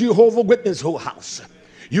got the Jehovah Witness whorehouse.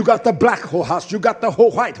 You got the black whorehouse. You got the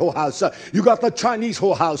white whorehouse. You got the Chinese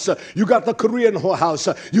whorehouse. You got the Korean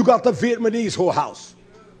whorehouse. You got the Vietnamese whorehouse.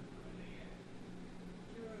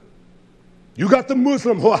 You got the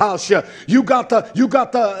Muslim whorehouse. You got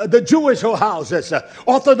the Jewish whorehouses,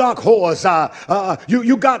 Orthodox whores.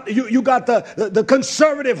 You got the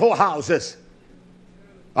conservative whorehouses.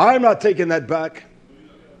 I'm not taking that back.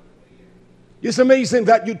 It's amazing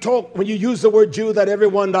that you talk, when you use the word Jew, that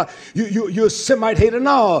everyone, you're Semite hater.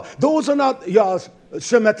 No, those are not your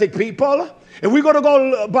Semitic people. If we're going to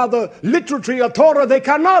go by the literature of Torah, they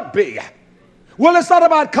cannot be. Well, it's not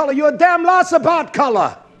about color. Your damn lot's about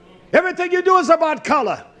color. Everything you do is about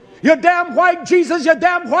color. You're damn white Jesus, you're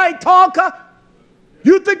damn white talker.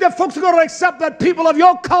 You think that folks are going to accept that people of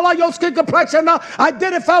your color, your skin complexion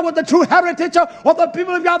identify with the true heritage of the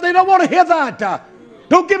people of God? They don't want to hear that.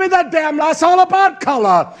 Don't give me that damn lie. It's all about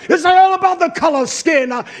color. It's all about the color of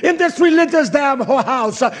skin in this religious damn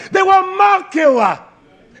house. They will mock you.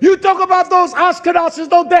 You talk about those Ashkenazis,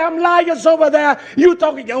 those damn liars over there. You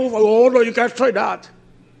talking, oh no, you can't say that.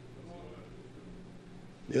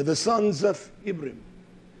 They're the sons of Ibrahim.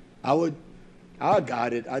 I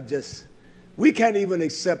got it. We can't even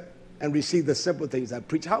accept and receive the simple things I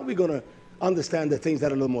preach. How are we going to understand the things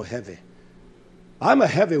that are a little more heavy? I'm a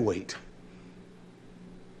heavyweight.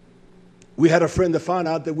 We had a friend to find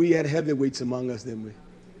out that we had heavyweights among us, didn't we?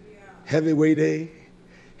 Heavyweight A,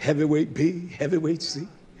 heavyweight B, heavyweight C,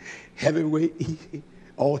 heavyweight E,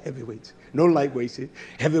 all heavyweights. No lightweights.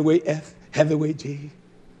 Heavyweight F, heavyweight G,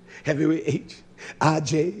 heavyweight H, I,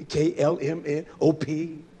 J, K, L, M, N, O,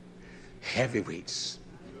 P. Heavyweights.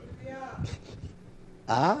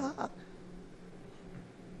 Yeah,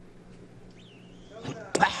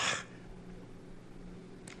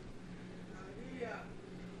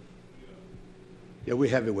 we're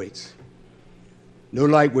heavyweights. No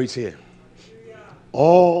lightweights here.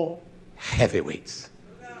 All heavyweights.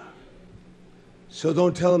 So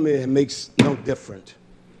don't tell me it makes no difference.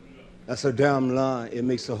 That's a damn lie. It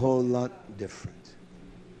makes a whole lot different.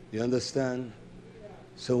 You understand?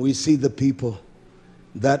 So we see the people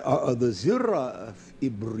that are of the Zirah of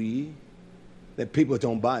Ibri, that people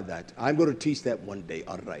don't buy that. I'm going to teach that one day,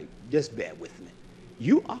 all right? Just bear with me.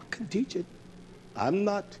 You can teach it. I'm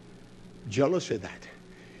not jealous of that.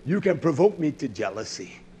 You can provoke me to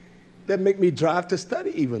jealousy. That make me drive to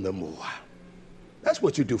study even the more. That's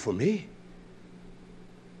what you do for me.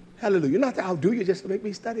 Hallelujah. Not to outdo you, just to make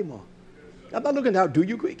me study more. I'm not looking to outdo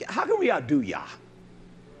you. How can we outdo Yah?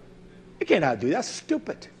 You can't outdo. That's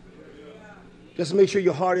stupid. Just make sure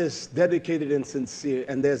your heart is dedicated and sincere,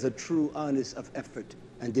 and there's a true, honest of effort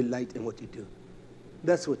and delight in what you do.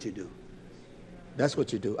 That's what you do. That's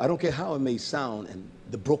what you do. I don't care how it may sound and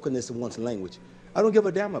the brokenness of one's language. I don't give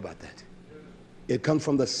a damn about that. It comes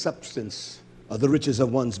from the substance of the riches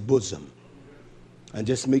of one's bosom. And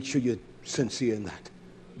just make sure you're sincere in that.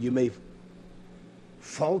 You may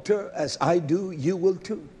falter as I do, you will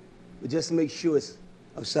too. But just make sure it's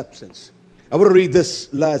of substance. I want to read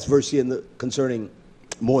this last verse here concerning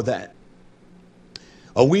more than.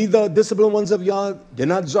 Are we the disciplined ones of Yah? Did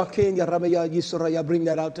not Raah Dawid YisraYah bring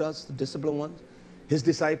that out to us, the disciplined ones? His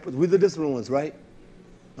disciples. We're the disciplined ones, right?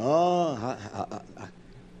 We're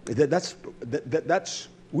the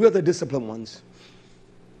disciplined ones.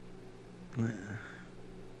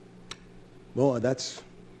 Boy, that's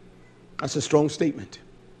a strong statement.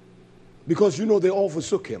 Because you know they all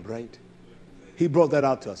forsook him, right? He brought that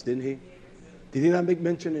out to us, didn't he? Did he not make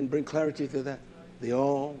mention and bring clarity to that? They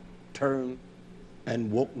all turned and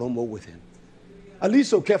walked no more with him. At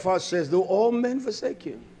least so Kephas says, though all men forsake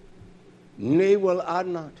you, nay, will I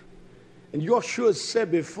not. And YAHSHUA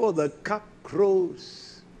said before the cock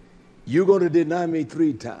crows, you're going to deny me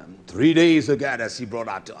 3 times. 3 days ago, as he brought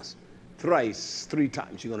out to us. Thrice, 3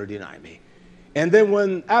 times you're going to deny me. And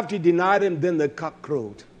then after he denied him, then the cock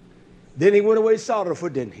crowed. Then he went away sorrowful,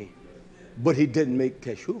 didn't he? But he didn't make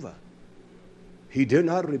teshuvah. He did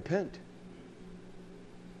not repent.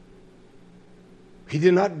 He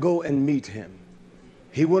did not go and meet him.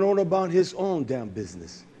 He went on about his own damn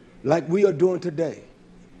business, like we are doing today.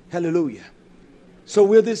 Hallelujah. So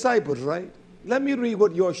we're disciples, right? Let me read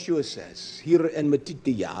what YAHSHUA says here in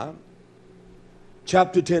Matitiyah,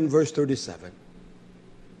 chapter 10, verse 37.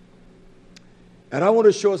 And I want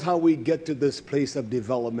to show us how we get to this place of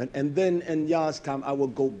development. And then in Yah's time, I will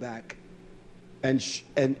go back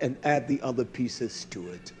and add the other pieces to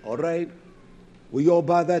it. All right? Will you all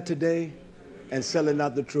buy that today? And selling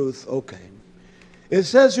out the truth? Okay. It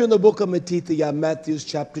says here in the book of Matitiyah, Matthew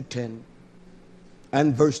chapter 10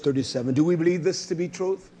 and verse 37. Do we believe this to be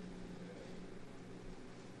truth?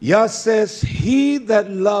 Yah says, he that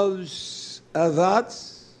loves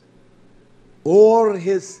Avatz or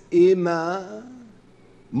his Imah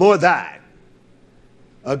more than.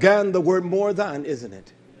 Again, the word more than, isn't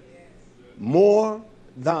it? More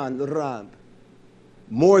than Rab.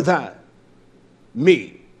 More than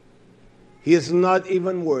me. He is not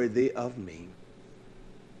even worthy of me.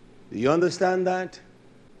 Do you understand that?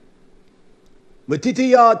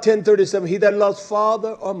 Matitiyah 10:37, he that loves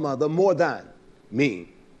father or mother more than me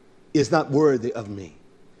is not worthy of me.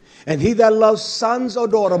 And he that loves sons or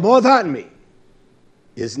daughter more than me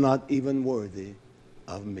is not even worthy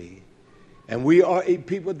of me. And we are a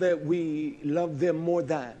people that we love them more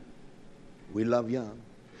than we love Yah.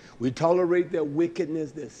 We tolerate their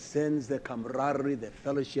wickedness, their sins, their camaraderie, their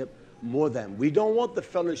fellowship more than. We don't want the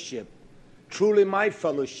fellowship. Truly my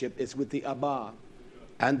fellowship is with the Abba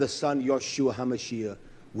and the Son, YAHSHUA HaMashiach.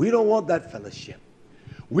 We don't want that fellowship.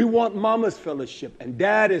 We want Mama's fellowship and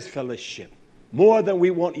Daddy's fellowship more than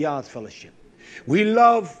we want Yah's fellowship. We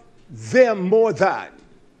love them more than.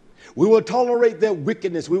 We will tolerate their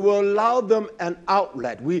wickedness. We will allow them an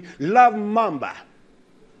outlet. We love Mama.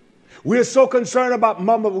 We're so concerned about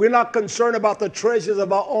Mama. We're not concerned about the treasures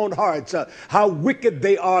of our own hearts, how wicked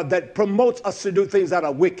they are that promotes us to do things that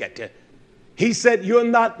are wicked. He said, you're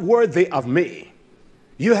not worthy of me.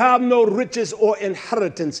 You have no riches or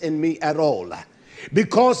inheritance in me at all.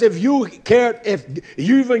 Because if you cared, if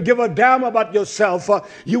you even give a damn about yourself,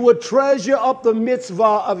 you would treasure up the mitzvah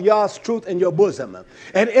of Yah's truth in your bosom.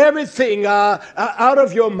 And everything out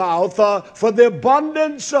of your mouth, for the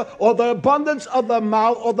abundance or the abundance of the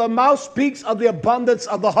mouth, or the mouth speaks of the abundance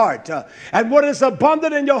of the heart. And what is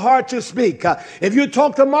abundant in your heart you speak. If you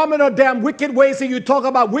talk to mom in her damn wicked ways, and you talk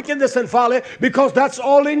about wickedness and folly, because that's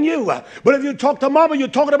all in you. But if you talk to mama, you're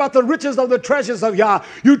talking about the riches of the treasures of Yah.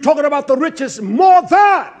 You're talking about the riches more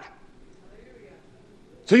than.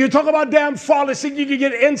 So you talk about damn folly, so you can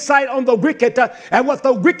get insight on the wicked and what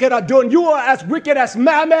the wicked are doing. You are as wicked as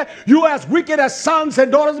mammy. You are as wicked as sons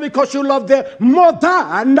and daughters because you love them more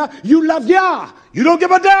than you love Yah. You don't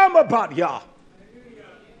give a damn about Yah.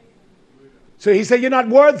 So he said, you're not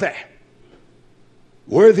worthy.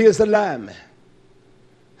 Worthy is the Lamb.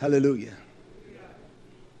 Hallelujah.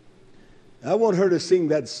 I want her to sing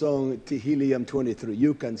that song, Tehillim 23.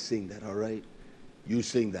 You can sing that, all right? You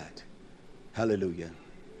sing that. Hallelujah.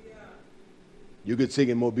 You could sing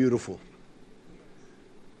it more beautiful.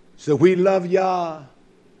 So we love Yah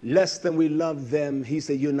less than we love them. He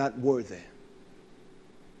said, you're not worthy.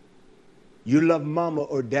 You love mama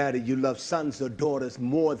or daddy. You love sons or daughters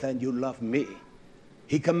more than you love me.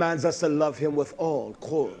 He commands us to love him with all,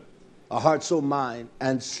 core, a heart, soul, mind,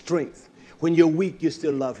 and strength. When you're weak, you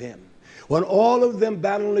still love him. When all of them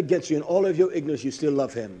battle against you and all of your ignorance, you still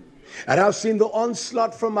love him. And I've seen the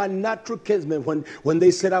onslaught from my natural kinsmen when they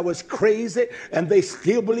said I was crazy, and they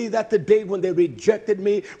still believe that today. When they rejected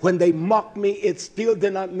me, when they mocked me, it still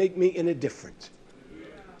did not make me any different.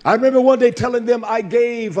 I remember one day telling them I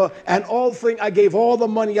gave I gave all the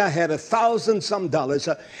money I had, $1,000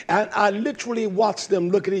 some, and I literally watched them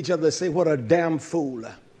look at each other and say, what a damn fool.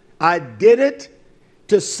 I did it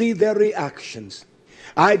to see their reactions.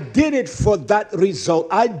 I did it for that result.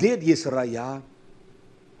 I did YisraYah.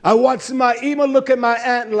 I watched my Ema look at my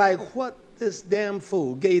aunt like, what this damn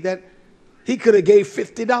fool gave that? He could have gave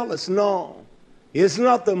 $50. No, it's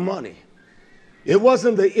not the money. It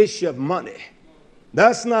wasn't the issue of money.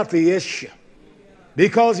 That's not the issue.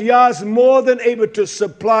 Because Yah's more than able to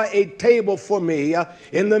supply a table for me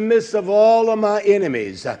in the midst of all of my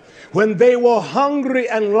enemies. When they were hungry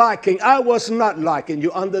and lacking, I was not lacking.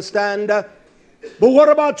 You understand? But what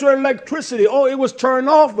about your electricity? Oh, it was turned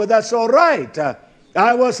off, but that's all right.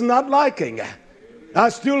 I was not lacking. I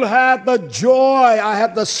still had the joy. I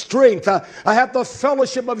had the strength. I had the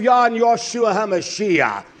fellowship of Yah and YAHSHUA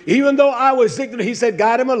HaMashiach. Even though I was ignorant, he said,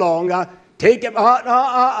 guide him along. Take him,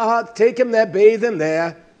 take him there, bathe him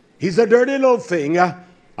there. He's a dirty little thing.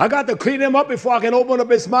 I got to clean him up before I can open up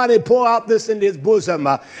his mind and pour out this into his bosom.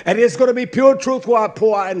 And it's going to be pure truth what I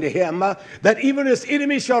pour out into him. That even his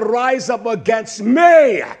enemies shall rise up against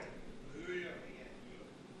me.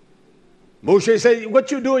 Moshe said, what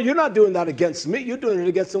you doing? You're not doing that against me. You're doing it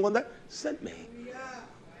against the one that sent me.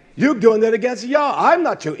 You're doing it against Yah. I'm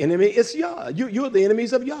not your enemy. It's Yah. You're the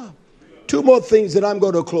enemies of Yah. Two more things that I'm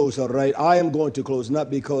going to close, all right? I am going to close, not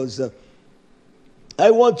because I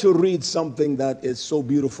want to read something that is so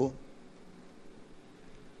beautiful.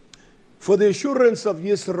 For the assurance of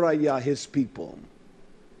YisraYah, his people.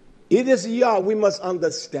 It is Yah we must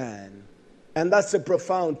understand. And that's a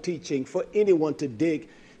profound teaching for anyone to dig.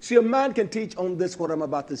 See, a man can teach on this, what I'm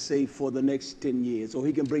about to say, for the next 10 years, or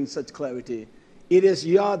he can bring such clarity. It is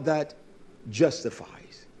Yah that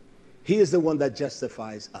justifies. He is the one that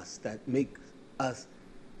justifies us, that makes us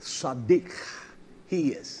Sadiq.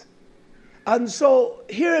 He is. And so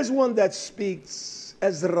here is one that speaks,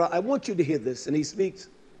 Ezra. I want you to hear this. And he speaks.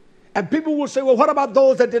 And people will say, well, what about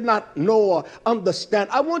those that did not know or understand?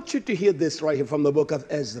 I want you to hear this right here from the book of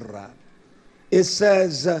Ezra. It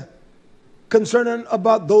says, concerning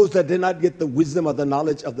about those that did not get the wisdom or the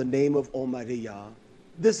knowledge of the name of Almighty Yah.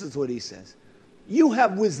 This is what he says. You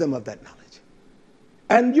have wisdom of that knowledge.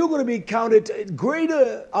 And you're going to be counted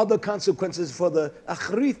greater other consequences for the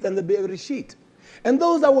Achrith than the Bereshit. And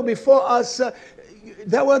those that were before us,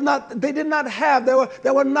 there were not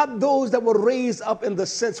those that were raised up in the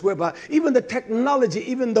sense whereby even the technology,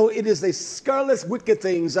 even though it is a scurrilous, wicked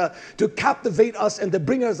things to captivate us and to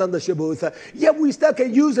bring us under Shabbat, yet we still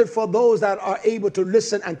can use it for those that are able to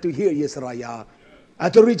listen and to hear YisraYah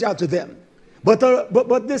and to reach out to them. But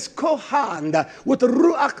this Kohan, with the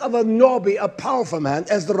Ruach of a Nobi, a powerful man,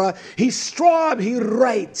 Ezra, he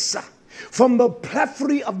writes from the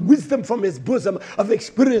plethora of wisdom from his bosom of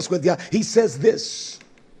experience with Yah. He says this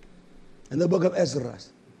in the book of Ezra.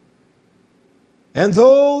 And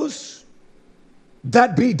those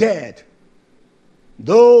that be dead,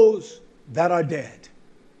 those that are dead,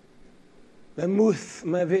 the Muth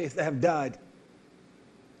Mavith have died,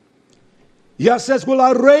 Yah says, will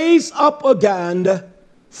I raise up again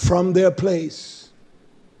from their place.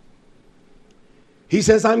 He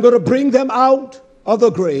says, I'm going to bring them out of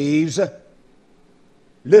the graves.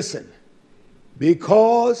 Listen,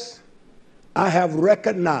 because I have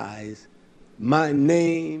recognized my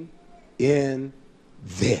name in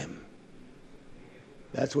them.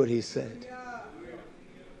 That's what he said.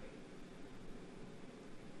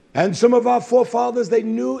 And some of our forefathers, they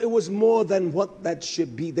knew it was more than what that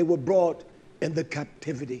should be. They were brought in the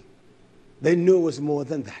captivity. They knew it was more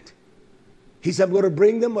than that. He said, I'm going to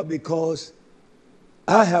bring them up because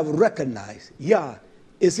I have recognized. Yah,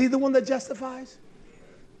 is he the one that justifies?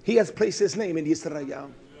 He has placed his name in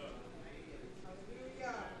YisraYah.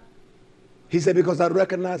 He said, because I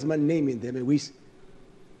recognize my name in them. And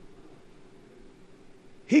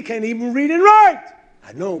he can't even read and write.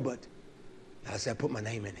 I know, but I said, I put my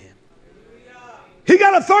name in him. He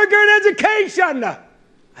got a third grade education.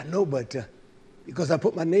 I know, but because I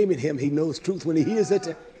put my name in him, he knows truth when he hears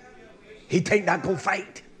it. He ain't not going to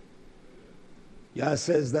fight. Yah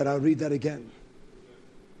says that. I'll read that again.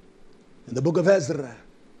 In the book of Ezra.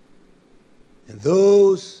 And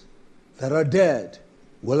those that are dead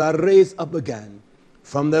will I raise up again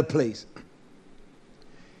from their place.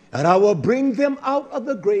 And I will bring them out of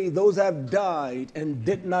the grave, those that have died and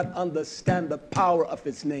did not understand the power of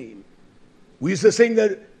his name. We used to sing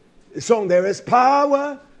the song, there is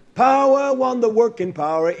power, power, wonder working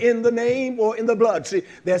power in the name or in the blood. See,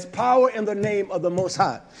 there's power in the name of the Most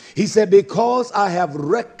High. He said, because I have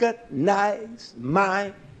recognized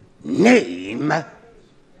my name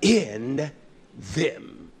in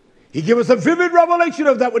them. He gave us a vivid revelation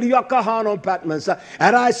of that with Yakahan on Patmos.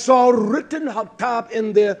 And I saw written top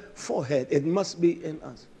in their forehead. It must be in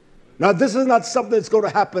us. Now, this is not something that's going to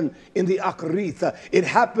happen in the Akhrith. It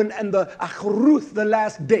happened in the Akhruth, the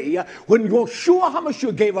last day, when YAHSHUA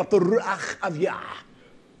HaMashiach gave up the Ruach of Yah.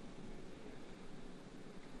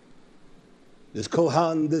 This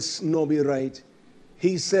Kohan, this Nobi, right?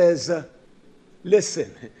 He says,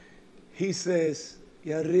 listen, he says,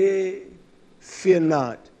 Yare, fear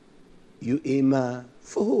not, you Ima,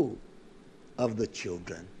 for who? Of the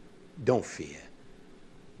children. Don't fear.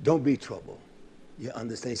 Don't be troubled. You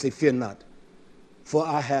understand? Say, fear not, for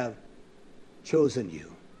I have chosen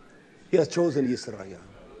you. He has chosen YisraYah.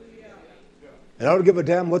 And I don't give a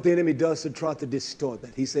damn what the enemy does to try to distort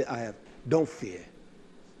that. He said, don't fear.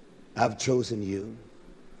 I've chosen you.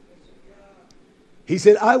 He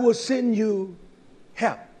said, I will send you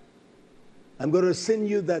help. I'm going to send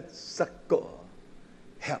you that succor,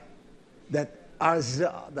 help, that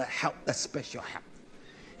arzah, the help, that special help.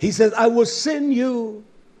 He says, I will send you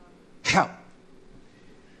help.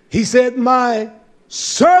 He said, my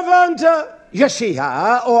servant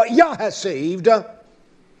Yeshua, or Yah has saved, and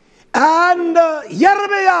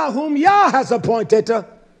Yeremiah, whom Yah has appointed.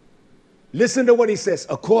 Listen to what he says,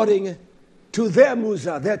 according to their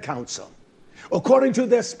muzah, their counsel. According to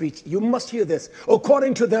their speech, you must hear this.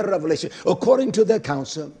 According to their revelation, according to their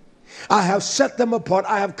counsel, I have set them apart,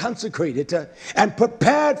 I have consecrated and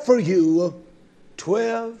prepared for you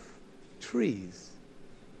 12 trees,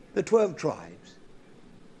 the 12 tribes,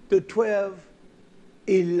 the 12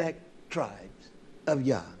 elect tribes of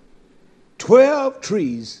Yah. 12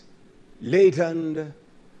 trees laden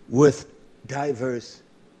with diverse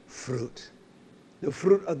fruit. The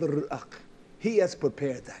fruit of the Ruach. He has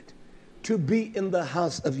prepared that to be in the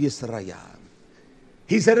house of YisraYah.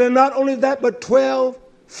 He said, and not only that, but 12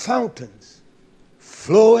 fountains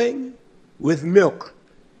flowing with milk.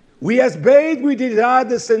 We as babes, we desire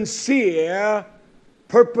the sincere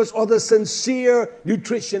purpose or the sincere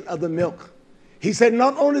nutrition of the milk. He said,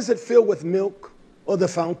 not only is it filled with milk or the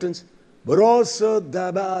fountains, but also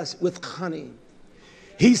dabas with honey.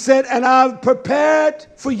 He said, and I've prepared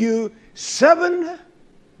for you the seven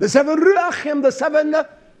ruachim, the seven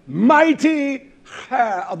mighty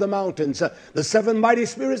hair of the mountains, the seven mighty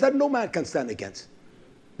spirits that no man can stand against.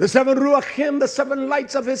 The seven ruachim, the seven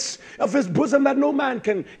lights of his bosom that no man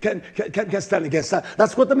can stand against.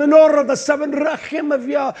 That's what the menorah, the seven ruachim of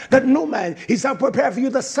Yah, that no man. He said, I'll prepare for you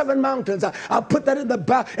the seven mountains. I'll put that in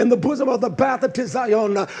the bosom of the bath of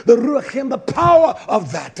Zion, the ruachim, the power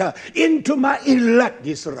of that, into my elect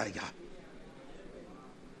YisraYah.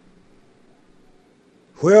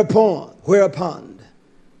 Whereupon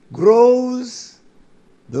grows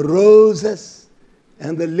the roses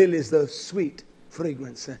and the lilies, the sweet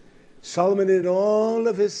fragrance. Solomon in all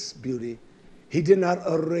of his beauty, he did not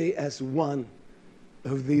array as one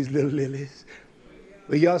of these little lilies.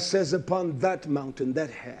 But Yah says, upon that mountain, that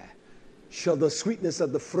hair, shall the sweetness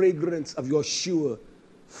of the fragrance of YAHSHUA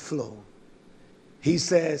flow. He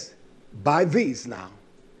says, by these now,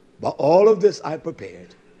 by all of this I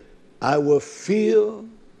prepared, I will fill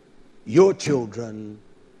your children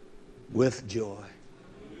with joy.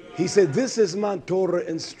 He said, this is my Torah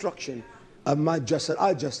instruction of my justice.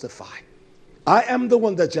 I justify. I am the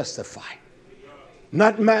one that justify.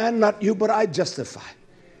 Not man, not you, but I justify.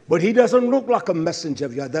 But he doesn't look like a messenger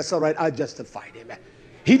of Yah. That's all right. I justified him.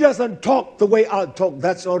 He doesn't talk the way I talk.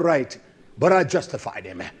 That's all right. But I justified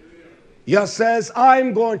him. Yah says,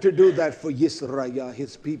 I'm going to do that for YisraYah,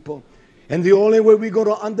 his people. And the only way we're going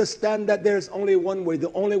to understand that there's only one way,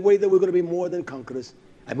 the only way that we're going to be more than conquerors.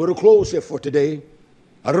 I'm going to close here for today.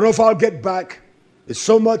 I don't know if I'll get back. There's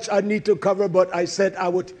so much I need to cover, but I said I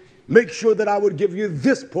would make sure that I would give you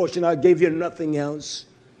this portion. I gave you nothing else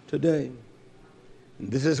today.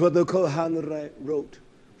 And this is what the Kohan wrote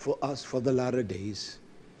for us for the latter days.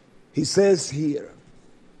 He says here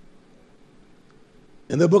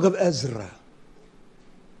in the book of Ezra,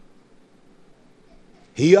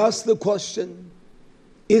 he asked the question,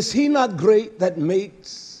 is he not great that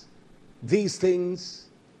makes these things,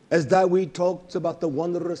 as Dawid talks about the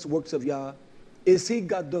wondrous works of Yah? Is he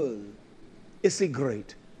Gadol? Is he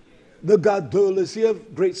great? The Gadol, is he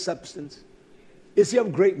of great substance? Is he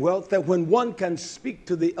of great wealth that when one can speak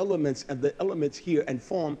to the elements and the elements here and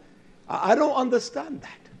form? I don't understand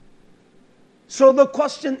that. So the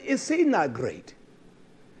question, is he not great?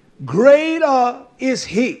 Greater is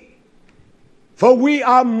he. For we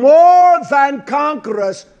are more than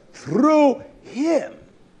conquerors through him.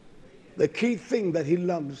 The key thing that he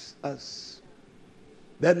loves us.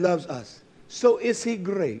 That loves us. So is he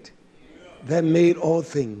great that made all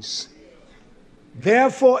things?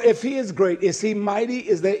 Therefore, if he is great, is he mighty?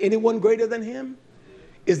 Is there anyone greater than him?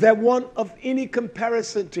 Is there one of any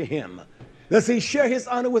comparison to him? Does he share his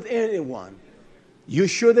honor with anyone? You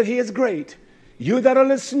sure that he is great? You that are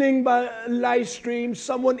listening by live stream,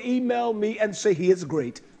 someone email me and say he is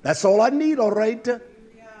great. That's all I need, all right?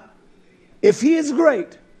 If he is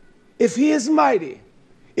great, if he is mighty,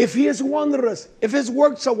 if he is wondrous, if his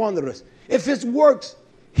works are wondrous, if his works,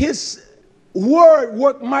 his word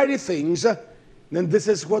work mighty things, then this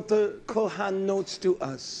is what the Kohan notes to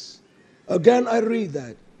us. Again, I read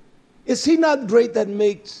that. Is he not great that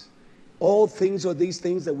makes all things, or these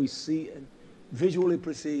things that we see and visually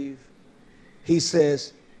perceive? He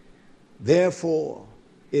says, therefore,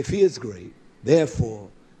 if he is great, therefore,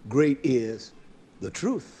 great is the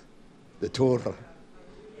truth, the Torah.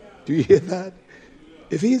 Do you hear that?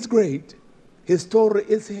 If he is great, his Torah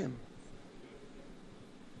is him.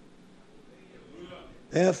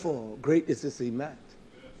 Therefore, great is his imat.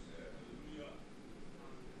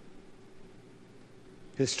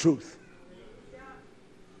 His truth.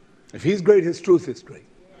 If he's great, his truth is great.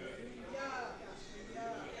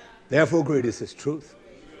 Therefore, great is his truth.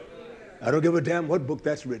 I don't give a damn what book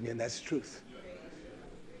that's written in, that's truth.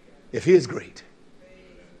 If he is great,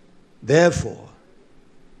 therefore,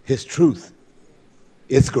 his truth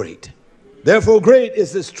is great. Therefore, great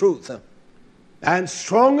is his truth, and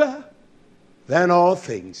stronger than all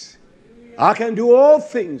things. I can do all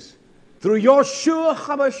things through YAHSHUA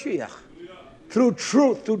HaMashiach, through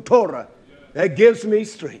truth, through Torah, that gives me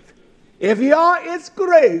strength. If Yah is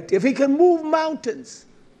great, if he can move mountains,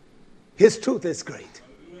 his truth is great.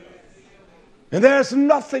 And there's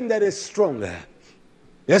nothing that is stronger.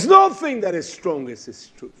 There's nothing that is stronger as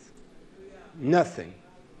his truth. Nothing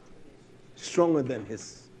stronger than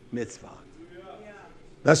his mitzvah.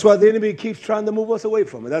 That's why the enemy keeps trying to move us away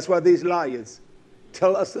from it. That's why these liars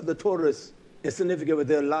tell us that the Torah is insignificant, but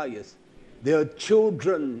they're liars. They're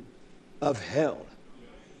children of hell.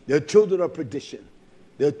 They're children of perdition.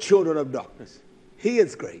 They're children of darkness. He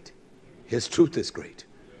is great. His truth is great.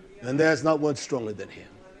 And there's not one stronger than him.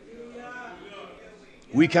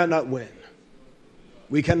 We cannot win.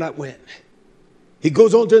 We cannot win. He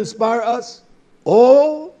goes on to inspire us.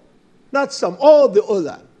 All, not some, all the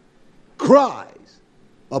Olam cries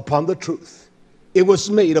upon the truth. It was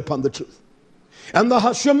made upon the truth. And the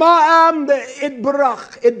Hashemayim, the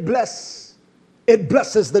Itbarach, it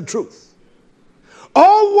blesses the truth.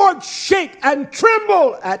 All works shake and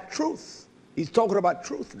tremble at truth. He's talking about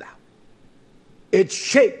truth now. It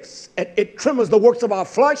shakes and it trembles the works of our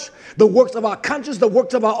flesh, the works of our conscience, the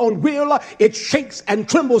works of our own will. It shakes and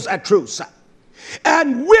trembles at truth.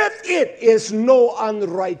 And with it is no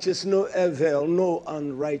unrighteous, no evil, no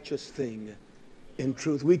unrighteous thing in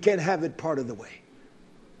truth. We can't have it part of the way.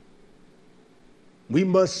 We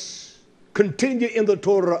must continue in the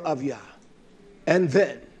Torah of Yah. And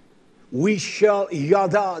then we shall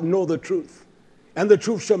yada know the truth. And the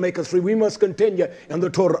truth shall make us free. We must continue in the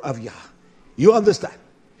Torah of Yah. You understand?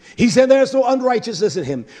 He said there's no unrighteousness in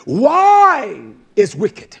him. Why is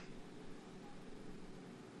wicked?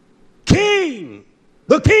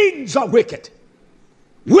 The kings are wicked.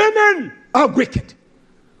 Women are wicked.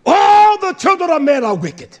 All the children of men are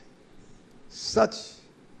wicked. Such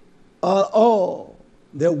are all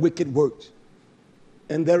their wicked works.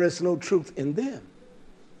 And there is no truth in them.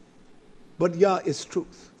 But Yah is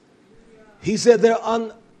truth. He said their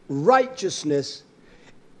unrighteousness,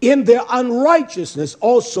 in their unrighteousness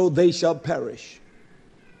also they shall perish.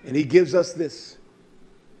 And he gives us this.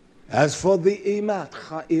 As for the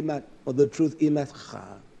imat, or the truth imat,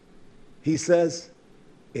 he says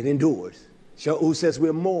it endures. Shaul says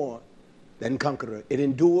we're more than conqueror. It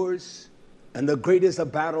endures, and the greatest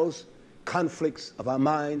of battles, conflicts of our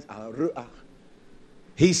minds, our ru'ah.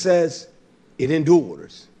 He says it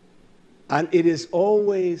endures, and it is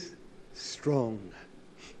always strong.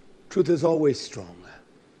 Truth is always strong.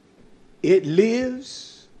 It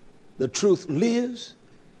lives, the truth lives,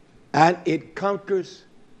 and it conquers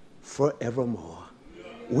forevermore.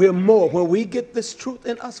 We're more. When we get this truth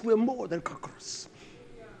in us, we're more than conquerors.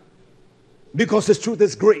 Because this truth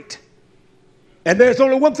is great. And there's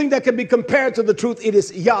only one thing that can be compared to the truth. It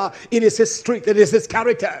is Yah. It is his strength. It is his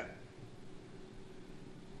character.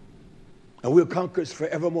 And we're conquerors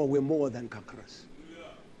forevermore. We're more than conquerors.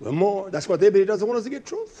 We're more. That's why David doesn't want us to get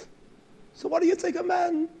truth. So why do you think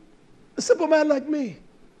a simple man like me,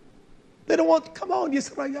 they don't want, come on,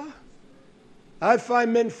 YisraYah. I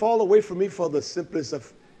find men fall away from me for the simplest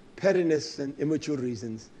of pettiness and immature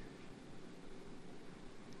reasons.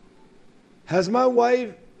 Has my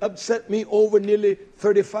wife upset me over nearly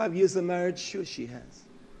 35 years of marriage? Sure, she has.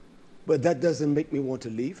 But that doesn't make me want to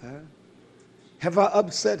leave her. Have I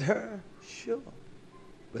upset her? Sure.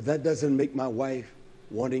 But that doesn't make my wife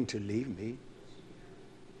wanting to leave me.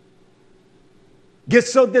 Get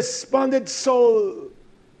so despondent, so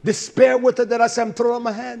despair with it that I say, I'm throwing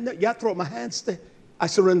my hand. Yeah, throw my hands there. I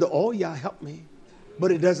surrender all. Yeah, help me.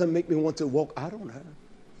 But it doesn't make me want to walk out on her.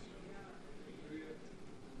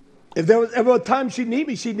 If there was ever a time she needed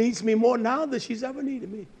me, she needs me more now than she's ever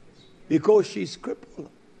needed me. Because she's crippled.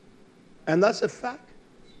 And that's a fact.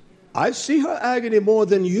 I see her agony more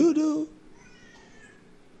than you do.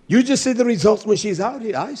 You just see the results when she's out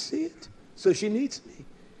here. I see it. So she needs me.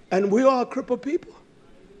 And we are crippled people.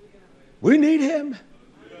 We need him.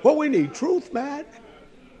 What we need? Truth, man.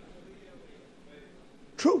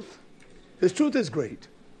 Truth. His truth is great.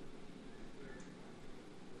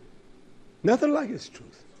 Nothing like his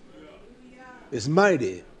truth. It's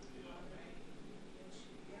mighty.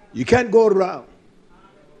 You can't go around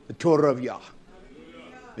the Torah of Yah.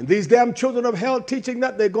 And these damn children of hell teaching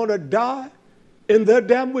that they're going to die in their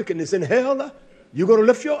damn wickedness. In hell, you're going to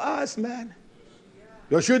lift your eyes, man.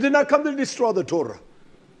 Yahshua did not come to destroy the Torah.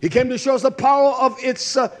 He came to show us the power of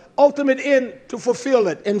its ultimate end to fulfill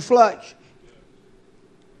it in flesh.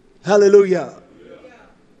 Hallelujah.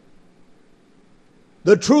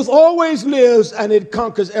 The truth always lives and it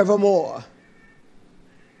conquers evermore.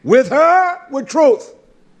 With her, with truth,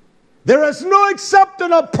 there is no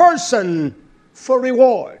accepting a person for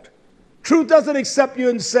reward. Truth doesn't accept you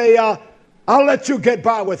and say, I'll let you get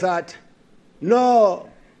by with that. No,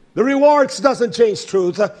 the rewards doesn't change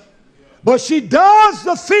truth. But she does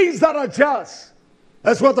the things that are just.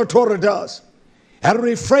 That's what the Torah does. And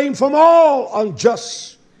refrain from all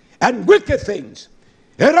unjust and wicked things.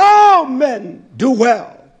 And all men do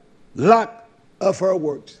well, lack of her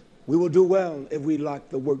works. We will do well if we lack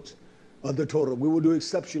the works of the Torah. We will do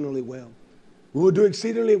exceptionally well. We will do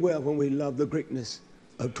exceedingly well when we love the greatness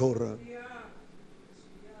of Torah.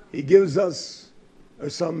 He gives us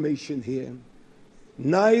a summation here.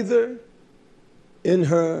 Neither in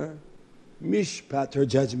her mishpat, her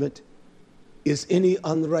judgment, is any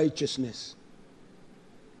unrighteousness.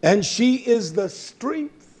 And she is the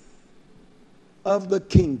strength of the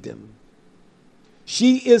kingdom.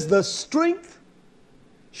 She is the strength.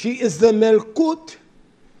 She is the melkut.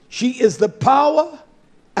 She is the power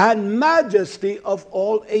and majesty of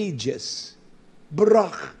all ages.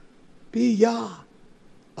 Brach Yah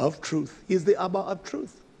of truth. He's the Abba of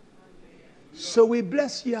truth. So we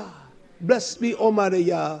bless Yah. Blessed be Almighty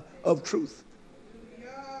Yah of truth.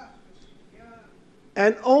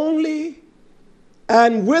 And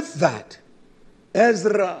with that,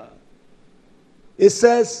 Ezra, it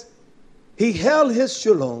says, he held his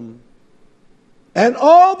shalom, and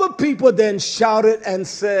all the people then shouted and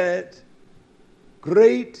said,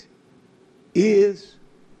 great is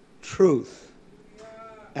truth,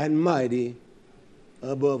 and mighty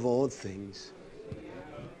above all things.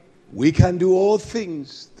 We can do all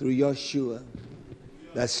things through YAHSHUA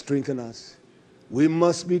that strengthen us. We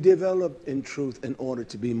must be developed in truth in order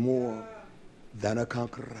to be more than a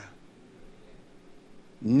conqueror.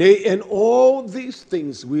 Nay, in all these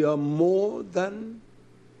things we are more than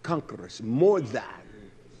conquerors, more than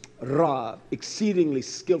Raah, exceedingly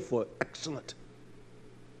skillful, excellent,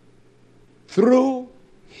 through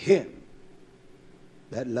him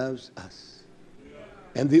that loves us.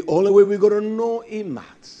 And the only way we're going to know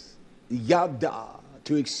Imat, Yada,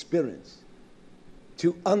 to experience,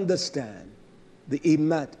 to understand the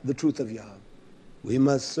Imat, the truth of Yah, we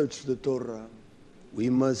must search the Torah. We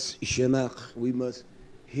must shenach, we must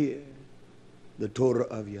hear the Torah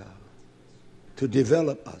of Yah to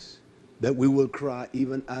develop us, that we will cry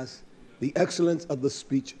even as the excellence of the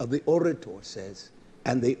speech of the orator says.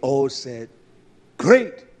 And they all said,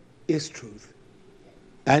 great is truth,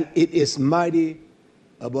 and it is mighty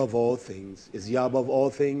above all things. Is Yah above all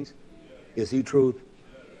things? Is he truth?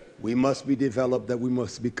 We must be developed, that we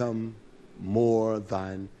must become more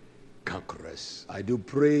than conquerors. I do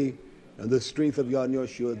pray in the strength of Yah and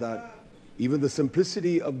YAHSHUA that even the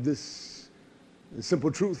simplicity of this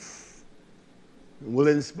simple truth will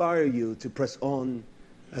inspire you to press on,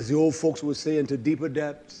 as the old folks would say, into deeper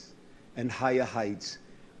depths and higher heights.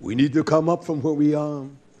 We need to come up from where we are.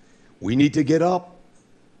 We need to get up.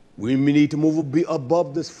 We need to move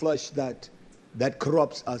above this flesh that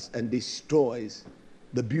corrupts us and destroys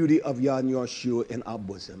the beauty of Yah and YAHSHUA in our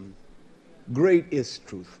bosom. Great is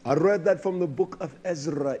truth. I read that from the book of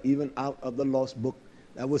Ezra, even out of the lost book.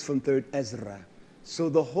 That was from 3rd Ezra. So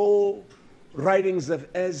the whole writings of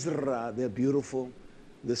Ezra, they're beautiful.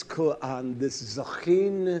 This Quran, this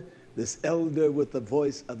Zachin, this elder with the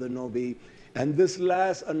voice of the Nabi. And this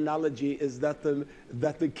last analogy is that the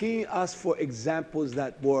king asked for examples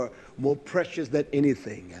that were more precious than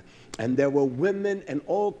anything. And there were women and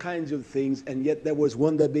all kinds of things, and yet there was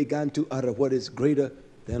one that began to utter what is greater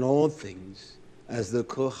than all things, as the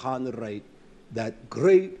Quran writes, that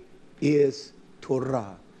great is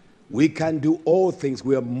Torah. We can do all things.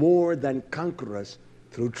 We are more than conquerors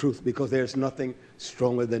through truth, because there's nothing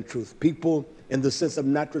stronger than truth. People, in the sense of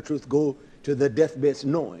natural truth, go to the deathbeds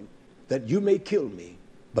knowing that you may kill me,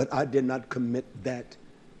 but I did not commit that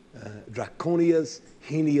draconious,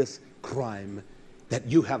 heinous crime that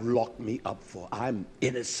you have locked me up for. I'm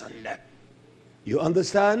innocent. You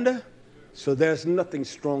understand? So there's nothing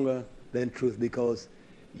stronger than truth, because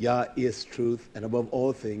Yah is truth, and above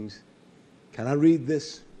all things. Can I read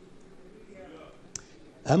this?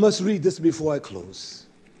 I must read this before I close.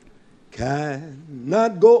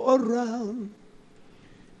 Cannot go around,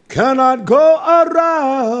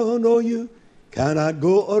 oh you cannot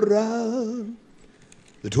go around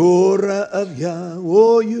the Torah of Yah,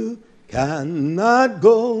 oh you cannot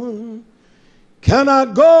go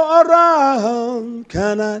around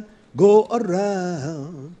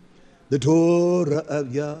the Torah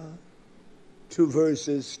of Yah. 2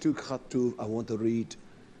 verses, 2 Khatuv, I want to read.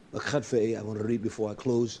 I want to read before I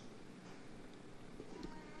close.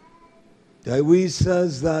 Yahweh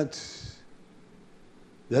says that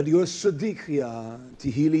your Sadiq,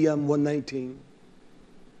 Tehillim 119,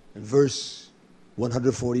 and verse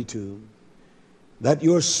 142, that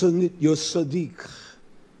your Sadiq, your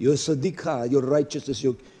Sadiqah, your righteousness,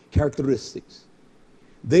 your characteristics,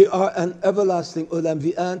 they are an everlasting,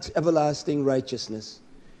 everlasting righteousness.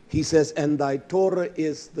 He says, and thy Torah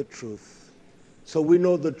is the truth. So we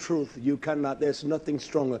know the truth. There's nothing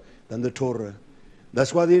stronger than the Torah.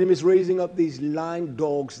 That's why the enemy is raising up these lying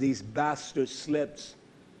dogs, these bastard slips.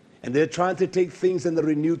 And they're trying to take things in the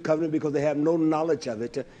renewed covenant because they have no knowledge of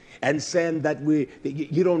it, and saying that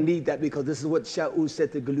you don't need that, because this is what Shaul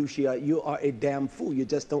said to Galushia: you are a damn fool. You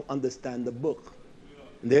just don't understand the book.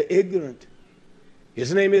 And they're ignorant.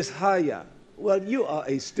 His name is Haya. Well, you are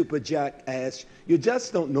a stupid jackass. You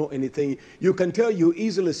just don't know anything. You can tell you're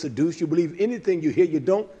easily seduced. You believe anything you hear. You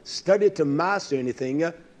don't study to master anything.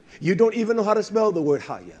 You don't even know how to spell the word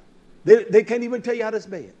Haya. They can't even tell you how to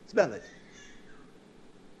spell it.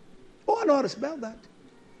 Oh, I know how to spell that.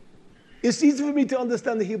 It's easy for me to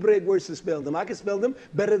understand the Hebraic words to spell them. I can spell them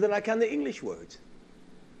better than I can the English words.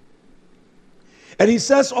 And he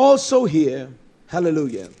says also here,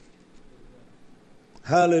 hallelujah,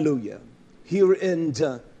 hallelujah, here in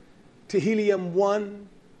Tehillim 1,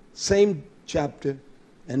 same chapter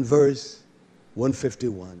and verse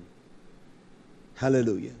 151.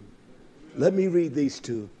 Hallelujah. Let me read these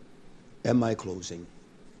two at my closing.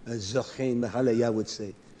 As Zachen Mahalaya would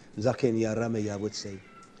say, Zachen Yaramaya would say.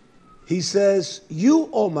 He says, you,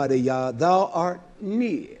 Almighty Yah, thou art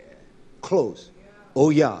near, close, O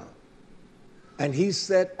Yah. And he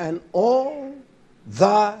said, and all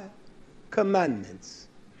thy commandments,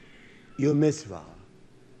 your mitzvah,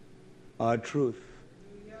 are truth.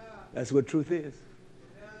 That's what truth is.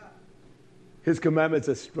 His commandments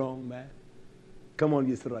are strong, man. Come on,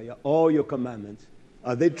 YisraYah. All your commandments,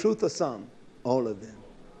 are they truth or some? All of them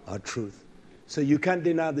are truth. So you can't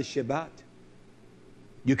deny the Shabbat.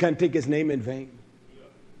 You can't take his name in vain.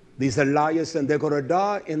 These are liars, and they're going to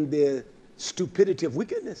die in their stupidity of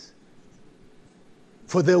wickedness.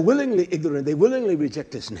 For they're willingly ignorant. They willingly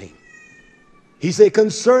reject his name. He said,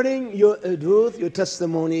 concerning your truth, your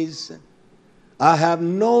testimonies, I have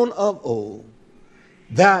known of old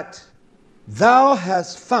that thou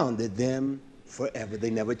hast founded them forever. They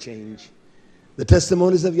never change. The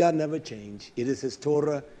testimonies of Yah never change. It is his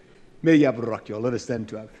Torah. May Yah barak you. Let us stand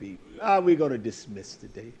to our feet. We're going to dismiss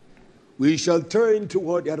today. We shall turn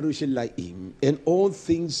toward Yerushalayim in all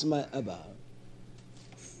things my Abba.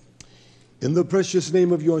 In the precious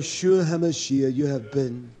name of YAHSHUA HaMashiach, you have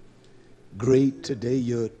been great today.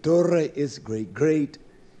 Your Torah is great. Great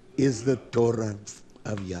is the Torah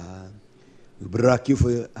of Yah. We barak you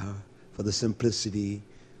for the simplicity.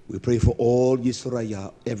 We pray for all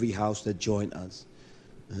YisraYah, every house that join us.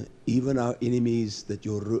 Even our enemies, that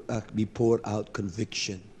your Ruach be poured out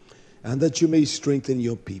conviction. And that you may strengthen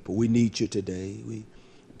your people. We need you today. We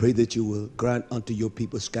pray that you will grant unto your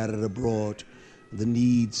people scattered abroad the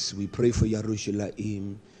needs. We pray for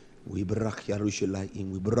Yerushalayim. We barak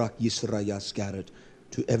Yerushalayim. We barak YisraYah scattered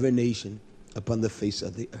to every nation upon the face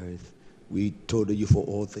of the earth. We told you for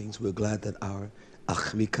all things. We're glad that our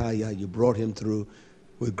Achmikaya, you brought him through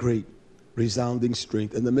with great resounding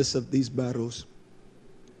strength in the midst of these battles.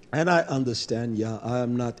 And I understand, Yah, I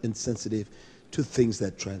am not insensitive to things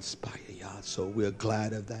that transpire, Yah. So we're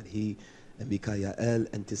glad of that. He and Mikael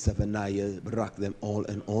and Tisavaniah, barak them all,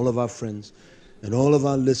 and all of our friends and all of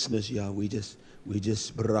our listeners, Yah. We just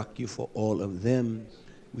barak you for all of them.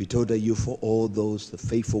 We told you for all those, the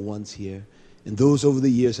faithful ones here. And those over the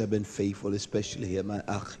years have been faithful, especially here, my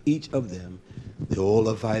ach, each of them. They all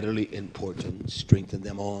are vitally important. Strengthen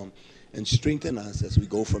them all and strengthen us as we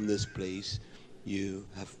go from this place. You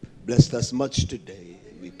have blessed us much today.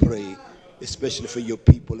 We pray especially for your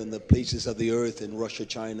people in the places of the earth, in Russia,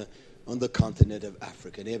 China, on the continent of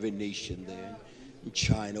Africa, in every nation there, in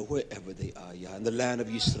China, wherever they are, Yah, in the land of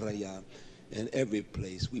YisraYah, in every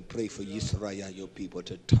place. We pray for YisraYah, your people,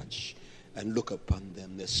 to touch and look upon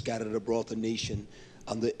them. They're scattered abroad the nation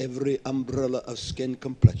under every umbrella of skin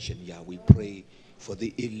complexion, Yah. We pray for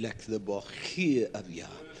the elect, the Bachir of Yah.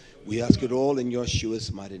 We ask it all in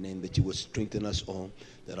YAHSHUA's mighty name, that you will strengthen us all,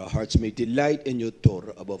 that our hearts may delight in your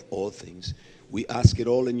Torah above all things. We ask it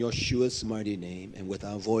all in YAHSHUA's mighty name, and with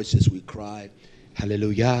our voices we cry,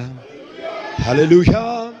 Hallelujah,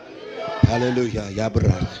 Hallelujah, Hallelujah, Hallelujah, Yah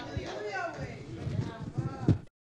barak.